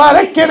this a lot.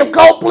 That Kenneth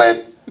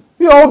Copeland,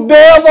 you old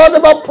damn on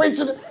about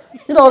preaching.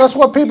 You know, that's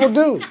what people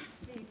do.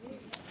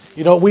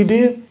 You know what we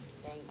did?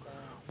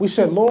 We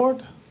said,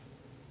 Lord,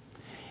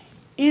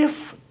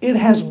 if it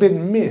has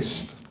been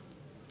missed,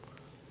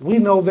 we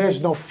know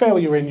there's no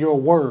failure in your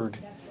word.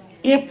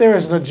 If there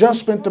is an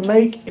adjustment to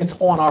make, it's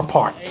on our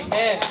part.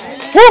 Amen.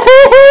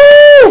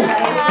 Woo-hoo-hoo!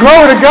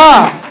 Glory to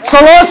God. So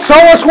Lord, show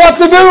us what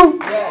to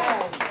do.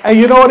 And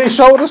you know what he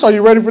showed us? Are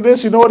you ready for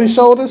this? You know what he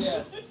showed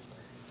us?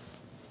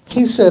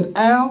 He said,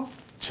 Al,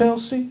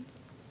 Chelsea,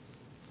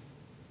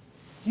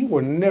 you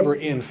were never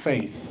in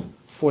faith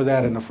for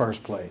that in the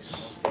first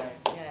place.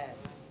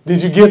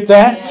 Did you get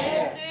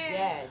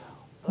that?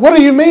 What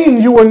do you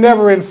mean you were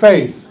never in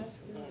faith?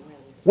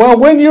 Well,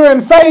 when you're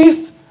in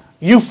faith,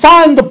 you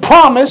find the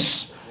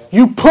promise,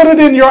 you put it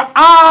in your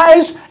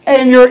eyes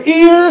and your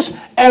ears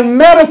and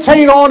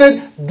meditate on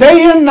it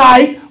day and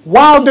night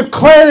while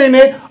declaring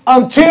it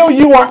until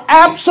you are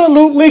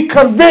absolutely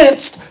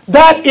convinced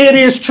that it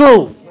is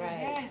true.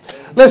 Right.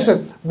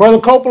 Listen, Brother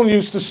Copeland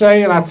used to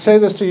say, and I say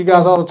this to you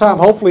guys all the time,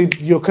 hopefully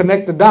you'll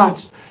connect the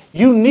dots,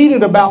 you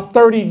needed about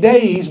 30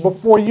 days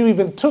before you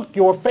even took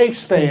your faith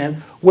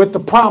stand with the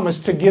promise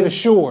to get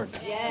assured.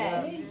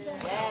 Yes.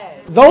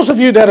 Yes. Those of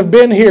you that have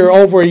been here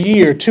over a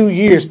year, 2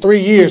 years,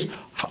 3 years,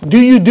 do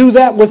you do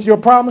that with your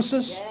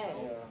promises? Yes.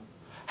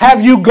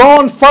 Have you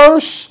gone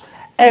first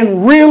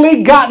and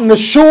really gotten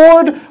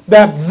assured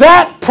that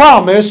that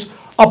promise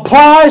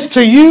applies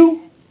to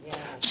you? Yes.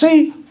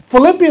 See,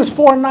 Philippians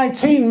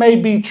 4:19 may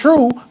be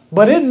true,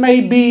 but it may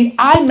be,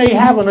 I may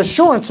have an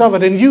assurance of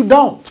it and you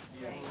don't.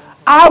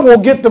 I will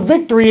get the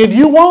victory and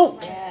you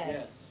won't.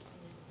 Yes.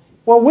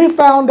 Well, we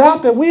found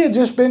out that we had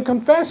just been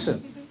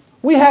confessing.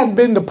 We hadn't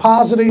been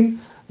depositing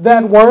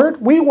that word.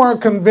 We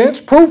weren't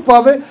convinced. Proof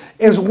of it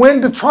is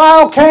when the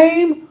trial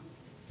came,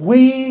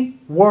 we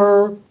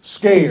were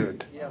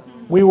scared.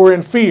 We were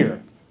in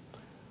fear.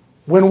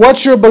 When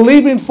what you're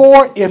believing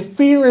for, if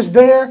fear is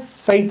there,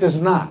 faith is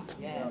not.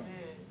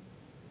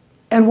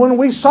 And when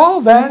we saw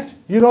that,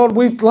 you know,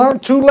 we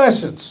learned 2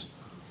 lessons.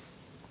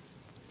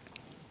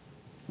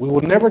 We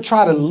will never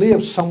try to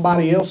live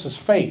somebody else's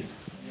faith.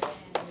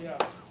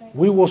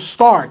 We will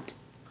start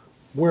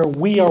where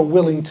we are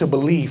willing to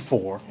believe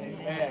for.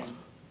 Amen.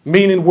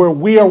 Meaning where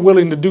we are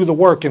willing to do the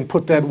work and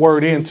put that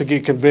word in to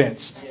get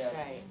convinced.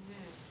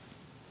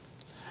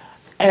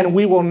 And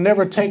we will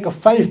never take a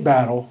faith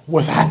battle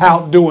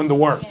without doing the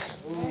work.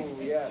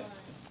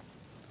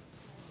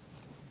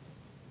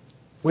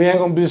 We ain't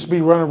going to just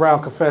be running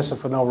around confessing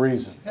for no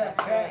reason.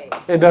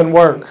 It doesn't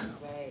work.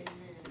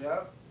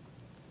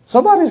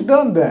 Somebody's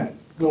done that.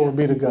 Glory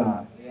be to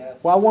God.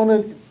 Well, I want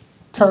to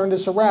turn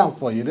this around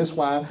for you. That's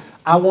why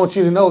I want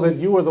you to know that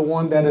you are the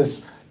one that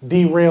has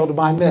derailed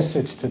my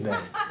message today.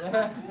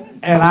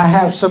 And I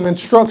have some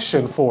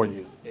instruction for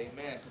you.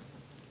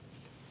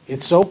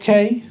 It's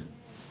okay.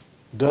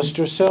 Dust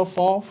yourself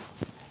off.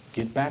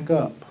 Get back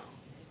up.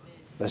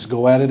 Let's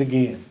go at it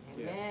again.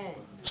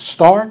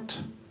 Start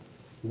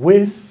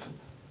with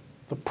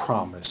the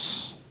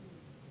promise.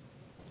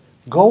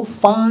 Go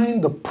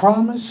find the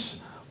promise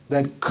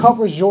that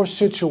covers your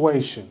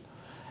situation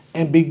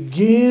and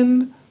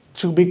begin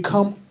to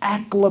become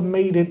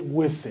acclimated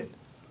with it.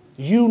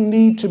 You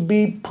need to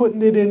be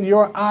putting it in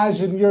your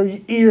eyes and your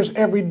ears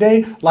every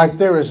day like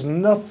there is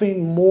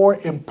nothing more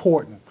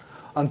important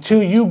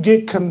until you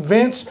get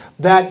convinced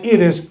that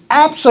it is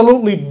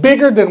absolutely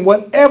bigger than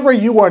whatever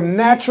you are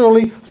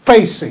naturally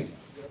facing.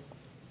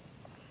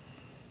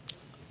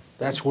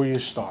 That's where you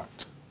start.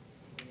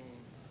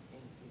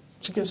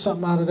 Did you get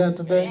something out of that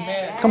today?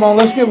 Amen. Come on,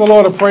 let's give the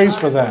Lord a praise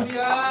for that.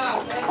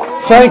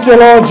 Thank you,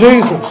 Lord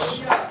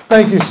Jesus.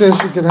 Thank you,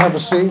 sis. You can have a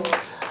seat.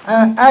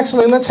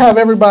 Actually, let's have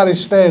everybody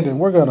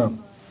standing.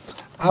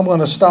 I'm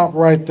gonna stop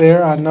right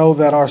there. I know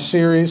that our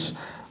series,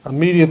 a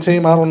media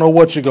team, I don't know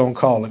what you're gonna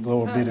call it.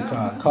 Glory be to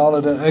God. Call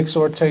it an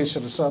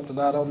exhortation or something.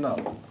 I don't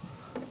know.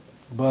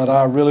 But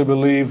I really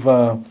believe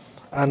I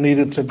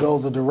needed to go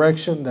the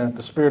direction that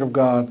the Spirit of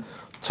God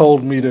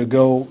told me to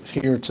go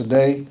here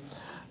today.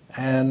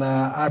 And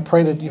I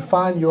pray that you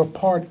find your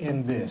part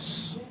in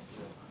this.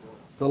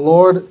 The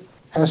Lord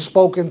has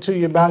spoken to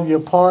you about your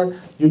part.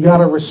 You got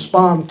to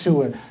respond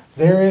to it.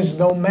 There is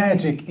no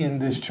magic in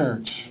this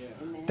church.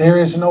 There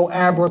is no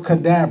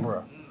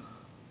abracadabra.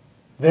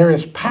 There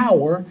is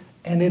power,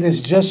 and it has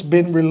just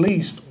been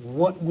released.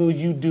 What will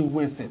you do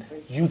with it?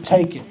 You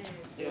take it.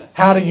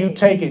 How do you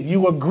take it?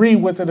 You agree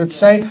with it and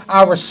say,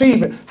 I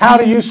receive it. How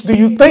do you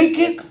think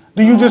it?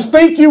 Do you just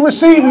think you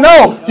receive?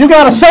 No, you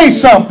got to say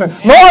something.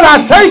 Lord,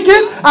 I take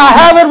it. I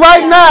have it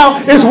right now.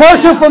 It's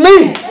working for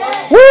me.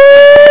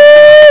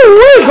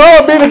 Woo!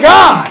 Glory be to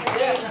God.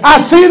 I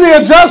see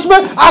the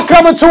adjustment. I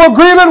come into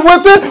agreement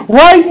with it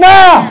right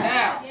now.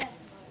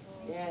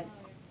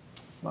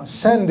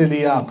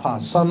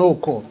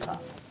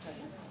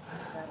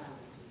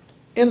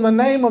 In the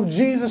name of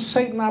Jesus,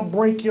 Satan, I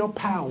break your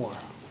power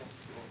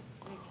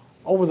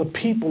over the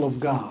people of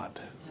God.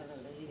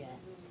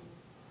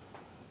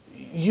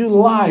 You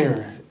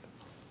liar.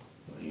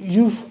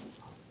 You've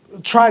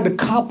tried to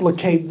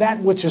complicate that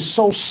which is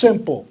so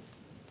simple.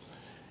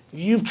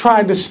 You've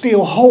tried to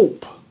steal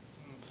hope.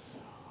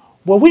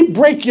 Well, we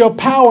break your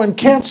power and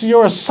cancel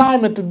your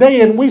assignment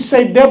today, and we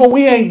say, devil,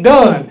 we ain't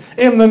done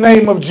in the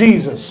name of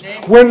Jesus.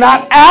 We're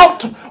not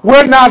out.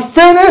 We're not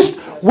finished.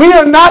 We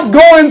are not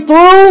going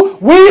through.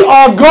 We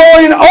are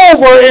going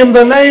over in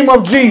the name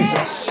of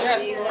Jesus.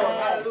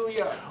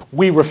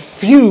 We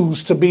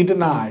refuse to be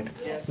denied.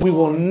 We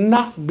will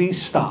not be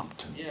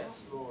stopped.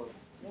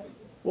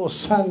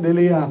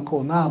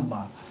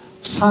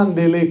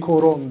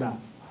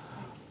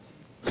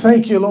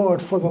 Thank you,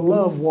 Lord, for the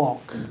love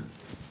walk.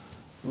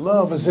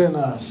 Love is in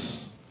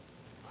us.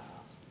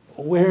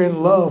 We're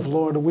in love,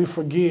 Lord, and we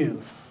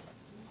forgive.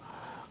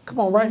 Come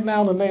on, right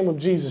now in the name of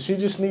Jesus, you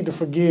just need to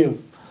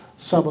forgive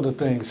some of the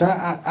things.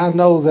 I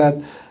know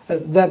that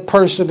that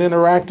person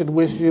interacted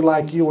with you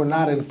like you were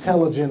not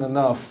intelligent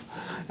enough.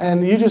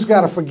 And you just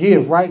got to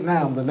forgive right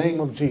now in the name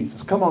of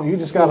Jesus. Come on, you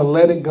just got to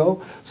let it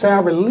go. Say,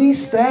 I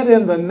release that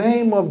in the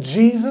name of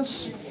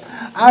Jesus.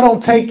 I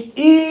don't take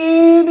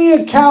any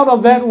account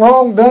of that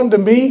wrong done to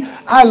me.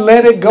 I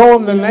let it go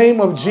in the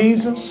name of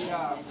Jesus.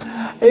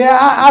 Yeah,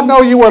 I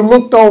know you were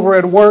looked over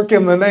at work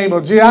in the name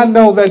of Jesus. I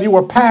know that you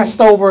were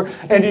passed over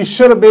and you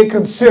should have been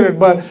considered.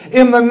 But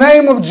in the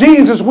name of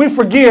Jesus, we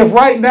forgive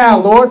right now,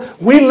 Lord.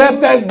 We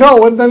let that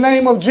go in the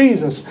name of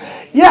Jesus.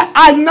 Yeah,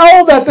 I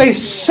know that they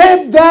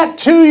said that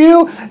to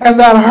you and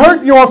that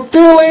hurt your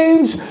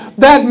feelings,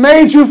 that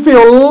made you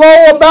feel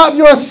low about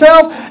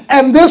yourself.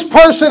 And this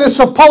person is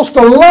supposed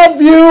to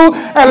love you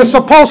and is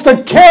supposed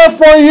to care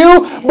for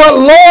you. But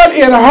Lord,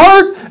 it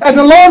hurt. And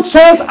the Lord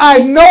says, I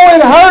know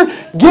it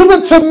hurt. Give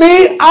it to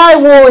me. I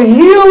will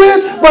heal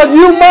it. But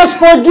you must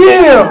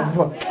forgive.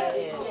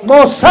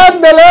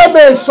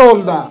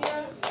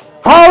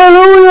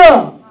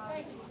 Hallelujah.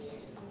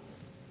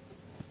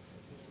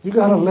 You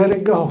got to let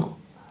it go.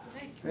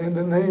 In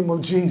the name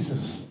of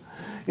Jesus.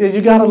 Yeah,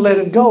 you got to let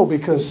it go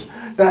because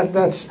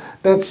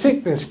that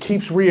sickness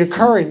keeps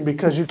reoccurring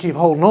because you keep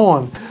holding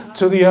on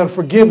to the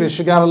unforgiveness.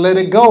 You got to let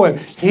it go and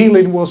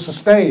healing will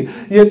sustain.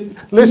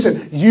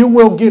 Listen, you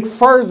will get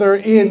further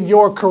in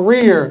your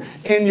career,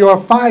 in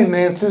your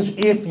finances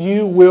if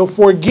you will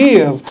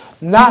forgive.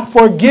 Not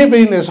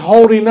forgiving is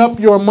holding up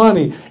your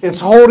money.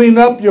 It's holding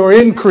up your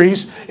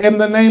increase in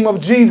the name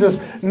of Jesus.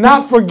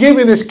 Not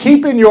forgiving is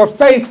keeping your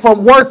faith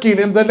from working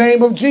in the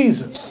name of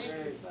Jesus.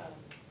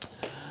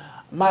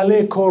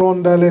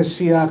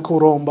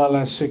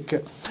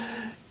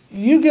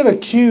 You get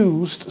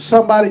accused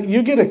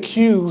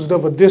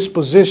of a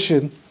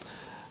disposition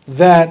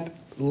that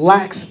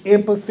lacks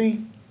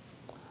empathy,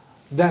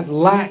 that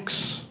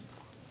lacks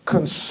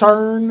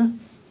concern,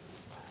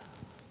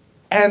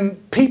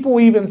 and people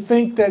even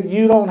think that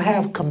you don't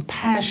have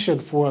compassion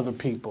for other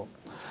people.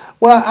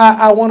 Well,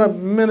 I want to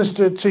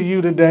minister to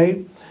you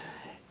today.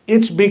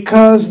 It's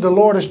because the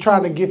Lord is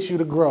trying to get you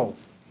to grow.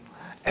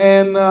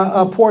 And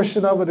a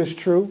portion of it is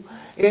true.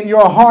 In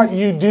your heart,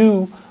 you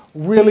do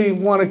really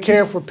want to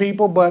care for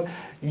people, but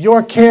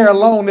your care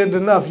alone isn't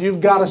enough.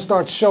 You've got to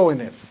start showing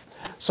it.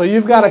 So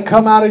you've got to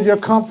come out of your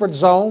comfort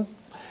zone.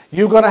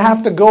 You're going to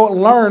have to go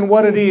and learn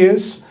what it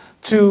is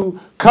to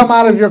come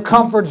out of your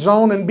comfort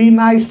zone and be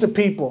nice to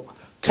people.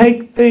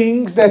 Take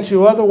things that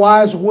you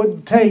otherwise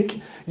wouldn't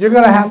take. You're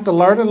going to have to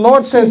learn. And the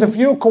Lord says, if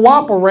you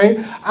cooperate,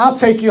 I'll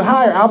take you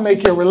higher. I'll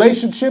make your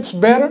relationships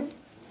better.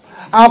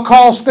 I'll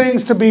cause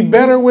things to be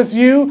better with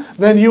you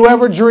than you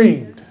ever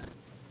dreamed.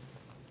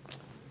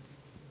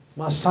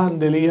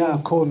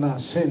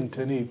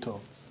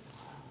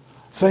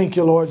 Thank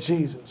you, Lord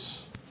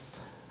Jesus.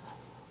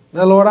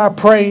 Now, Lord, I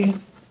pray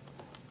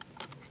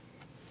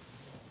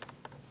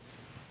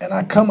and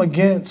I come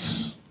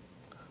against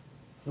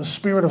the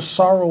spirit of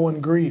sorrow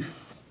and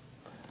grief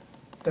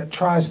that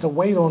tries to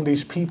wait on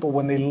these people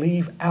when they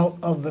leave out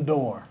of the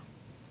door.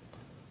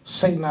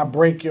 Satan, I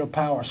break your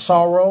power.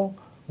 Sorrow,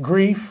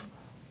 grief,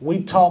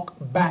 we talk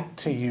back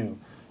to you.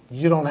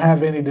 You don't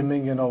have any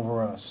dominion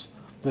over us.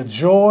 The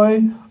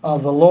joy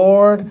of the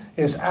Lord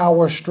is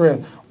our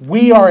strength.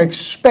 We are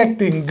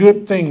expecting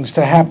good things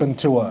to happen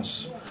to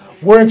us.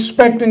 We're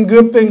expecting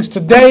good things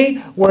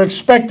today. We're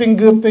expecting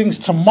good things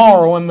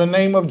tomorrow in the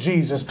name of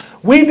Jesus.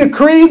 We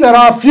decree that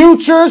our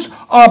futures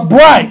are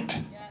bright.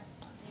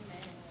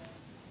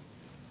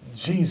 In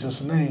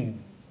Jesus' name.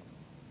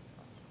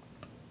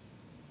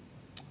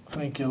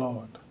 Thank you,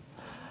 Lord.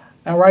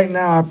 Now, right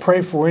now, I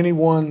pray for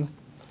anyone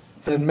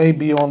that may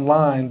be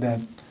online that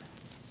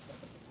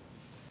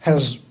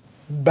has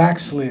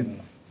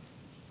backslidden.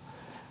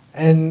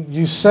 And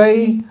you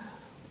say,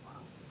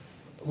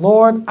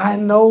 Lord, I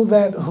know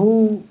that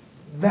who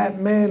that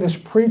man is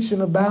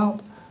preaching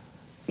about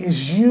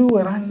is you,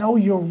 and I know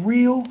you're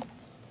real,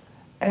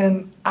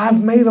 and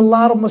I've made a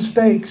lot of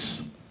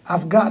mistakes.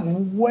 I've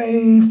gotten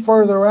way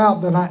further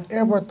out than I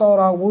ever thought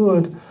I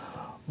would.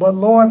 But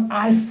Lord,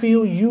 I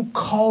feel you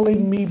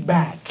calling me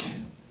back.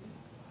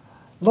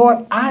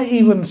 Lord, I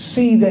even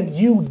see that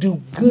you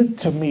do good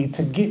to me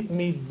to get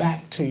me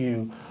back to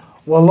you.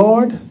 Well,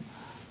 Lord,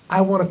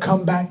 I want to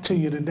come back to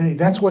you today.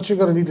 That's what you're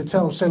going to need to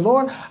tell them. Say,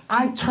 Lord,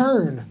 I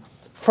turn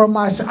from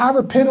my sin. I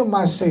repent of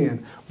my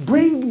sin.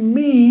 Bring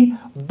me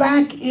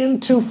back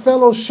into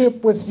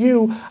fellowship with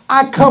you.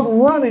 I come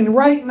running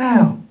right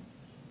now.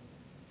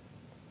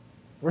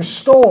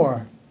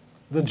 Restore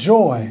the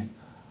joy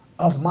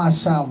of my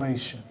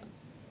salvation.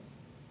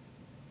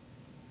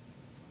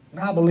 And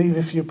I believe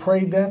if you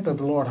prayed that the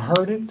Lord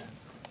heard it,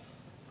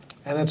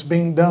 and it's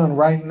being done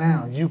right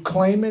now. You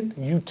claim it,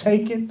 you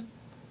take it,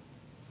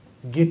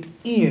 get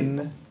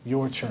in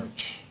your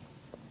church.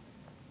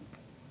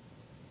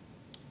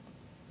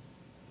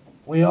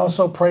 We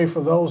also pray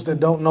for those that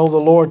don't know the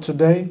Lord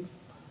today.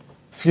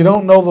 If you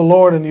don't know the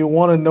Lord and you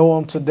want to know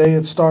Him today,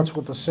 it starts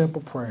with a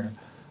simple prayer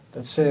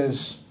that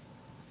says,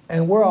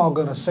 and we're all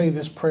going to say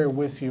this prayer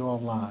with you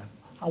online.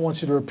 I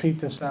want you to repeat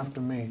this after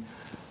me.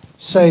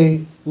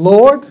 Say,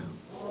 Lord,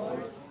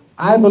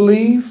 I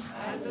believe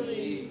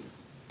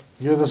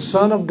you're the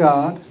Son of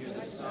God.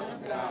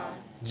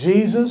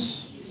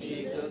 Jesus,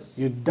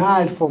 you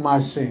died for my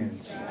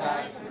sins.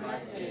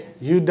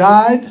 You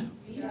died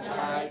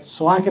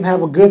so I can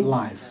have a good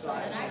life,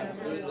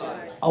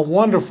 a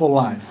wonderful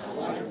life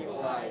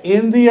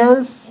in the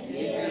earth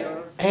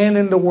and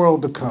in the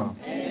world to come.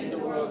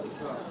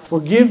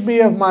 Forgive me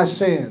of my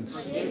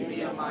sins.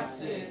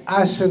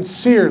 I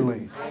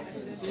sincerely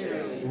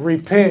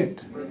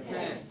repent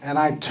and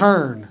I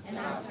turn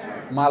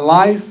my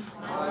life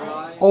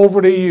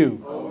over to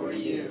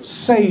you.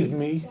 Save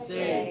me.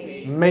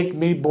 Make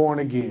me born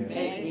again.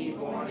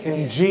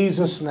 In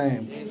Jesus'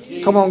 name.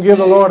 Come on, give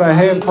the Lord a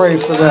hand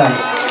praise for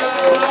that.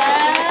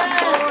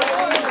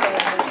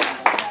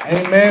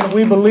 Amen.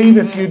 We believe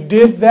if you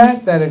did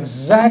that, that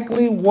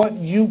exactly what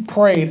you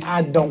prayed,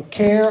 I don't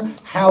care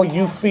how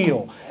you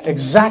feel.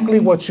 Exactly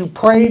what you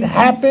prayed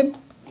happened.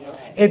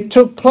 It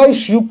took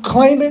place. You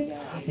claim it.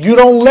 You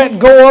don't let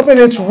go of it.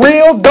 It's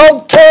real.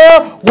 Don't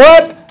care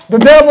what the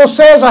devil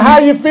says or how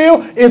you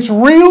feel. It's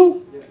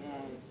real.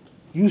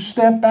 You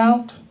step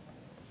out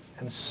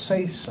and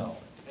say so.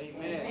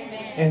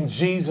 In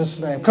Jesus'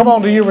 name. Come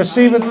on, do you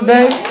receive it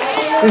today?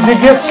 Did you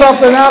get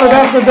something out of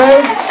that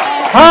today?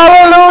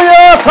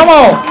 Hallelujah! Come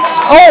on.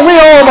 Oh, we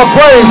owe him a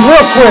praise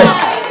real quick.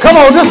 Come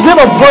on, just give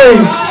him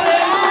praise.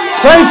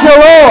 Thank you,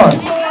 Lord.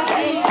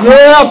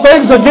 Yeah,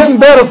 things are getting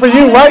better for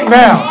you right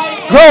now.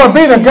 Glory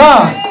be to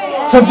God.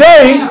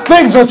 Today,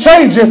 things are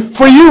changing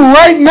for you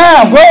right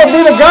now.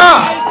 Glory be to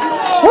God.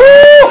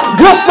 Woo!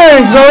 Good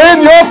things are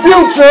in your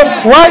future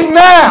right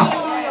now.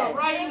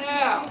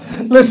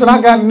 Listen,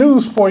 I got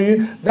news for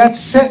you. That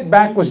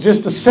setback was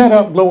just a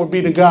setup, glory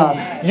be to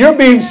God. You're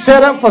being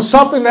set up for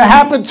something that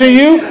happened to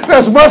you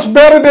that's much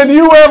better than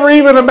you ever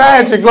even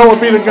imagined, glory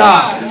be to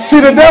God. See,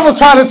 the devil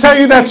tried to tell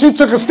you that you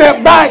took a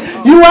step back.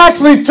 You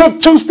actually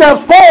took 2 steps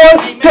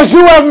forward because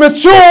you have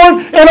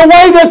matured in a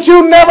way that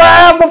you never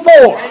have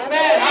before.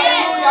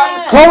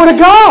 Glory to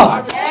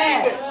God.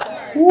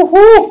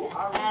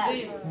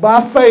 Woohoo.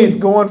 By faith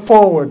going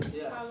forward.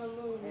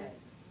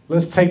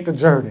 Let's take the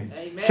journey.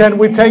 Can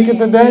we take it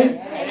today?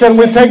 Can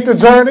we take the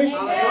journey?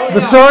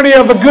 The journey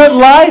of the good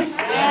life,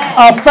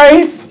 of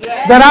faith,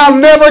 that I'll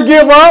never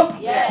give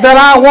up, that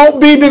I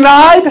won't be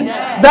denied,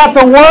 that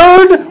the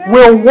word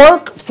will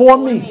work for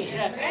me.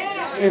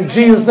 In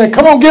Jesus' name.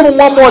 Come on, give him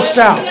one more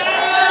shout.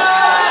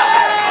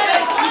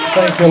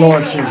 Thank you,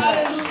 Lord Jesus.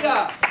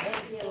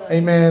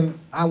 Amen.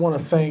 I want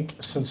to thank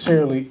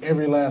sincerely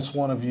every last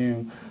one of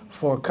you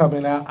for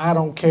coming out. I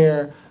don't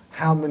care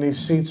how many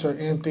seats are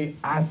empty.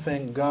 I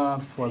thank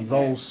God for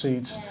those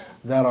seats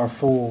that are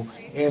full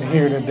in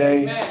here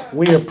today.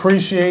 We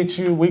appreciate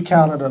you. We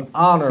count it an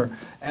honor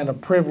and a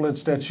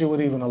privilege that you would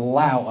even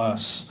allow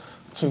us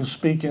to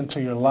speak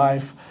into your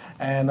life.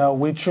 And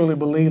we truly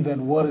believe that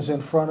what is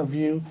in front of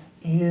you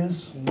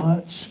is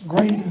much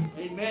greater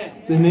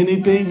than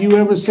anything you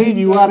ever seen.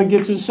 You ought to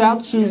get your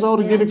shout shoes on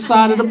to get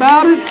excited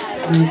about it.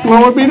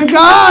 Glory be to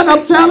God.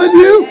 I'm telling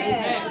you.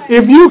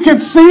 If you can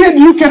see it,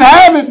 you can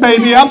have it,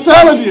 baby. I'm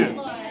telling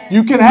you.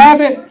 You can have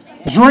it.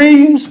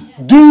 Dreams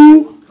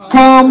do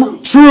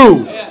come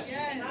true.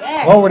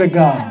 Glory to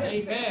God.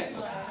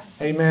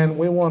 Amen.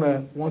 We want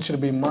you to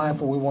be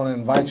mindful. We want to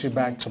invite you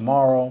back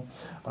tomorrow,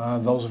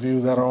 those of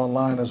you that are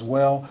online as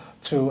well,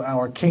 to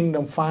our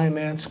Kingdom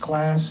Finance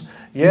class.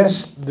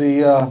 Yes,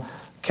 the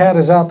cat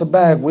is out the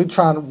bag.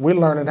 We're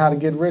learning how to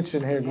get rich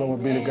in here,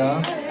 glory be to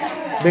God.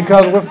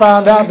 Because we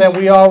found out that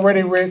we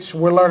already rich.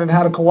 We're learning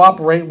how to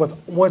cooperate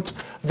with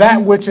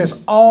that which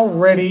is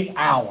already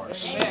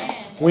ours.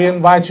 We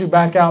invite you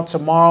back out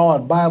tomorrow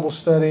at Bible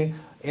study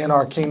in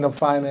our Kingdom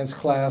Finance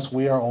class.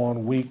 We are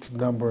on week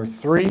number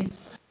 3.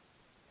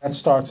 That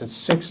starts at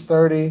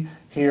 6:30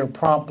 here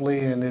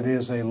promptly, and it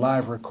is a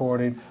live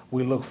recording.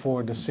 We look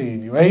forward to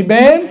seeing you.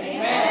 Amen?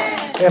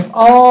 Amen. If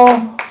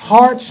all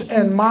hearts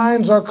and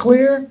minds are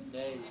clear,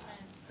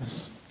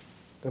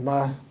 am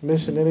I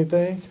missing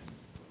anything?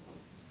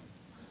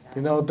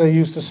 You know what they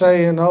used to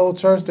say in the old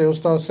church? They would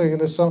start singing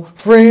this song,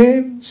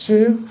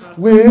 Friendship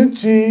with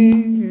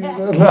Jesus.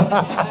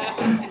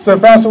 So,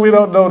 Pastor, we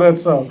don't know that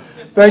song.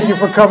 Thank you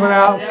for coming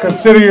out.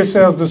 Consider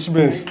yourselves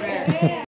dismissed.